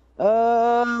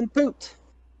 Poot.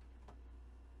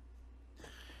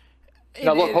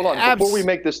 Now, look, hold on. Before we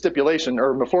make this stipulation,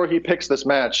 or before he picks this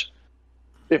match,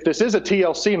 if this is a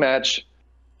TLC match,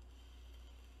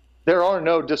 there are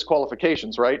no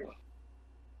disqualifications, right?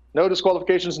 No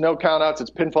disqualifications, no countouts.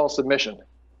 It's pinfall submission.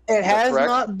 It has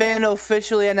not been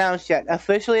officially announced yet.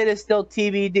 Officially, it is still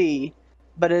TBD,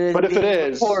 but it is But if it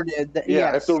is, reported that,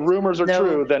 yeah, yes, if the rumors are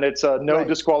true, then it's a no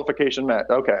disqualification match.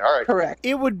 Okay, all right. Correct.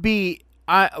 It would be...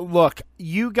 look,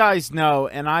 you guys know,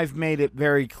 and I've made it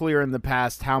very clear in the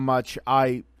past how much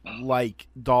I like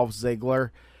Dolph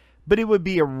Ziggler, but it would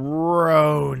be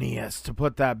erroneous to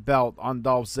put that belt on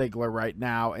Dolph Ziggler right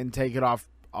now and take it off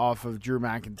of Drew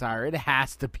McIntyre. It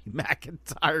has to be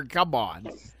McIntyre. Come on.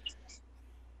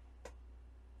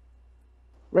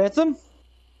 Ransom?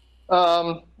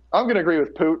 I'm going to agree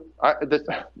with Poot.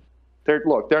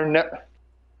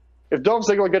 If Dolph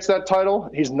Ziggler gets that title,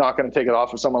 he's not going to take it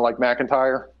off of someone like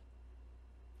McIntyre.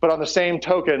 But on the same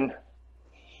token,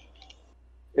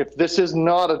 if this is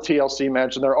not a TLC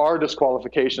match and there are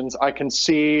disqualifications, I can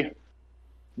see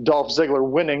Dolph Ziggler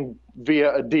winning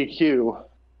via a DQ.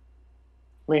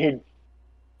 I mean,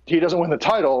 he doesn't win the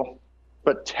title,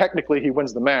 but technically he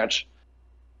wins the match.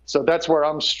 So that's where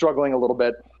I'm struggling a little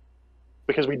bit,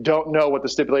 because we don't know what the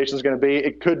stipulation is going to be.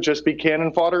 It could just be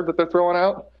cannon fodder that they're throwing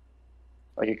out.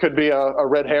 Like, it could be a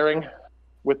red herring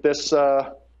with this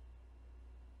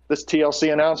this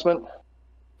TLC announcement.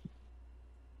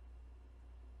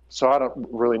 So I don't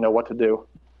really know what to do.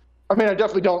 I mean, I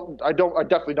definitely don't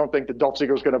think that Dolph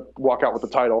Ziggler is going to walk out with the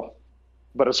title.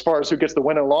 But as far as who gets the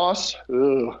win and loss,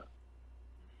 ugh.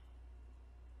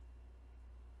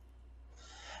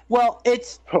 Well,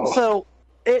 so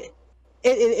it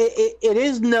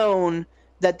is known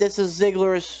that this is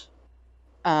Ziggler's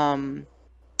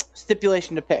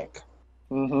stipulation to pick.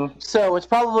 Mm-hmm. So it's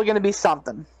probably going to be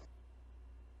something.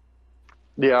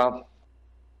 Yeah.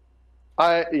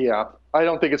 I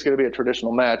don't think it's going to be a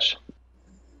traditional match,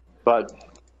 but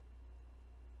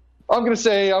I'm going to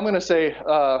say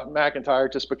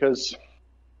McIntyre, just because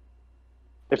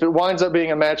if it winds up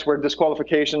being a match where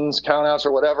disqualifications, countouts,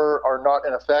 or whatever are not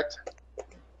in effect,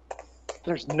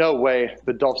 there's no way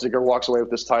that Dolph Ziggler walks away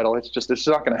with this title. It's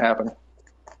not going to happen.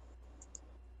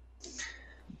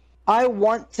 I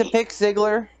want to pick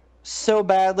Ziggler so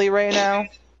badly right now,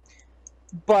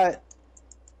 but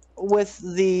with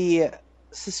the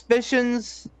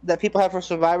suspicions that people have for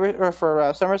Survivor or for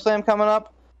SummerSlam coming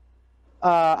up,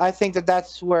 I think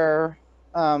that's where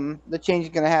the change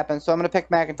is going to happen. So I'm going to pick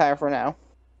McIntyre for now.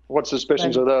 What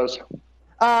suspicions are those?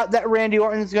 That Randy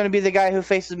Orton is going to be the guy who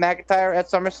faces McIntyre at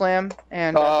SummerSlam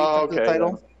and beats him for the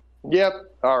title. Yep.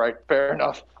 All right. Fair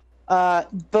enough.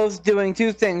 Both doing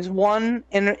two things. One,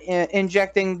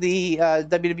 injecting the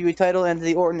WWE title into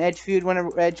the Orton-Edge feud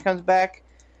whenever Edge comes back.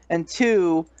 And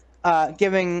two,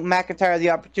 giving McIntyre the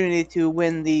opportunity to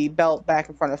win the belt back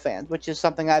in front of fans, which is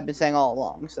something I've been saying all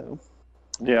along. So,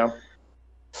 yeah.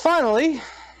 Finally,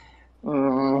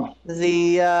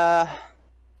 the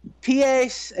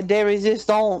pièce de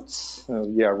résistance. Oh,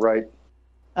 yeah, right.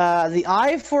 The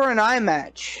eye for an eye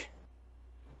match,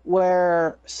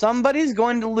 where somebody's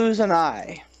going to lose an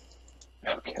eye.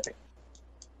 Okay.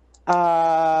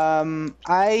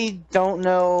 I don't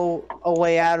know a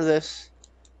way out of this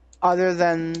other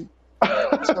than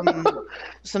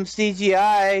some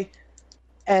CGI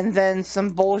and then some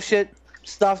bullshit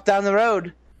stuff down the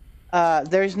road.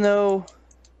 There's no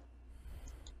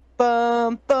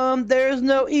there's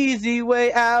no easy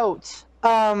way out.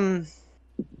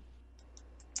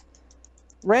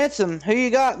 Ransom, who you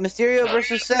got? Mysterio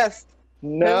versus Seth.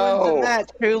 No. Who wins the match?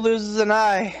 Who loses an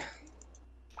eye?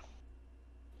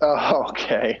 Oh,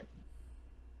 okay.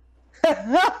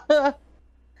 I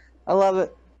love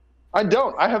it. I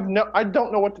don't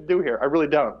know what to do here. I really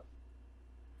don't.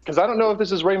 Because I don't know if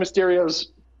this is Rey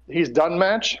Mysterio's he's done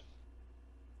match.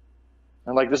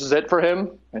 And like this is it for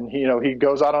him. And he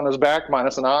goes out on his back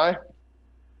minus an eye.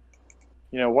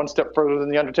 One step further than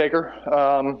the Undertaker.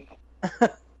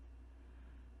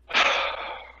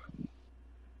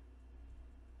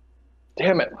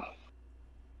 Damn it.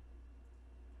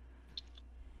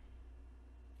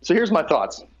 So here's my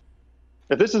thoughts.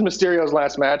 If this is Mysterio's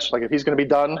last match, like if he's going to be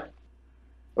done,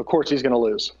 of course he's going to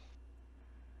lose.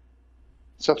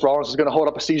 Seth Rollins is going to hold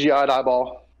up a CGI'd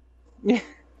eyeball. Yeah.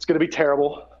 It's going to be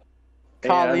terrible.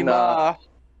 Kalima.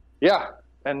 Yeah,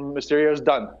 and Mysterio's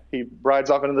done. He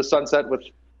rides off into the sunset with,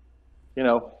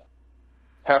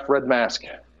 half red mask.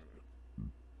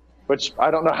 Which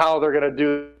I don't know how they're going to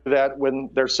do that when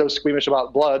they're so squeamish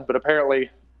about blood, but apparently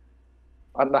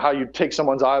I don't know how you take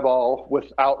someone's eyeball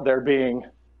without there being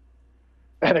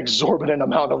an exorbitant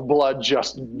amount of blood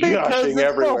just gushing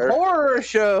everywhere. It's a horror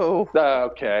show.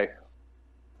 Okay.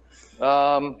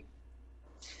 I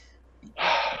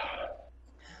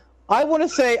want to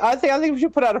say I think we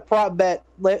should put out a prop bet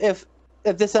if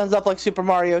this ends up like Super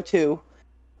Mario 2,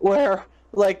 where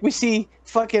like we see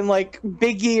fucking like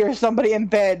Big E or somebody in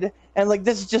bed, and like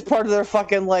this is just part of their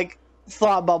fucking like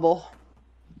thought bubble.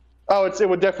 Oh, it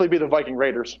would definitely be the Viking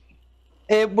Raiders.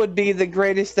 It would be the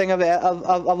greatest thing of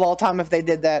all time if they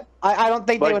did that. I don't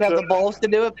think they would have the balls to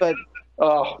do it, but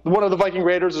one of the Viking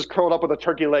Raiders is curled up with a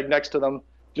turkey leg next to them,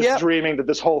 just dreaming that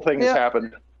this whole thing has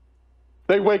happened.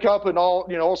 They wake up in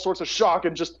all sorts of shock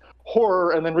and just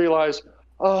horror, and then realize,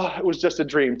 it was just a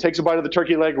dream. Takes a bite of the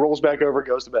turkey leg, rolls back over,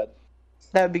 goes to bed.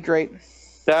 That would be great.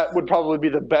 That would probably be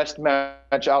the best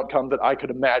match outcome that I could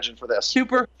imagine for this.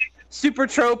 Super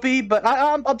tropey, but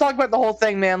I'll talk about the whole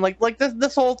thing, man. Like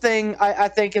this whole thing, I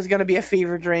think is going to be a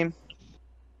fever dream.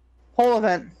 Whole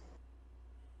event.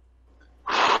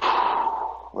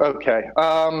 Okay.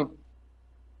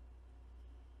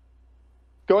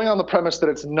 Going on the premise that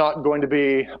it's not going to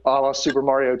be a la Super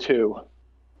Mario 2.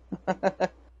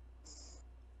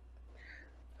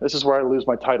 This is where I lose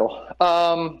my title.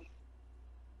 I'm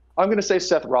going to say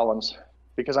Seth Rollins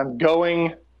because I'm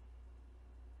going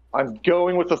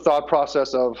with the thought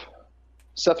process of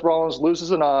Seth Rollins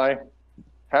loses an eye,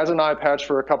 has an eye patch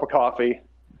for a cup of coffee,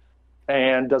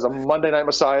 and does a Monday Night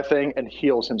Messiah thing and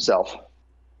heals himself.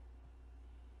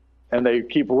 And they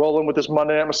keep rolling with this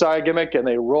Monday Night Messiah gimmick, and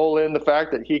they roll in the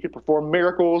fact that he could perform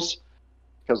miracles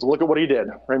because look at what he did.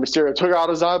 Rey Mysterio took out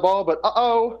his eyeball, but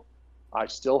I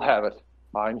still have it.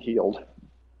 I'm healed.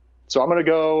 So I'm going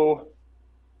to go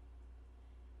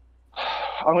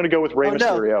with Rey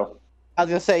Mysterio. I was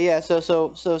going to say, yeah, so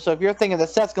if you're thinking that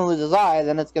Seth's going to lose his eye,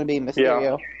 then it's going to be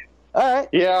Mysterio. Yeah. All right.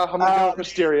 Yeah, I'm going to go with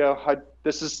Mysterio.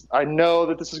 I know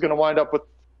that this is going to wind up with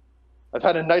I've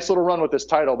had a nice little run with this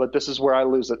title, but this is where I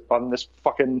lose it on this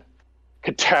fucking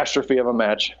catastrophe of a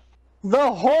match.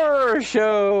 The horror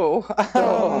show.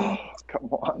 Oh, come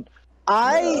on.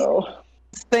 I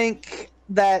think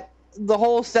that the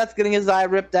whole Seth getting his eye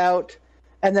ripped out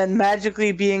and then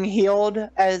magically being healed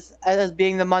as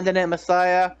being the Monday Night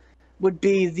Messiah would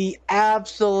be the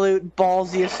absolute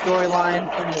ballsiest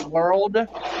storyline in the world.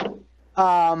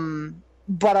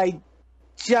 But I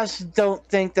just don't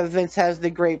think that Vince has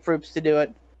the grapefruits to do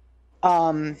it.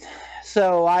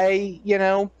 So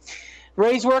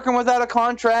Ray's working without a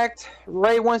contract.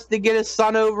 Ray wants to get his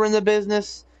son over in the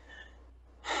business.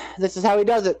 This is how he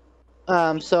does it.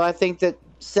 So I think that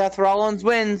Seth Rollins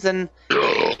wins and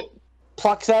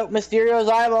plucks out Mysterio's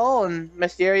eyeball, and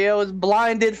Mysterio is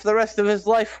blinded for the rest of his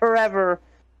life forever.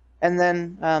 And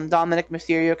then Dominic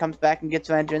Mysterio comes back and gets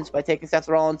vengeance by taking Seth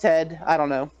Rollins' head. I don't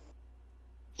know.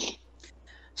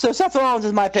 So Seth Rollins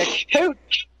is my pick. Who?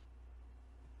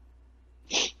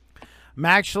 I'm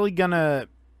actually gonna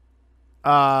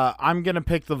I'm gonna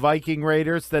pick the Viking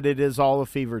Raiders. That it is all a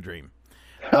fever dream.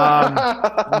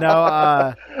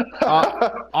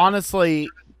 Honestly,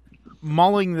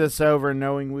 mulling this over,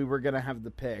 knowing we were gonna have the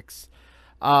picks,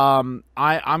 I'm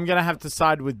gonna have to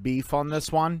side with Beef on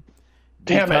this one.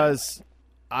 Because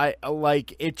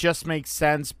it just makes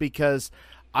sense because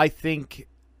I think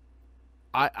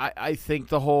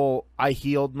the whole I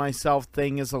healed myself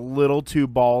thing is a little too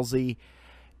ballsy,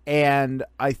 and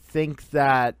I think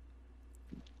that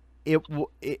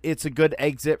it's a good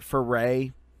exit for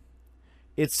Ray.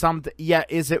 It's something. Yeah,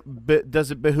 does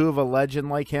it behoove a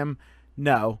legend like him?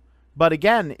 No. But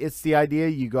again, it's the idea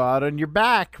you go out on your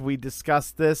back. We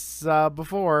discussed this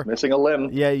before. Missing a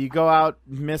limb. Yeah, you go out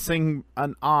missing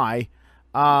an eye.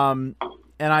 And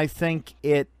I think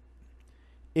it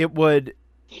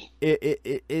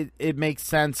makes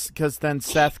sense because then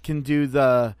Seth can do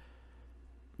the,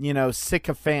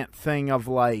 sycophant thing of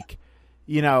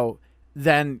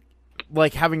then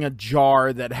having a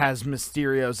jar that has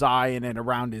Mysterio's eye in it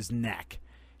around his neck.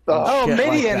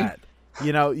 Midian.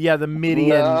 Like the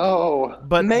Midian. No.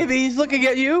 But maybe he's looking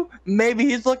at you. Maybe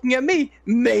he's looking at me.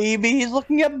 Maybe he's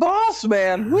looking at Boss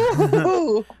Man.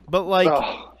 Woo-hoo-hoo. But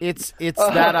it's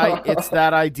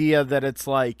that idea that it's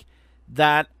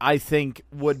that I think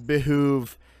would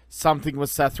behoove something with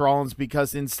Seth Rollins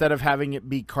because instead of having it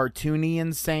be cartoony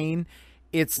insane,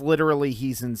 it's literally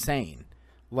he's insane.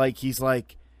 He's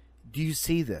like, do you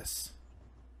see this?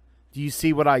 Do you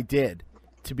see what I did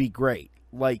to be great?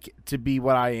 To be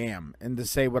what I am and to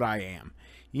say what I am.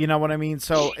 You know what I mean?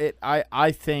 So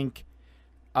I think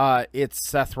it's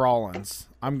Seth Rollins.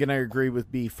 I'm going to agree with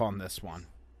Beef on this one.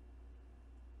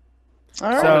 All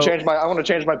right. I want to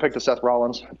change my pick to Seth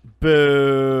Rollins.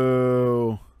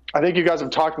 Boo. I think you guys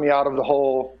have talked me out of the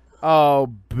whole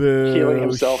boo. healing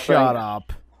himself Shut thing.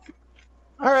 up.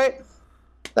 All right.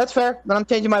 That's fair. Then I'm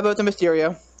changing my vote to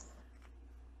Mysterio.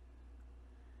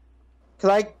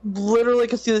 Because I literally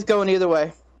could see this going either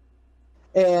way.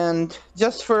 And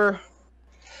just for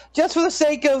the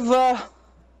sake of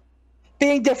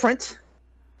being different,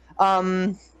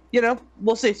 we'll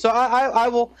see. So I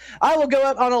will go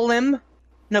out on a limb,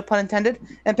 no pun intended,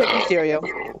 and pick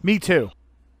Mysterio. Me too.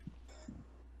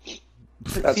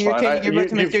 That's so you're fine. taking your vote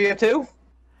to Mysterio too?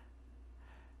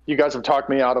 You guys have talked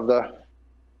me out of the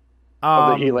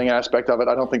healing aspect of it.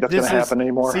 I don't think that's going to happen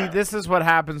anymore. See, this is what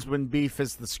happens when Beef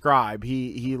is the scribe.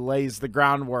 He lays the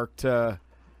groundwork to,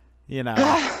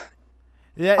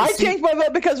 Yeah, I see- changed my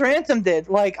vote because Ransom did.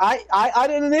 Like I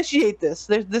didn't initiate this.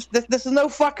 This is no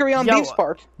fuckery on Yo, Beef's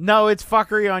part. No, it's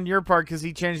fuckery on your part because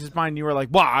he changed his mind. You were like,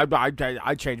 "Well,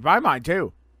 I changed my mind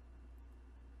too."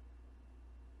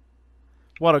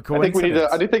 What a I think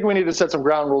coincidence! we need to set some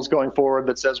ground rules going forward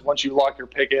that says once you lock your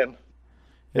pick in,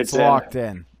 It's locked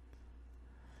in.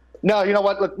 No, you know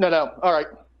what? No. All right,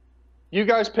 you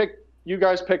guys pick.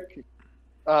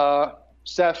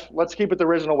 Seth. Let's keep it the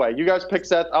original way. You guys pick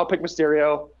Seth. I'll pick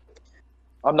Mysterio.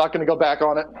 I'm not going to go back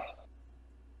on it.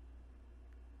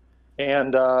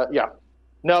 And yeah,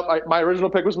 no, my original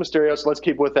pick was Mysterio, so let's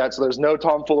keep with that. So there's no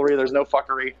tomfoolery. There's no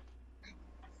fuckery.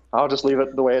 I'll just leave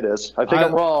it the way it is. I think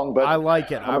I'm wrong, but I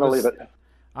like it. I'm going to leave it.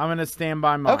 I'm going to stand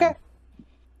by mine. Okay.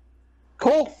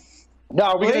 Cool.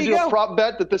 Now, are we There going to you do go. a prop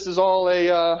bet that this is all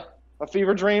a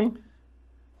fever dream?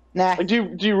 Nah. Like,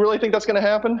 do you really think that's going to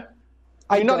happen?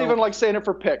 You're not don't. even like saying it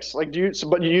for picks. Like,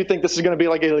 but do you think this is going to be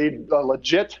like a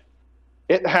legit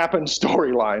it happened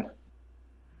storyline?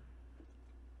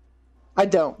 I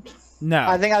don't. No.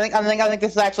 I think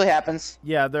this actually happens.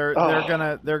 Yeah, they're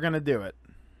gonna do it.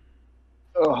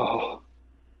 Oh.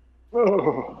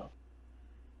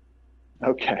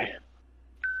 Okay.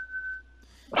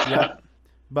 Yeah.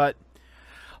 But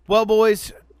well,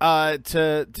 boys,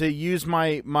 to use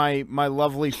my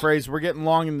lovely phrase, we're getting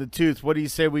long in the tooth. What do you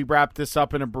say we wrap this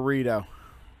up in a burrito?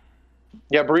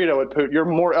 Yeah, burrito. You're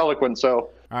more eloquent,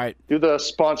 so All right. do the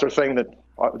sponsor thing that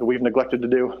we've neglected to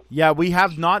do. Yeah, we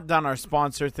have not done our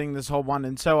sponsor thing this whole one,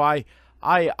 and so I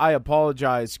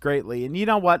apologize greatly. And you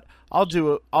know what? I'll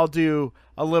do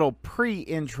a little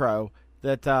pre-intro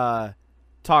that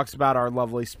talks about our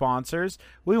lovely sponsors.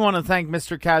 We want to thank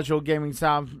Mr. Casual Gaming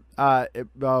Sound.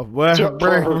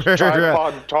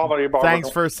 Thanks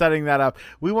for setting that up.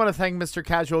 We want to thank Mr.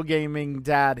 Casual Gaming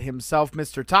Dad himself,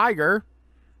 Mr. Tiger,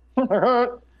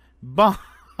 Bomb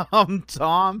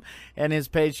Tom, and his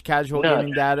page Casual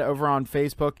Gaming Dad over on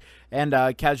Facebook, and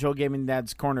Casual Gaming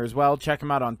Dad's Corner as well. Check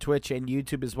him out on Twitch and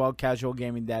YouTube as well, Casual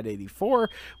Gaming Dad 84.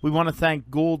 We want to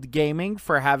thank Gould Gaming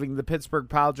for having the Pittsburgh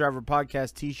Piledriver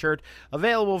Podcast t-shirt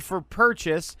available for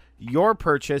purchase. Your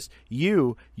purchase,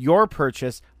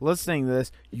 listening to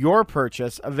this, your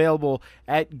purchase, available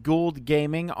at Gould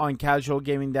Gaming on Casual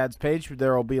Gaming Dad's page.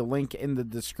 There will be a link in the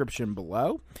description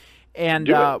below. And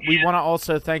we want to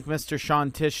also thank Mr.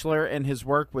 Sean Tischler and his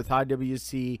work with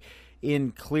IWC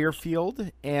in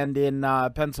Clearfield and in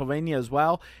Pennsylvania as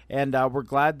well. And we're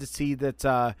glad to see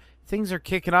that things are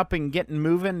kicking up and getting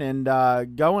moving and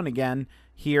going again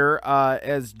here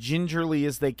as gingerly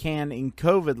as they can in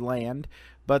COVID land.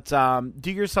 But do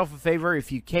yourself a favor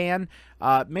if you can.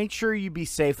 Make sure you be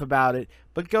safe about it.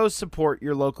 But go support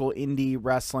your local indie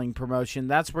wrestling promotion.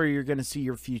 That's where you're going to see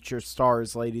your future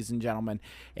stars, ladies and gentlemen.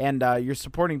 And you're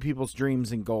supporting people's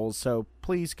dreams and goals. So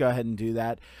please go ahead and do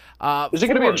that. Is it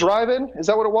going to be a drive-in? Is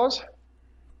that what it was?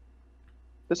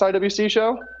 This IWC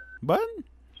show? What?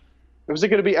 Was it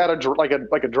going to be at a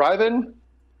drive-in?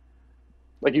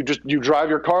 Like you drive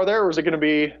your car there, or is it going to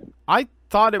be? I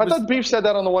thought Beef said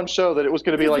that on the one show that it was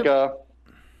going to be like a.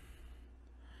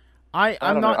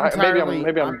 I'm not entirely.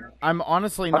 I'm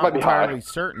honestly not entirely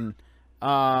certain.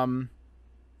 I'm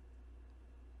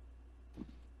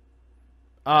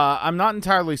not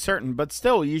entirely certain, but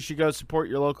still, you should go support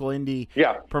your local indie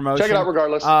promotion. Check it out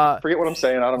regardless. Forget what I'm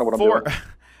saying. I don't know what I'm doing.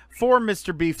 For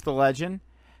Mr. Beef the Legend,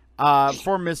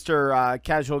 for Mr.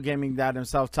 Casual Gaming Dad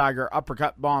himself, Tiger,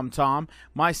 Uppercut Bomb Tom,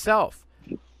 myself,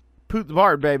 Poot the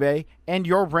Bard, baby, and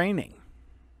your reigning,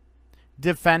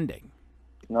 defending,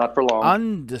 not for long,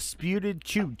 undisputed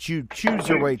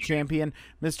choose-your-weight champion,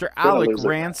 Mr. Alec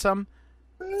Ransom.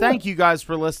 Thank you guys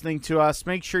for listening to us.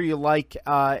 Make sure you like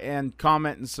and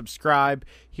comment and subscribe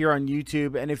here on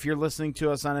YouTube. And if you're listening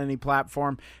to us on any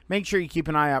platform, make sure you keep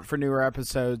an eye out for newer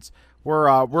episodes.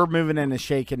 We're moving in and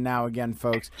shaking now again,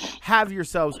 folks. Have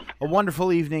yourselves a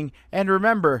wonderful evening. And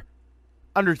remember,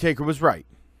 Undertaker was right.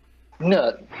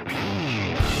 Nut.